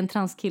är en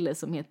transkille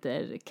som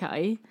heter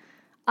Kai.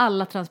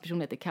 Alla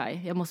transpersoner heter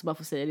Kai. Jag måste bara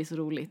få säga, det är så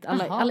roligt.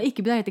 Alla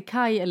icke-binära heter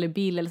Kai eller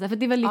Bill eller så. För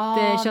det är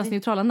väldigt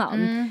könsneutrala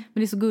namn. Men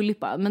det är så gulligt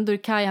bara. Men då är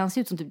Kai, han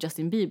ser ut som typ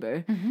Justin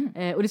Bieber.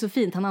 Och det är så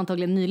fint. Han har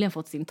antagligen nyligen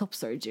fått sin top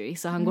surgery.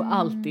 Så han går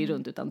alltid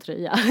runt utan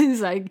tröja.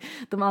 Så här,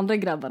 de andra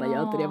grabbarna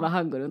gör inte det. Men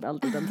han går runt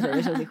alltid utan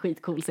tröja. Känns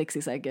skitcool,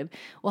 sexy säkert.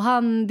 Och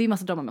det är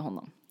massa drama med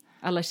honom.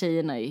 Alla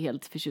tjejerna är ju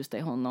helt förtjusta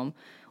i honom.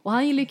 Och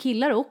han gillar ju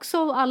killar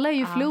också. Alla är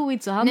ju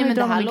fluid. Så han har ju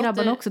drama med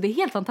grabbarna också. Det är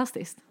helt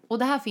fantastiskt. Och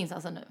det här finns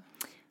alltså nu?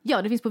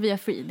 Ja, det finns på Via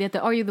Free. Det heter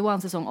Are You The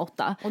One säsong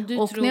 8.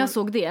 Och när jag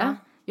såg det,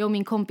 jag och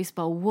min kompis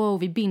bara wow,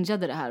 vi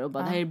bingeade det här och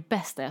bara det här är det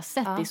bästa jag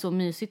sett. Det är så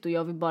mysigt och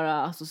jag vill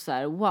bara alltså så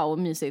här wow,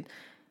 mysigt.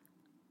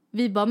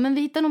 Vi bara, men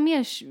vi hittar nog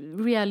mer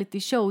reality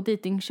show,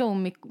 dating show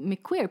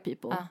med queer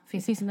people.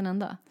 Finns inte en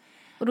enda.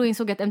 Och då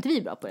insåg jag att MTV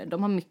är bra på det.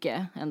 De har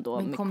mycket ändå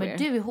men med kommer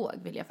queer. du ihåg,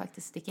 vill jag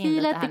faktiskt sticka in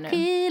lite här nu.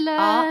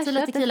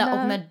 Tequila.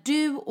 Och när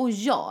du och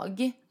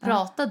jag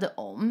pratade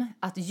om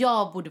att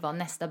jag borde vara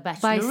nästa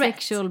bachelorette.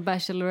 Bisexual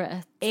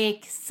bachelorette.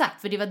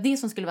 Exakt, för det var det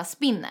som skulle vara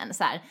spinnen.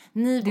 Så här,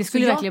 det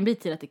skulle verkligen bli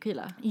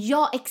Tequila.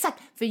 Ja,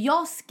 exakt. För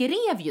jag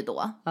skrev ju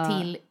då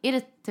till, är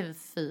det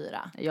TV4?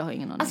 Jag har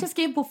ingen aning. Alltså jag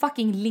skrev på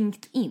fucking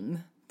LinkedIn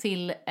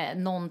till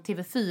någon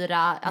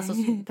TV4 alltså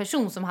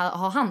person som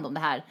har hand om det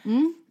här.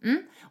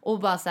 Och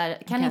bara så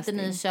här, kan inte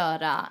ni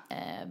köra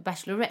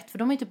Bachelorette? För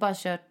de har ju inte bara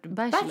kört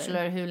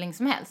Bachelor hur länge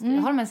som helst.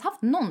 Har de ens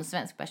haft någon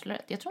svensk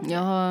Bachelorette? Jag tror inte.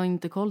 Jag har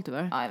inte koll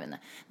tyvärr. Ja, jag vet inte.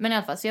 Men i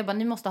alla fall, så jag bara,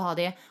 ni måste ha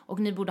det. Och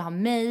ni borde ha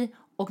mig.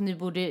 Och ni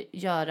borde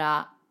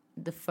göra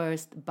the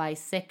first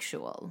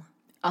bisexual.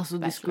 Alltså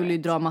det skulle ju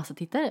dra massa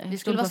tittare. Det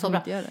skulle vara så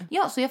bra.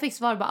 Ja, så jag fick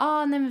svar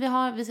bara, nej men vi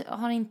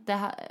har inte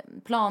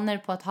planer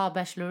på att ha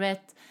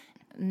Bachelorette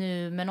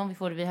nu, men om vi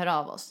får det, vi hör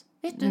av oss.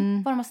 Vet du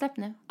vad de har släppt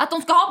nu? Att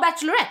de ska ha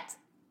Bachelorette!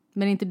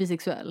 Men inte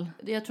bisexuell?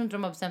 Jag tror inte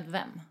de har bestämt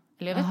vem.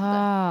 Eller jag vet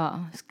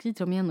inte. Skriver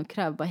de igen och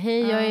kräver bara, hej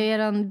jag är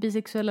eran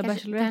bisexuella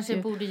Bachelorette. Kanske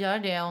borde göra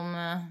det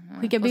om...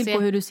 Skicka bild på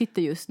hur du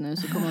sitter just nu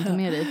så kommer de ta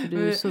med dig för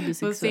du är så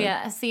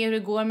bisexuell. Se hur det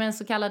går med den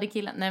så kallade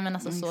killen. Nej men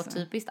alltså så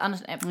typiskt. Annars,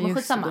 men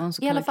skitsamma.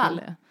 I alla fall.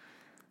 Kille.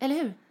 Eller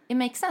hur? It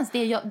makes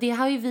sense. Det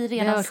har ju vi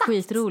redan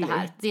sagt. Det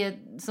här. Det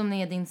som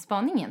är din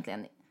spaning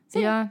egentligen.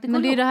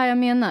 Men det är det här jag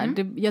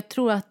menar. Jag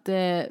tror att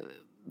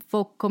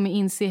folk kommer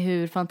inse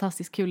hur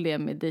fantastiskt kul det är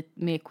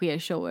med queer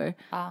shower.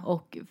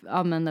 Och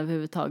men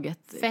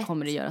överhuvudtaget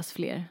kommer det göras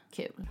fler.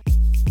 Kul.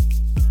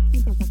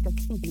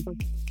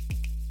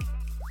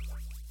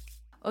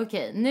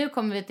 Okej, nu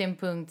kommer vi till en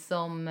punkt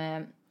som...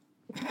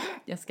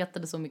 jag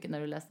skattade så mycket när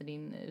du läste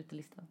din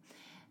utelista.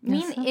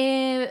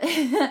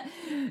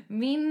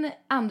 Min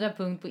andra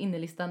punkt på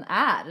innelistan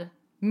är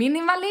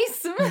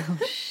minimalism.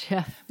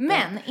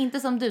 Men inte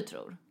som du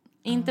tror.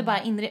 Inte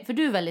bara inredning. För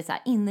du är väldigt så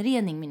här,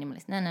 inredning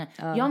minimalist. Nej.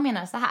 Jag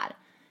menar så här.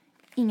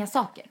 Inga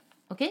saker.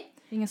 Okej?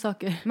 Inga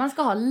saker. Man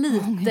ska ha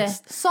lite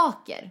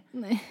saker.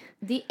 Nej.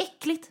 Det är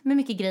äckligt med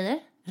mycket grejer.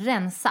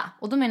 Rensa.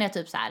 Och då menar jag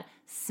typ så här.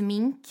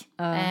 Smink.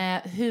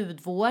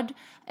 Hudvård.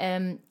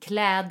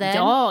 Kläder.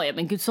 Ja,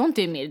 men gud, sånt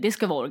är mer. Det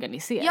ska vara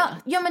organiserat.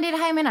 Ja, men det är det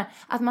här jag menar.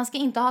 Att man ska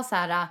inte ha så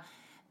här...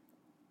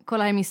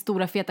 Kolla här är min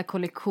stora feta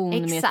kollektion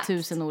med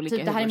 1000 olika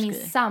typ, det här är min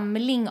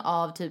samling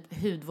av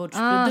typ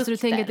hudvårdsprodukter. Så du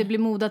tänker att det blir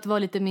mode att vara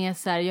lite mer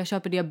så här, jag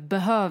köper det jag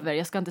behöver.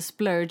 Jag ska inte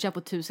splurga på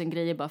 1000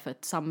 grejer bara för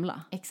att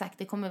samla. Exakt,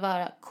 det kommer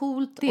vara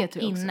coolt och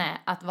inne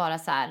att vara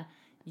så här,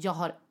 jag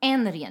har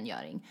en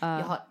rengöring.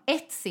 Jag har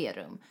ett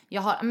serum.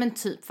 Jag har, men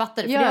typ,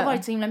 fattar du? För det har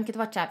varit så himla mycket, det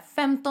har varit så här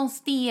 15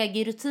 steg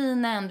i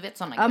rutinen, du vet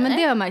sådana grejer. Ja, men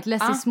det har märkt,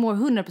 less is more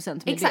 100%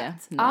 med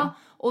exakt. Det. Ja,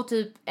 och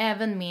typ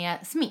även med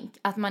smink.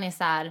 Att man är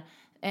så här...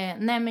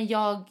 nej men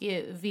jag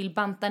vill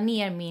banta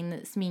ner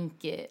min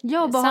smink.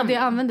 Ja, bara det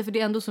jag använder, för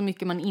det är ändå så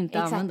mycket man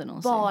inte använder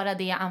någonsin. Bara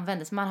det jag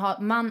använder.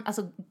 Så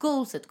alltså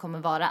goalset kommer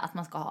vara att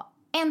man ska ha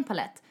en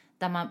palett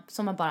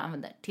som man bara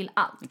använder till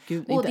allt.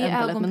 Gud, och det är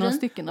en palett, men några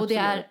stycken. Och det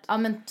är, ja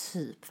men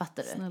typ,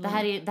 fattar du? Snälla.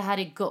 Det här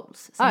är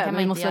goals. Sen kan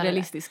man måste vara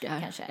realistiska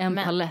här. Kanske. En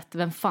palett,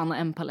 vem fan har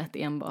en palett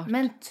enbart?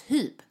 Men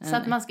typ, så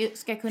att man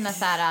ska kunna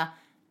så här,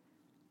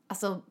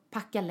 alltså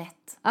packa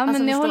lätt. Ja,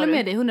 alltså, men jag håller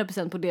med dig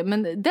 100% på det.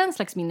 Men den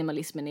slags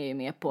minimalismen är jag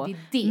med på.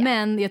 Det.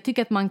 Men jag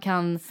tycker att man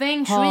kan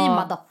Feng shui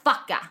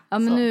motherfucker. Ja,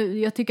 men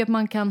jag tycker att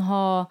man kan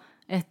ha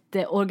ett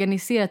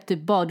organiserat typ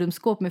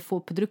badrumsskåp med få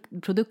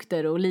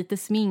produkter och lite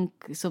smink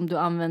som du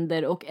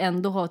använder och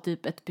ändå ha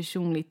typ ett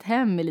personligt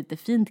hem med lite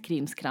fint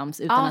krimskrams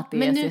utan att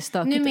det ser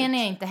stökigt ut. Nu menar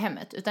jag inte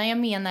hemmet, utan jag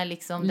menar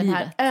liksom den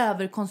här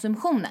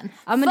överkonsumtionen.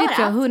 Ja, men det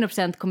tror jag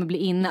 100% kommer bli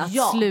inne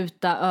att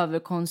sluta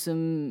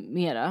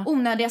överkonsumera.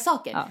 Onödiga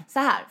saker. Ja. Så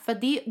här, för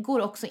det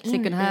går också in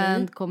second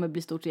hand kommer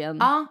bli stort igen.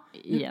 Ja,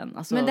 igen.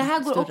 Alltså, men det här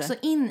går också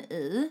in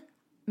i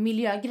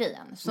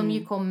miljögrejen som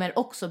ju kommer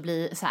också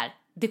bli så här.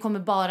 Det kommer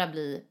bara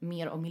bli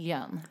mer om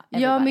miljön.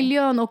 Ja,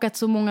 miljön och att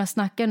så många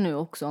snackar nu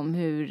också om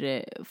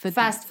hur...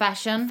 Fast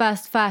fashion.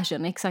 Fast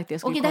fashion, exakt det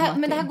jag skulle komma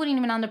till. Men det här går in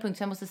i min andra punkt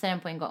så jag måste säga den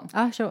på en gång.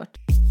 Ja, kör hårt.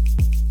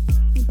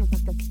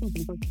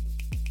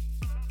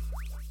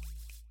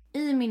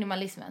 I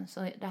minimalismen, så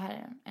det här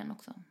är en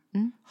också.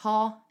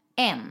 Ha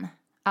en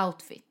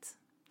outfit.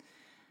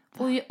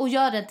 Och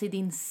gör den till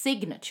din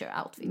signature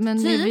outfit. Men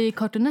typ, är vi i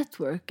Cartoon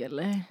Network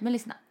eller? Men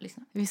lyssna. Är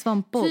vi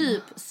Svampbob?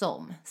 Typ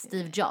som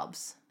Steve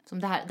Jobs. Som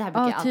det här brukar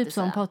jag alltid typ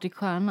som säga. Patrik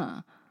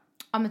Stjärna.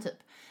 Ja, men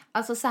typ.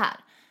 Alltså så här.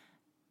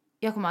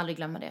 Jag kommer aldrig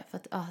glömma det. För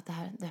att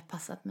det har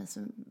passat mig så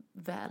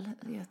väl.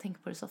 Jag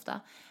tänker på det så ofta.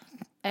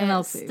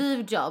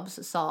 Steve Jobs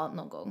sa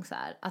någon gång så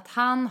här. Att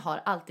han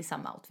har alltid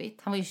samma outfit.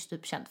 Han var ju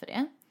typ känd för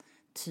det.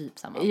 Typ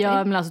samma outfit.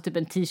 Ja, men alltså typ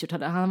en t-shirt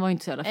hade han. Var ju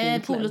inte så jävla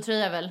fin.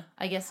 Polotröja väl,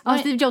 I guess. Ja,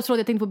 Steve Jobs,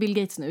 jag tänkte på Bill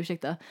Gates nu,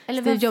 ursäkta.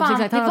 Eller Steve Jobs,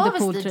 exakt, han hade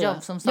poltröja. Steve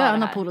Jobs som sa det här.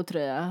 Han har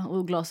polotröja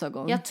och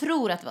glasögon. Jag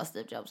tror att det var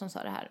Steve Jobs som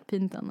sa det här.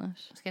 Pint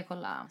annars. Ska jag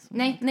kolla?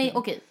 Nej,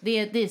 okej.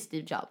 Det är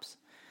Steve Jobs.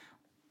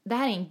 Det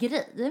här är en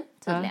grej,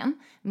 tydligen.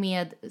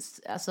 Med,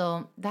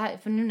 alltså, det här,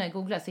 för nu när jag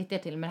googlar så hittar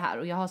jag till med det här.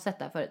 Och jag har sett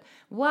det här förut.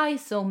 Why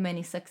so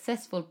many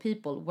successful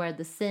people wear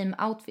the same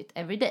outfit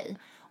every day?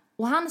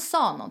 Och han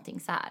sa någonting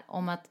så här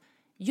om att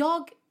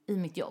jag i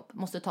mitt jobb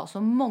måste ta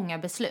så många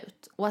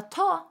beslut. Och att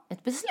ta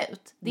ett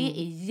beslut,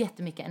 det är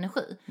jättemycket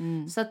energi.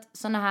 Så att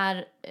såna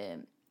här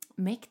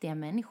mäktiga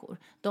människor,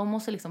 de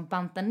måste liksom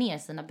banta ner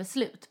sina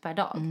beslut per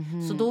dag.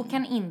 Så då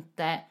kan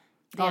inte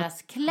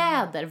deras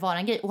kläder vara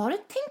en grej. Och har du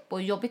tänkt på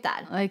hur jobbigt det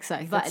är? Ja,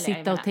 exakt. Att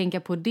sitta och tänka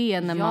på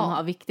det när man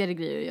har viktigare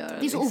grejer att göra.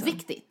 Det är så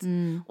oviktigt.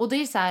 Och det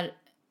är så här...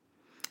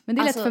 Men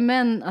det är lätt för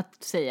män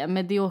att säga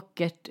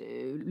mediokert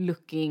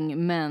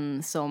looking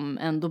män som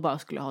ändå bara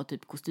skulle ha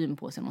typ kostym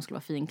på sig om de skulle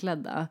vara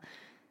finklädda.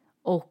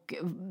 Och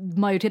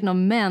majoriteten av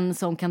män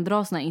som kan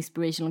dra såna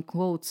inspirational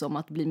quotes om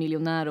att bli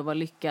miljonär och vara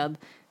lyckad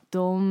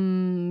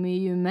de är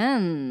ju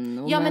män.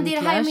 Och men det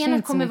är det här jag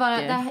menar kommer vara,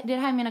 det är det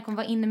här jag menar kommer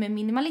vara inne med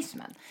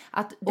minimalismen.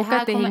 Att det och här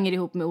att det hänger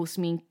ihop med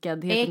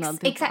osminkadheten.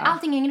 Exakt,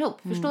 allting hänger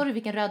ihop. Förstår du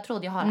vilken röd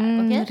tråd jag har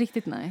här? Okay?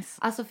 Riktigt nice.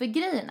 Alltså för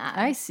grejen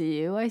är... I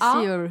see you, I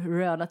see your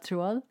röda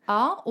tråd.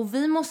 Ja, och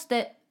vi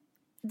måste...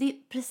 Det är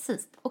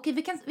precis. Okej,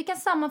 vi kan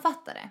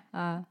sammanfatta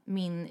det.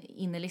 Min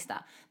innelista.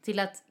 Till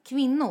att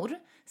kvinnor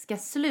ska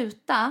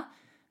sluta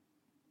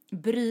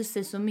bry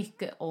sig så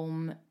mycket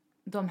om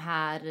de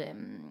här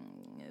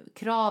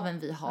kraven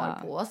vi har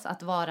på oss.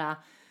 Att vara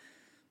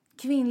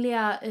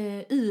kvinnliga,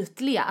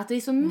 ytliga. Att det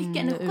är så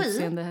mycket energi.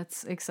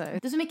 Utseendehets,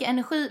 exakt. Det är så mycket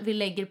energi vi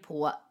lägger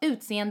på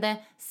utseende,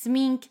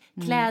 smink,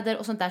 kläder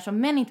och sånt där som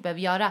män inte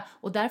behöver göra.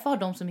 Och därför har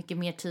de så mycket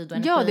mer tid och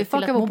energi det till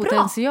att fuckar må vår bra.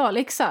 potential,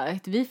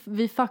 exakt.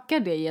 Vi fuckar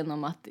det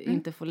genom att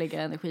inte få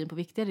lägga energin på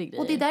viktigare grejer.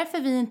 Och det är därför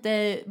vi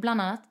inte,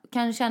 bland annat,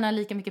 kan tjäna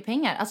lika mycket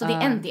pengar. Alltså det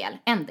är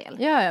en del.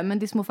 Ja, men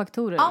det är små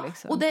faktorer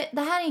liksom. Och det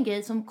här är en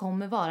grej som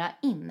kommer vara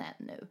inne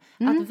nu.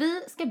 Att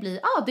vi ska bli,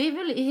 det är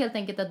väl helt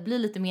enkelt att bli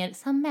lite mer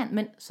som män,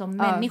 men som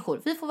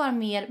människor. Vi får vara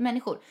mer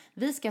människor.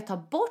 Vi ska ta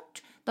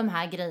bort de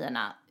här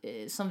grejerna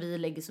som vi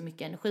lägger så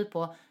mycket energi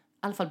på. I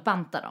alla fall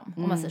banta dem,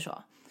 om man säger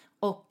så.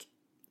 Och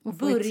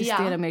börja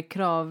existera mer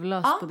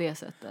kravlöst på det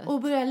sättet.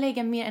 Och börja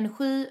lägga mer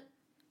energi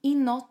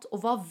inåt.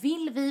 Och vad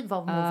vill vi?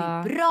 Vad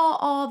mår vi bra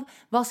av?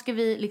 Vad ska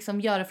vi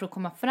liksom göra för att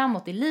komma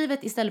framåt i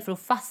livet? Istället för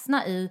att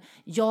fastna i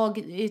jag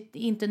är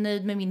inte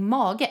nöjd med min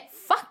mage.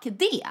 Fuck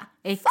det!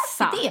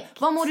 Exakt. Fuck det!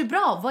 Vad mår du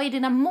bra? Vad är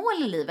dina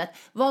mål i livet?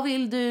 Vad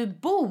vill du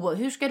bo?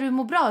 Hur ska du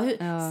må bra?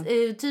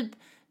 Typ...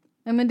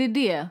 Ja, men det är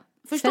det.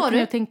 Förstår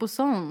du? Tänk på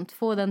sånt.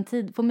 Få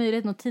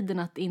möjligheten och tiden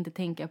att inte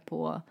tänka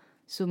på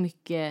så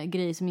mycket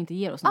grejer som inte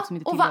ger oss något, som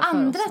inte och vad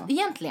andra, oss.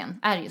 Egentligen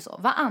är det ju så.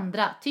 Vad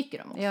andra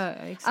tycker om oss. Ja,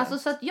 exakt. Alltså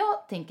så att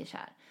jag tänker så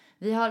här.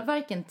 Vi har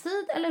varken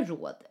tid eller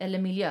råd eller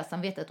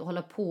miljösamvetet att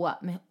hålla på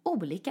med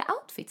olika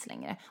outfits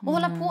längre. Och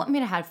hålla på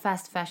med det här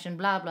fast fashion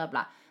bla bla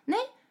bla. Nej,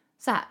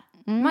 så här.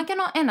 Man kan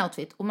ha en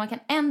outfit och man kan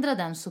ändra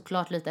den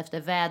såklart lite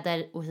efter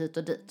väder och hit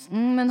och dit.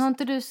 Men har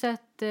inte du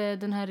sett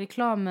den här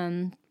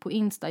reklamen på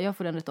Insta? Jag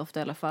får den rätt ofta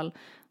i alla fall.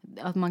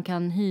 Att man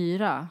kan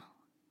hyra.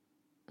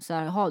 Så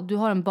här, du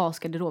har en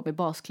basgarderob med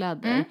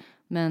baskläder.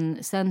 Men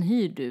sen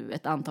hyr du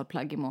ett antal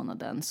plagg i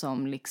månaden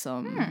som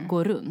liksom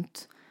går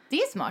runt. Det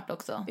är smart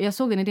också. Jag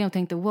såg den idén och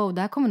tänkte, wow,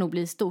 det här kommer nog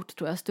bli stort,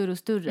 tror jag. Större och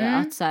större.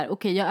 Att så här,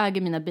 okej, jag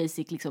äger mina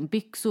basic liksom,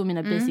 byxor,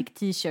 mina basic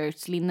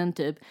t-shirts, linnen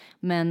typ.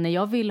 Men när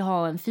jag vill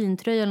ha en fin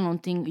tröja eller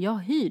någonting, jag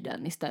hyr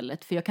den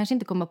istället. För jag kanske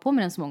inte kommer på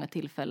med den så många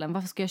tillfällen.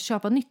 Varför ska jag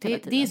köpa nytt hela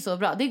tiden? Det är så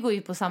bra. Det går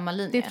ju på samma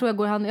linje. Det tror jag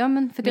går hand. Ja,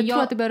 men för jag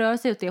tror att det börjar röra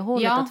sig åt det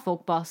hållet. Att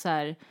folk bara så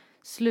här...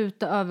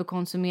 Sluta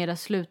överkonsumera,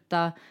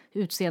 sluta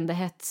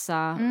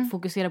utseendehetsa,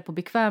 fokusera på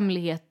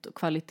bekvämlighet och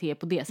kvalitet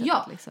på det sättet.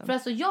 Ja, liksom. för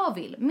alltså jag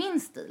vill, min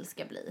stil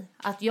ska bli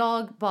att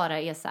jag bara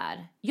är så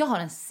här, jag har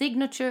en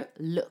signature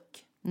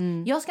look.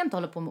 Jag ska inte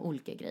hålla på med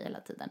olika grejer hela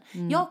tiden.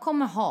 Jag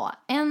kommer ha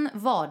en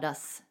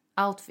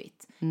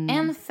vardagsoutfit,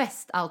 en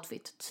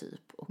festoutfit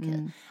typ,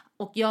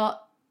 och jag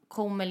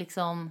kommer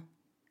liksom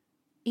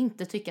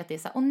inte tycka att det är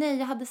så här, nej,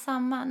 jag hade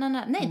samma,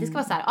 nej, det ska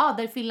vara så här,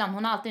 där är Fillan,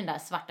 hon har alltid den där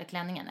svarta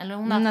klänningen. Eller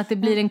hon har, att det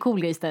blir en cool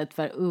grej istället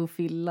för,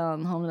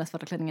 Fillan har den där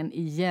svarta klänningen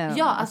igen.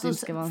 Ja, alltså,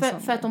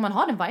 för att om man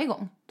har den varje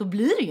gång, då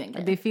blir det ju en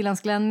grej. Det är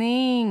Fillans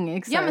klänning,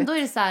 exakt. Ja, men då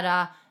är det så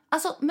här,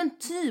 alltså, men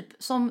typ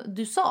som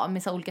du sa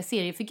med så olika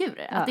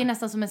seriefigurer. Att det är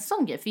nästan som en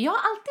sån grej. För jag har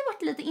alltid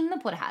varit lite inne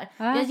på det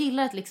här. Jag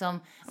gillar att liksom...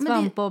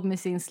 Svampbob med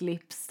sin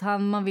slips.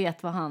 Man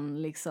vet vad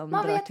han liksom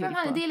man drar vet till vad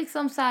han, på. det är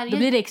liksom så här, då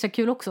blir det extra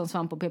kul också om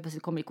Svampbob helt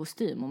plötsligt kommer i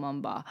kostym. Och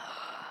man bara...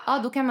 Ja,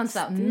 då kan man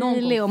säga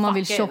någon gång om man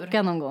vill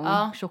chocka någon gång.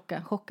 Ja.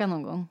 Chocka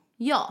någon gång.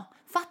 Ja.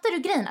 Fattar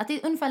du grejen? Att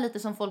det är ungefär lite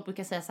som folk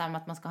brukar säga så här,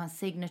 att man ska ha en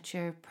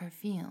signature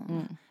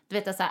perfume. Du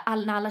vet att så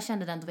här, när alla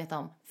kände den, då vet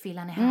de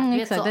Fillan är här. Du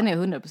vet exakt, så. den är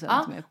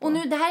 100% med på. Och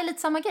nu, det här är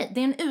lite samma grej. Det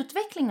är en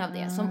utveckling av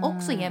det som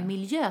också är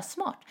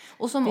miljösmart.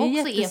 Och som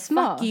också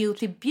jättesmart. är fuck you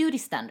till beauty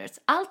standards.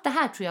 Allt det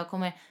här tror jag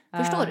kommer,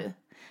 förstår du?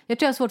 Jag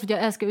tror jag har svårt för att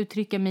jag älskar att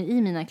uttrycka mig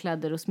i mina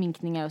kläder och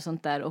sminkningar och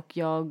sånt där. Och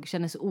jag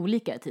känner så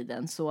olika i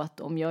tiden. Så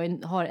att om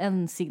jag har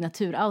en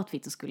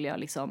signaturoutfit så skulle jag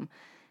liksom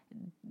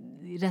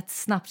rätt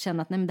snabbt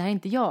känna att nej, men det här är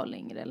inte jag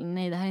längre. Eller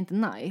nej, det här är inte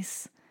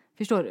nice.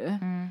 Förstår du?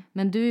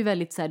 Men du är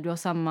väldigt så här, du har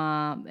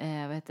samma,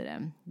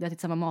 du har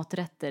ätit samma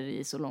maträtter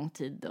i så lång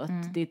tid. Och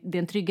att det är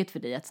en trygghet för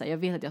dig att så här, jag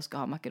vet att jag ska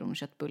ha makaron och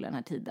köttbullar den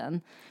här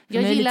tiden. För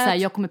jag gillar så här,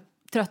 jag kommer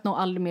tröttna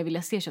och aldrig mer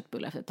vilja se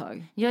köttbullar efter ett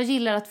tag. Jag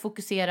gillar att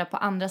fokusera på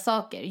andra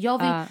saker. Jag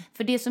vill,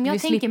 för det som jag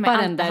tänker med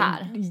allt det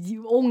här.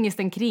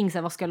 Ångesten kring så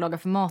här, vad ska jag laga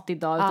för mat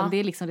idag. Utan det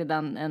är liksom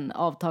redan en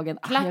avtagen,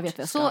 jag vet vad jag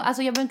ska. Så,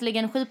 alltså, jag behöver inte lägga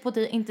energi på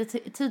det, inte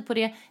tid på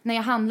det. När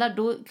jag handlar,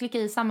 då klickar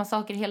jag i samma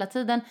saker hela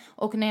tiden.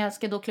 Och när jag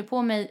ska då klä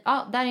på mig,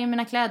 där är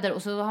mina kläder.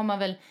 Och så har man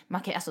väl,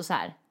 man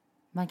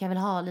kan väl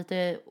ha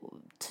lite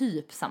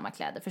typ samma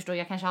kläder. Förstår du?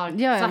 Jag kanske har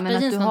svarta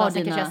jeans någon dag,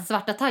 sen kanske jag har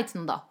svarta tights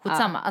någon dag.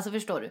 Skitsamma, alltså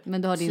förstår du?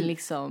 Men du har din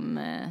liksom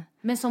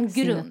men som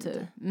grund.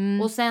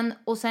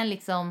 Och sen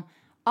liksom,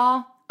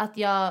 att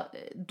jag,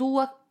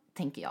 då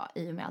tänker jag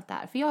i och med allt det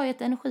här. För jag har ju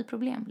ett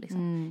energiproblem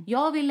liksom.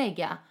 Jag vill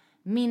lägga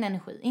min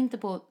energi. Inte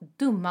på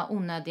dumma,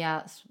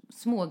 onödiga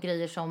små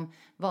grejer som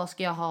vad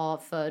ska jag ha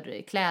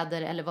för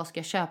kläder eller vad ska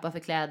jag köpa för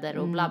kläder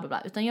och bla bla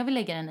bla. Utan jag vill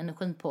lägga den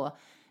energin på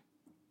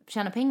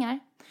tjäna pengar,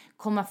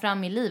 komma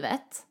fram i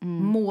livet,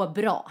 må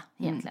bra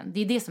egentligen. Det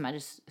är det som är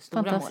det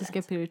stora Fantastiska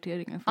målet.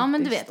 prioriteringar faktiskt. Ja,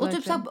 men du vet. Och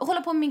typ så här,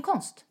 hålla på med min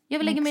konst. Jag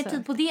vill lägga mer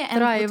tid på det.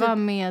 Driva typ...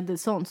 med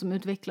sånt som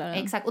utvecklar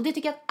en. Exakt. Och det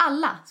tycker jag att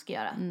alla ska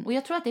göra. Och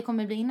jag tror att det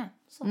kommer bli inne.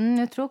 Så.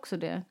 Jag tror också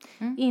det.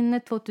 Inne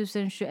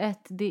 2021,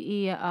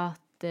 det är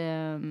att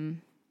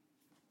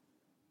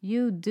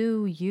you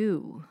do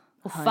you.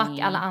 Och fuck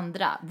alla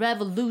andra.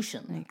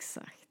 Revolution.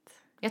 Exakt.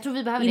 Jag tror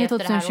vi behöver Inne det efter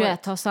det här 2021,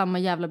 året. ha samma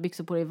jävla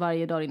byxor på dig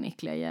varje dag, din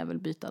äckliga jävel.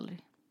 Byt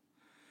aldrig.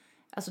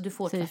 Alltså du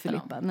får Säger tvätta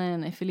Filippa.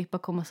 dem. Nej. Filippa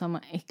kommer ha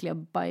samma äckliga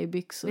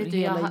bajbyxor Vet du,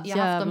 hela jag har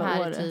jävla haft de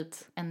här året. typ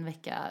en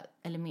vecka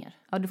eller mer.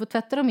 Ja, du får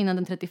tvätta dem innan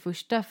den 31,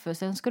 för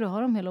sen ska du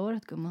ha dem hela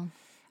året, gumman.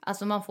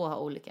 Alltså man får ha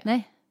olika.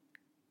 Nej.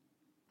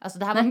 Alltså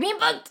det här var min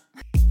punkt!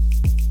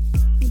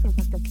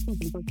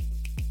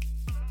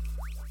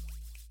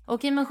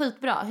 Okej, men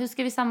skitbra. Hur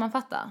ska vi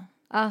sammanfatta?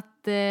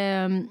 Att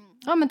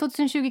men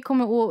 2020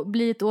 kommer att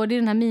bli ett år. Det är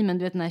den här memen,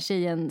 du vet, den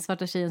här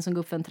svarta tjejen som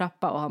går upp för en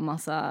trappa och har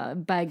massa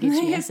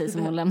baggage med sig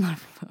som hon lämnar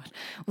för.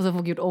 Och så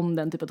får gjort om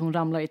den, typ att hon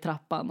ramlar i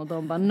trappan och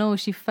de bara no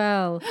she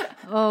fell,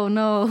 oh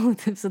no,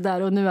 typ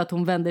sådär. Och nu att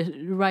hon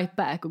vänder right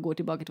back och går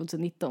tillbaka till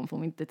 2019, får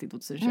hon inte till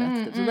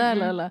 2021, typ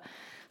sådär.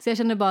 Så jag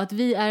känner bara att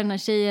vi är den här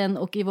tjejen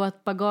och i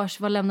vårt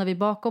bagage, vad lämnar vi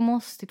bakom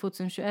oss till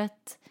 2021?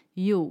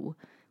 Jo,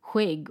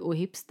 skägg och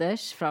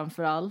hipsters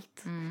framför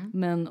allt.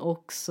 Men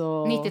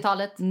också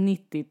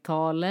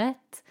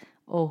 90-talet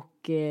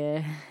och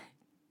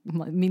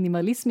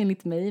minimalism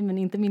enligt mig, men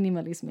inte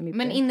minimalism enligt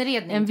Men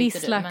inredning en viss du,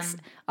 slags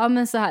men... Ja,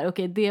 men så här,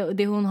 okej,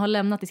 det hon har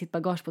lämnat i sitt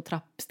bagage på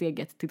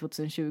trappsteget till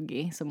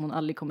 2020 som hon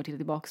aldrig kommer titta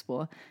tillbaks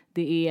på,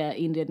 det är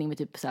inredning med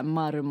typ så här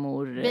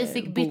marmor,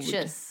 basic bord.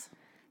 bitches.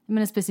 Men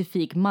en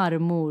specifik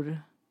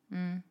marmor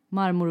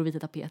och vita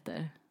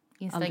tapeter.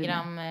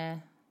 Instagram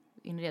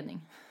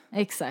inredning.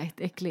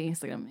 Exakt, äcklig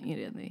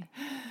Instagram-inredning.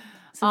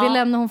 Så det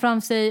lämnar hon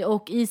fram sig,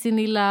 och i sin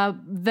lilla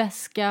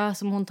väska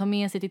som hon tar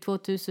med sig till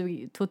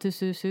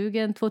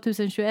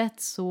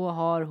 2021 så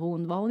har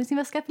hon, vad har hon i sin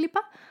väska, Filippa?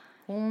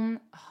 Hon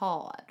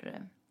har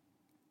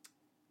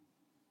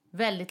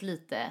väldigt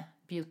lite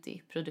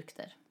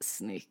beautyprodukter.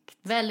 Snyggt.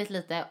 Väldigt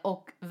lite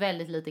och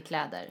väldigt lite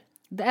kläder.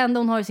 Det enda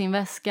hon har i sin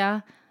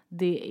väska,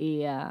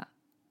 det är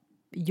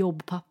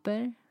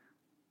jobbpapper,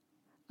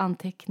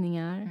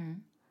 anteckningar,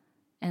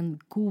 en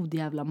god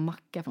jävla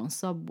macka från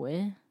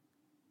Subway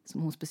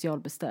som hon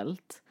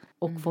specialbeställt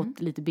och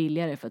fått lite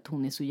billigare för att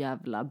hon är så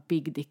jävla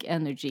big dick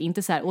energy.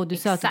 Inte så här, du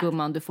söt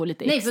gumman, du får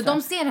lite extra. Nej, för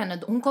de ser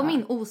henne, hon kom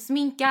in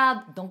osminkad,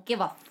 don't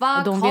give a fuck.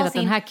 Och de vet att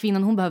den här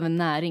kvinnan, hon behöver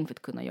näring för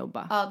att kunna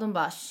jobba. Ja, de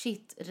bara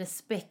shit,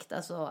 respekt,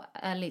 alltså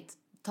ärligt,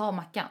 ta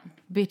mackan.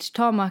 Bitch,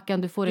 ta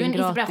mackan, du får den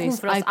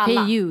gratis. I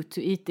pay you to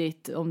eat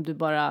it om du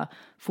bara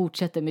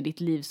fortsätter med ditt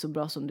liv så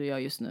bra som du gör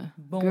just nu.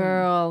 Boom.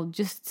 Girl,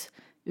 just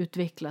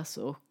utvecklas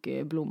och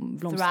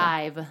blomstra.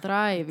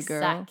 Thrive,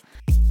 girl. Exakt.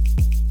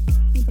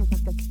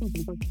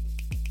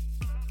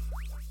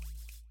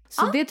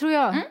 Så det tror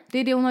jag. Det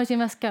är det hon har i sin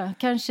väska.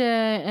 Kanske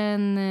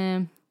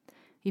en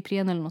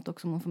Ipren eller något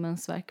också om hon får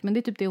mensvärk. Men det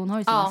är typ det hon har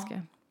i sin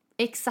väska.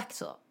 Exakt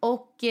så.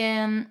 Och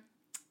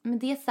med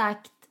det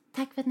sagt,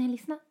 tack för att ni har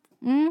lyssnat.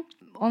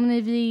 Om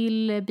ni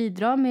vill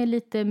bidra med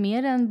lite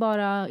mer än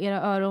bara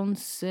era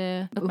örons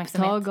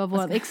upptag av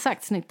vår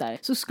exakt snitt där,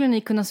 så skulle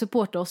ni kunna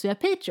supporta oss via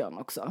Patreon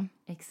också.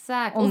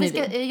 Exakt. Och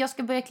jag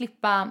ska börja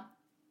klippa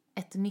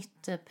ett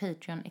nytt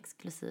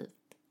Patreon-exklusivt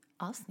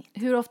avsnitt.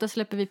 Hur ofta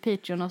släpper vi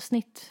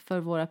Patreon-avsnitt för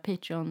våra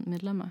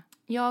Patreon-medlemmar?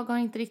 Jag har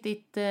inte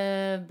riktigt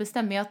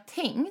bestämt, men jag har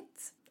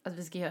tänkt att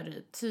vi ska göra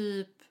det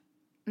typ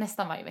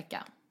nästan varje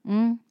vecka.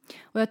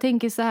 Och jag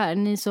tänker så här,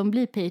 ni som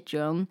blir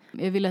Patreon,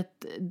 jag vill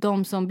att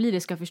de som blir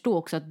det ska förstå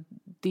också att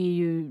det är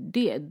ju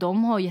det,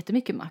 de har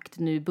jättemycket makt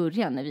nu i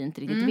början när vi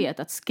inte riktigt vet.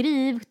 Att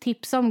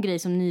tipsa om grejer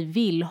som ni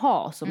vill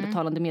ha som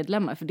betalande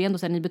medlemmar. För det är ändå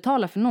så här, ni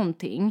betalar för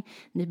någonting,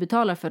 ni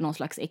betalar för någon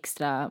slags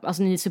extra,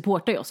 alltså ni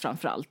supportar ju oss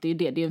framförallt, det är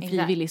ju det är en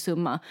frivillig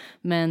summa.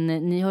 Men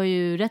ni har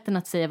ju rätten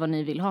att säga vad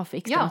ni vill ha för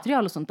extra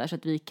material och sånt där, så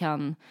att vi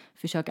kan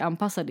försöka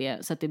anpassa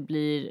det så att det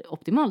blir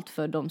optimalt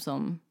för de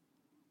som...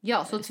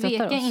 Ja, så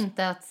tveka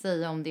inte att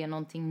säga om det är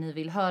någonting ni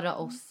vill höra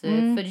oss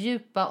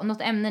fördjupa, och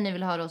något ämne ni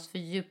vill höra oss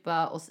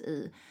fördjupa oss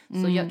i,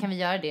 så kan vi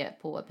göra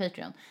det på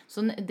Patreon.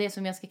 Så det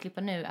som jag ska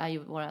klippa nu är ju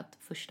vårt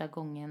första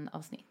gången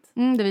avsnitt.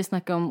 Där vi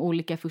snackar om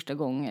olika första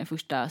gånger,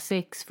 första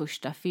sex,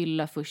 första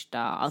fylla, första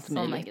allt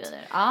såna möjligt.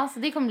 Grejer. Ja, så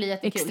det kommer bli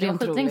jättekul. Extremt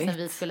det var skitlänge roligt.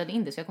 sedan vi spelade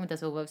in det, så jag kommer inte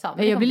ens ihåg vad vi sa.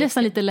 Men jag blir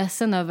nästan lite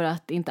ledsen över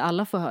att inte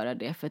alla får höra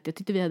det, för att jag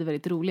tyckte vi hade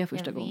väldigt roliga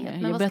första gånger.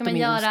 Men jag vad ska man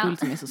göra? Oskuld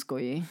som är så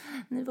skojig.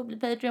 Ni får bli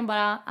Patreon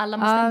bara, alla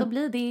måste ändå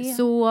bli det.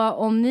 Så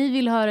om ni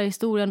vill höra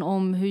historien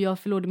om hur jag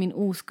förlorade min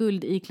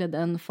oskuld iklädd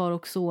en far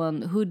och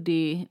son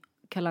hoodie,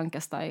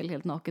 Kalanka style,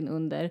 helt naken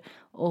under,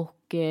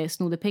 och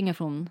snodde pengar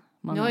från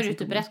mannen. Nu har du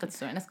inte berättat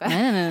historien, jag skojar.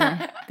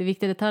 Nej. Det är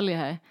viktiga detaljer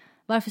här.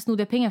 Varför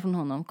snodde jag pengar från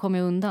honom? Kom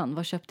jag undan?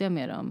 Vad köpte jag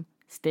med dem?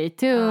 Stay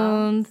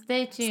tuned.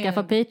 Stay tuned.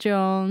 Skaffa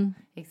Patreon.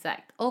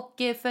 Exakt.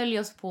 Och följ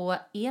oss på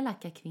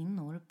Elaka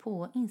kvinnor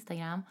på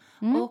Instagram.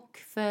 Och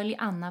följ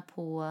Anna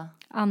på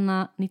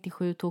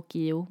Anna97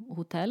 Tokyo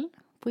Hotel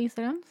på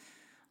Instagram.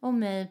 Och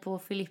mig på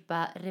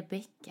Filippa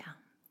Rebecca.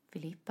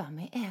 Filippa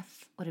med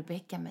F och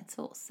Rebecca med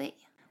 2C.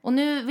 Och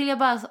nu vill jag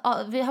bara,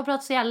 vi har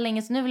pratat så jävla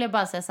länge så nu vill jag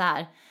bara säga så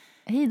här.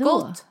 Hej då.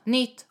 Gott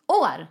nytt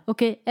år!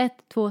 Okej, 1,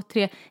 2,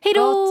 3. Hej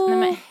då! Nej,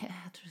 men,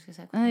 jag tror du skulle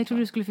säga Nej, jag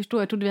trodde du skulle förstå.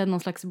 Jag trodde vi hade någon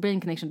slags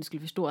brain connection. Du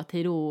skulle förstå att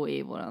hej då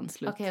är våran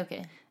slut. Okej. 1,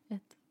 2,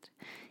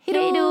 3.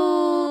 Hej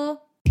då!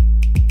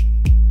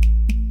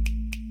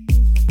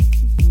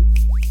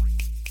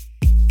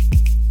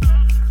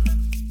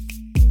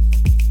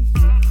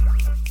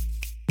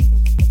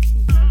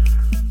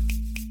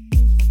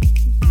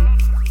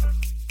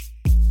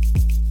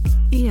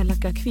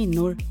 Elaka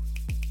kvinnor.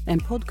 En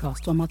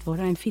podcast om att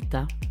vara en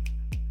fitta